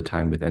a lot of the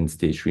time with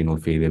end-stage renal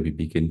failure, we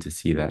begin to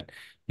see that,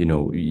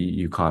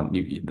 you can't,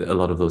 a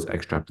lot of those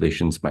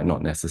extrapolations might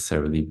not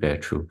necessarily bear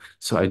true.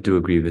 So I do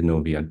agree with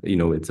Novi. And,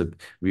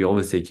 we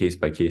always say case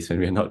by case when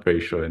we're not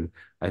very sure. And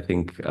I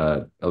think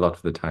a lot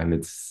of the time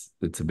it's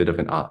a bit of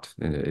an art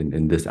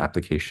in this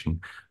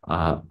application.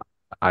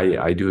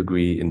 I do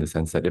agree in the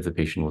sense that if the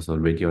patient was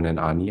already on an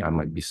ANI, I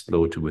might be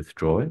slow to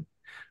withdraw it.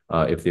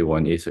 If they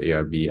want ACE or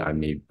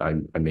ARB,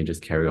 I may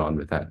just carry on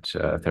with that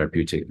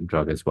therapeutic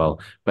drug as well.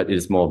 But it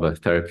is more of a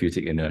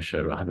therapeutic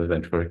inertia rather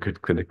than for a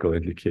good clinical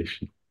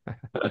indication.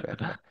 Fair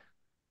enough.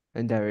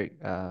 And Derek,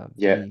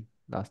 Yeah. any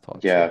last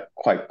thoughts? Yeah,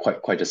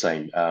 quite the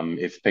same.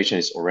 If patient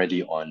is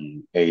already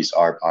on ACE,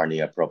 ARB,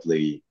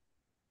 ARNI,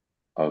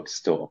 I'll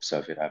still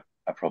observe it.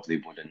 I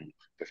probably wouldn't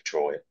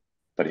withdraw it.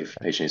 But if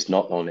patient is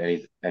not on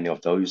any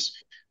of those,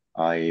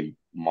 I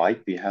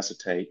might be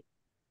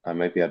I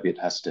might be a bit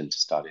hesitant to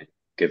start it,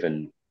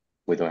 given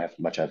we don't have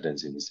much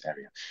evidence in this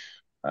area.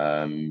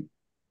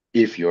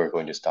 If you're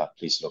going to start,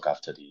 please look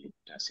after the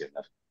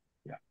CMF.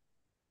 Yeah.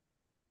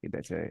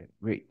 That's a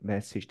great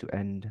message to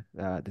end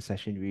the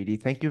session, really.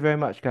 Thank you very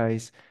much,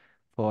 guys,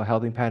 for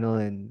helping panel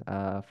and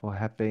for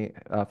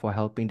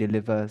helping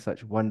deliver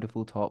such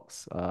wonderful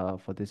talks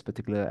for this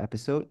particular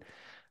episode.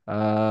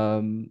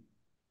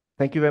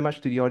 Thank you very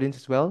much to the audience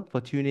as well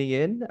for tuning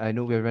in. I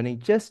know we're running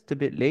just a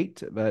bit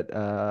late, but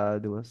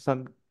there were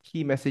some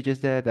key messages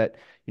there that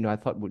I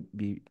thought would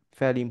be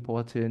fairly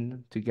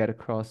important to get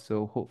across.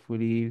 So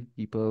hopefully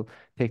people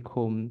take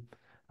home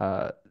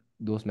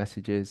those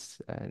messages,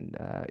 and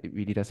it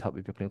really does help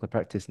with your clinical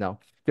practice. Now,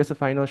 just a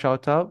final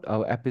shout out,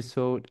 our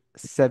episode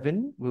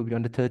 7 will be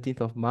on the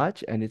 13th of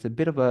March, and it's a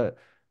bit of a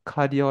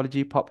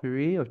cardiology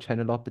potpourri of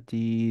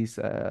channelopathies,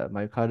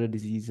 myocardial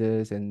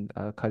diseases, and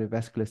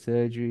cardiovascular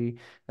surgery,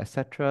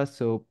 etc.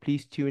 So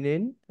please tune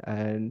in,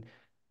 and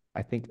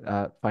I think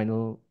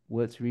final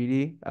words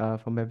really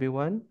from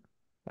everyone.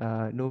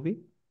 Novi?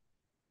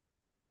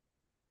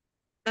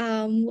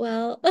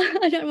 Well,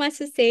 I don't much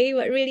to say,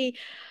 but really,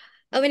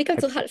 when it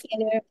comes to heart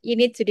failure, you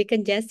need to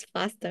decongest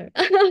faster.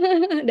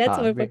 That's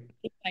my Great.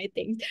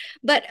 things.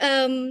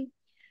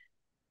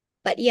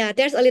 But yeah,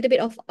 there's a little bit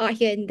of art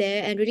here and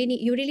there, and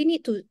you really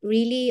need to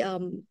really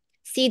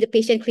see the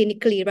patient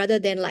clinically rather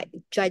than like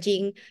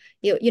judging,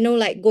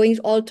 like going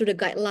all through the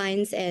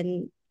guidelines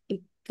and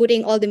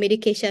putting all the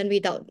medication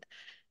without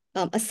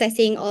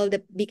assessing all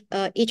the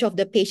each of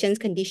the patient's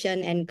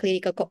condition and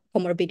clinical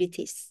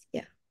comorbidities.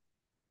 Yeah.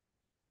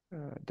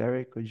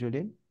 Derek or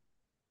Julian?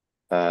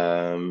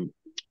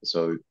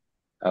 So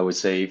I would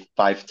say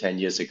 5-10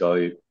 years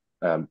ago,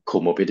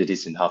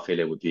 comorbidities in heart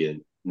failure would be a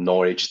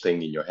knowledge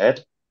thing in your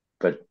head.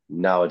 But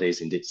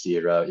nowadays in this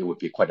era, it would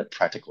be quite a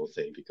practical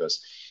thing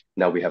because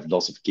now we have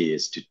lots of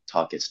gears to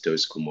target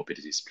those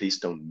comorbidities. Please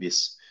don't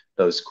miss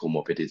those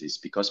comorbidities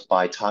because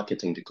by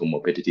targeting the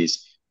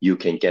comorbidities, you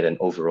can get an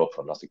overall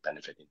prognostic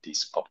benefit in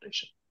this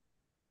population.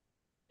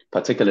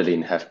 Particularly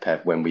in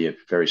HFpEF when we are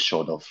very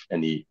short of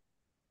any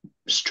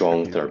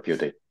strong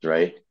therapeutic,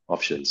 right,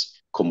 options.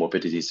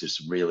 Comorbidities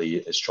is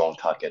really a strong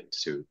target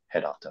to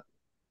head after.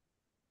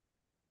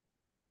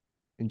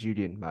 And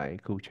Julian, my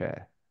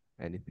co-chair,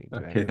 anything to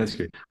add? Okay, that's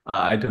great.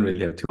 I don't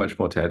really have too much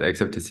more to add,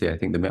 except to say I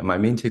think my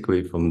main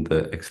takeaway from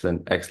the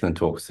excellent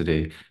talks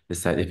today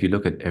is that if you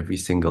look at every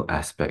single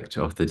aspect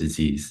of the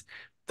disease,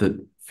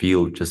 the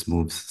field just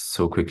moves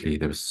so quickly.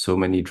 There's so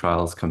many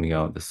trials coming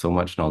out. There's so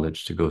much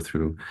knowledge to go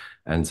through.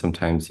 And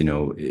sometimes,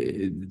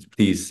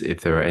 please,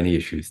 if there are any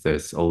issues,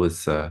 there's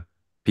always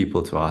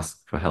people to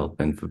ask for help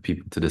and for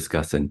people to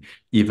discuss. And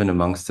even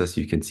amongst us,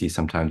 you can see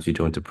sometimes we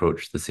don't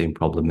approach the same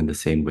problem in the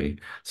same way.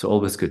 So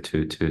always good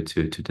to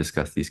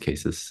discuss these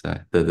cases.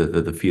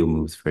 The field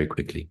moves very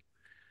quickly.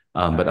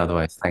 But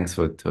otherwise, thanks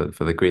for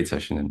the great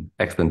session and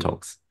excellent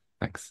talks.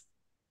 Thanks.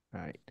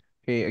 All right.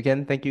 Okay,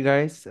 again, thank you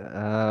guys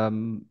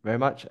very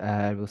much.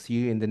 And we'll see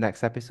you in the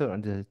next episode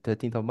on the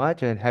 13th of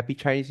March. And happy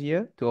Chinese New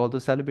Year to all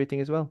those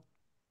celebrating as well.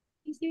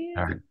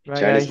 All right. Bye,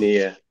 Chinese guys. New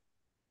Year.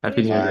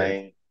 Happy New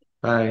Year.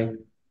 Bye.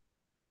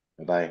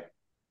 Bye. Bye.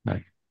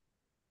 Bye.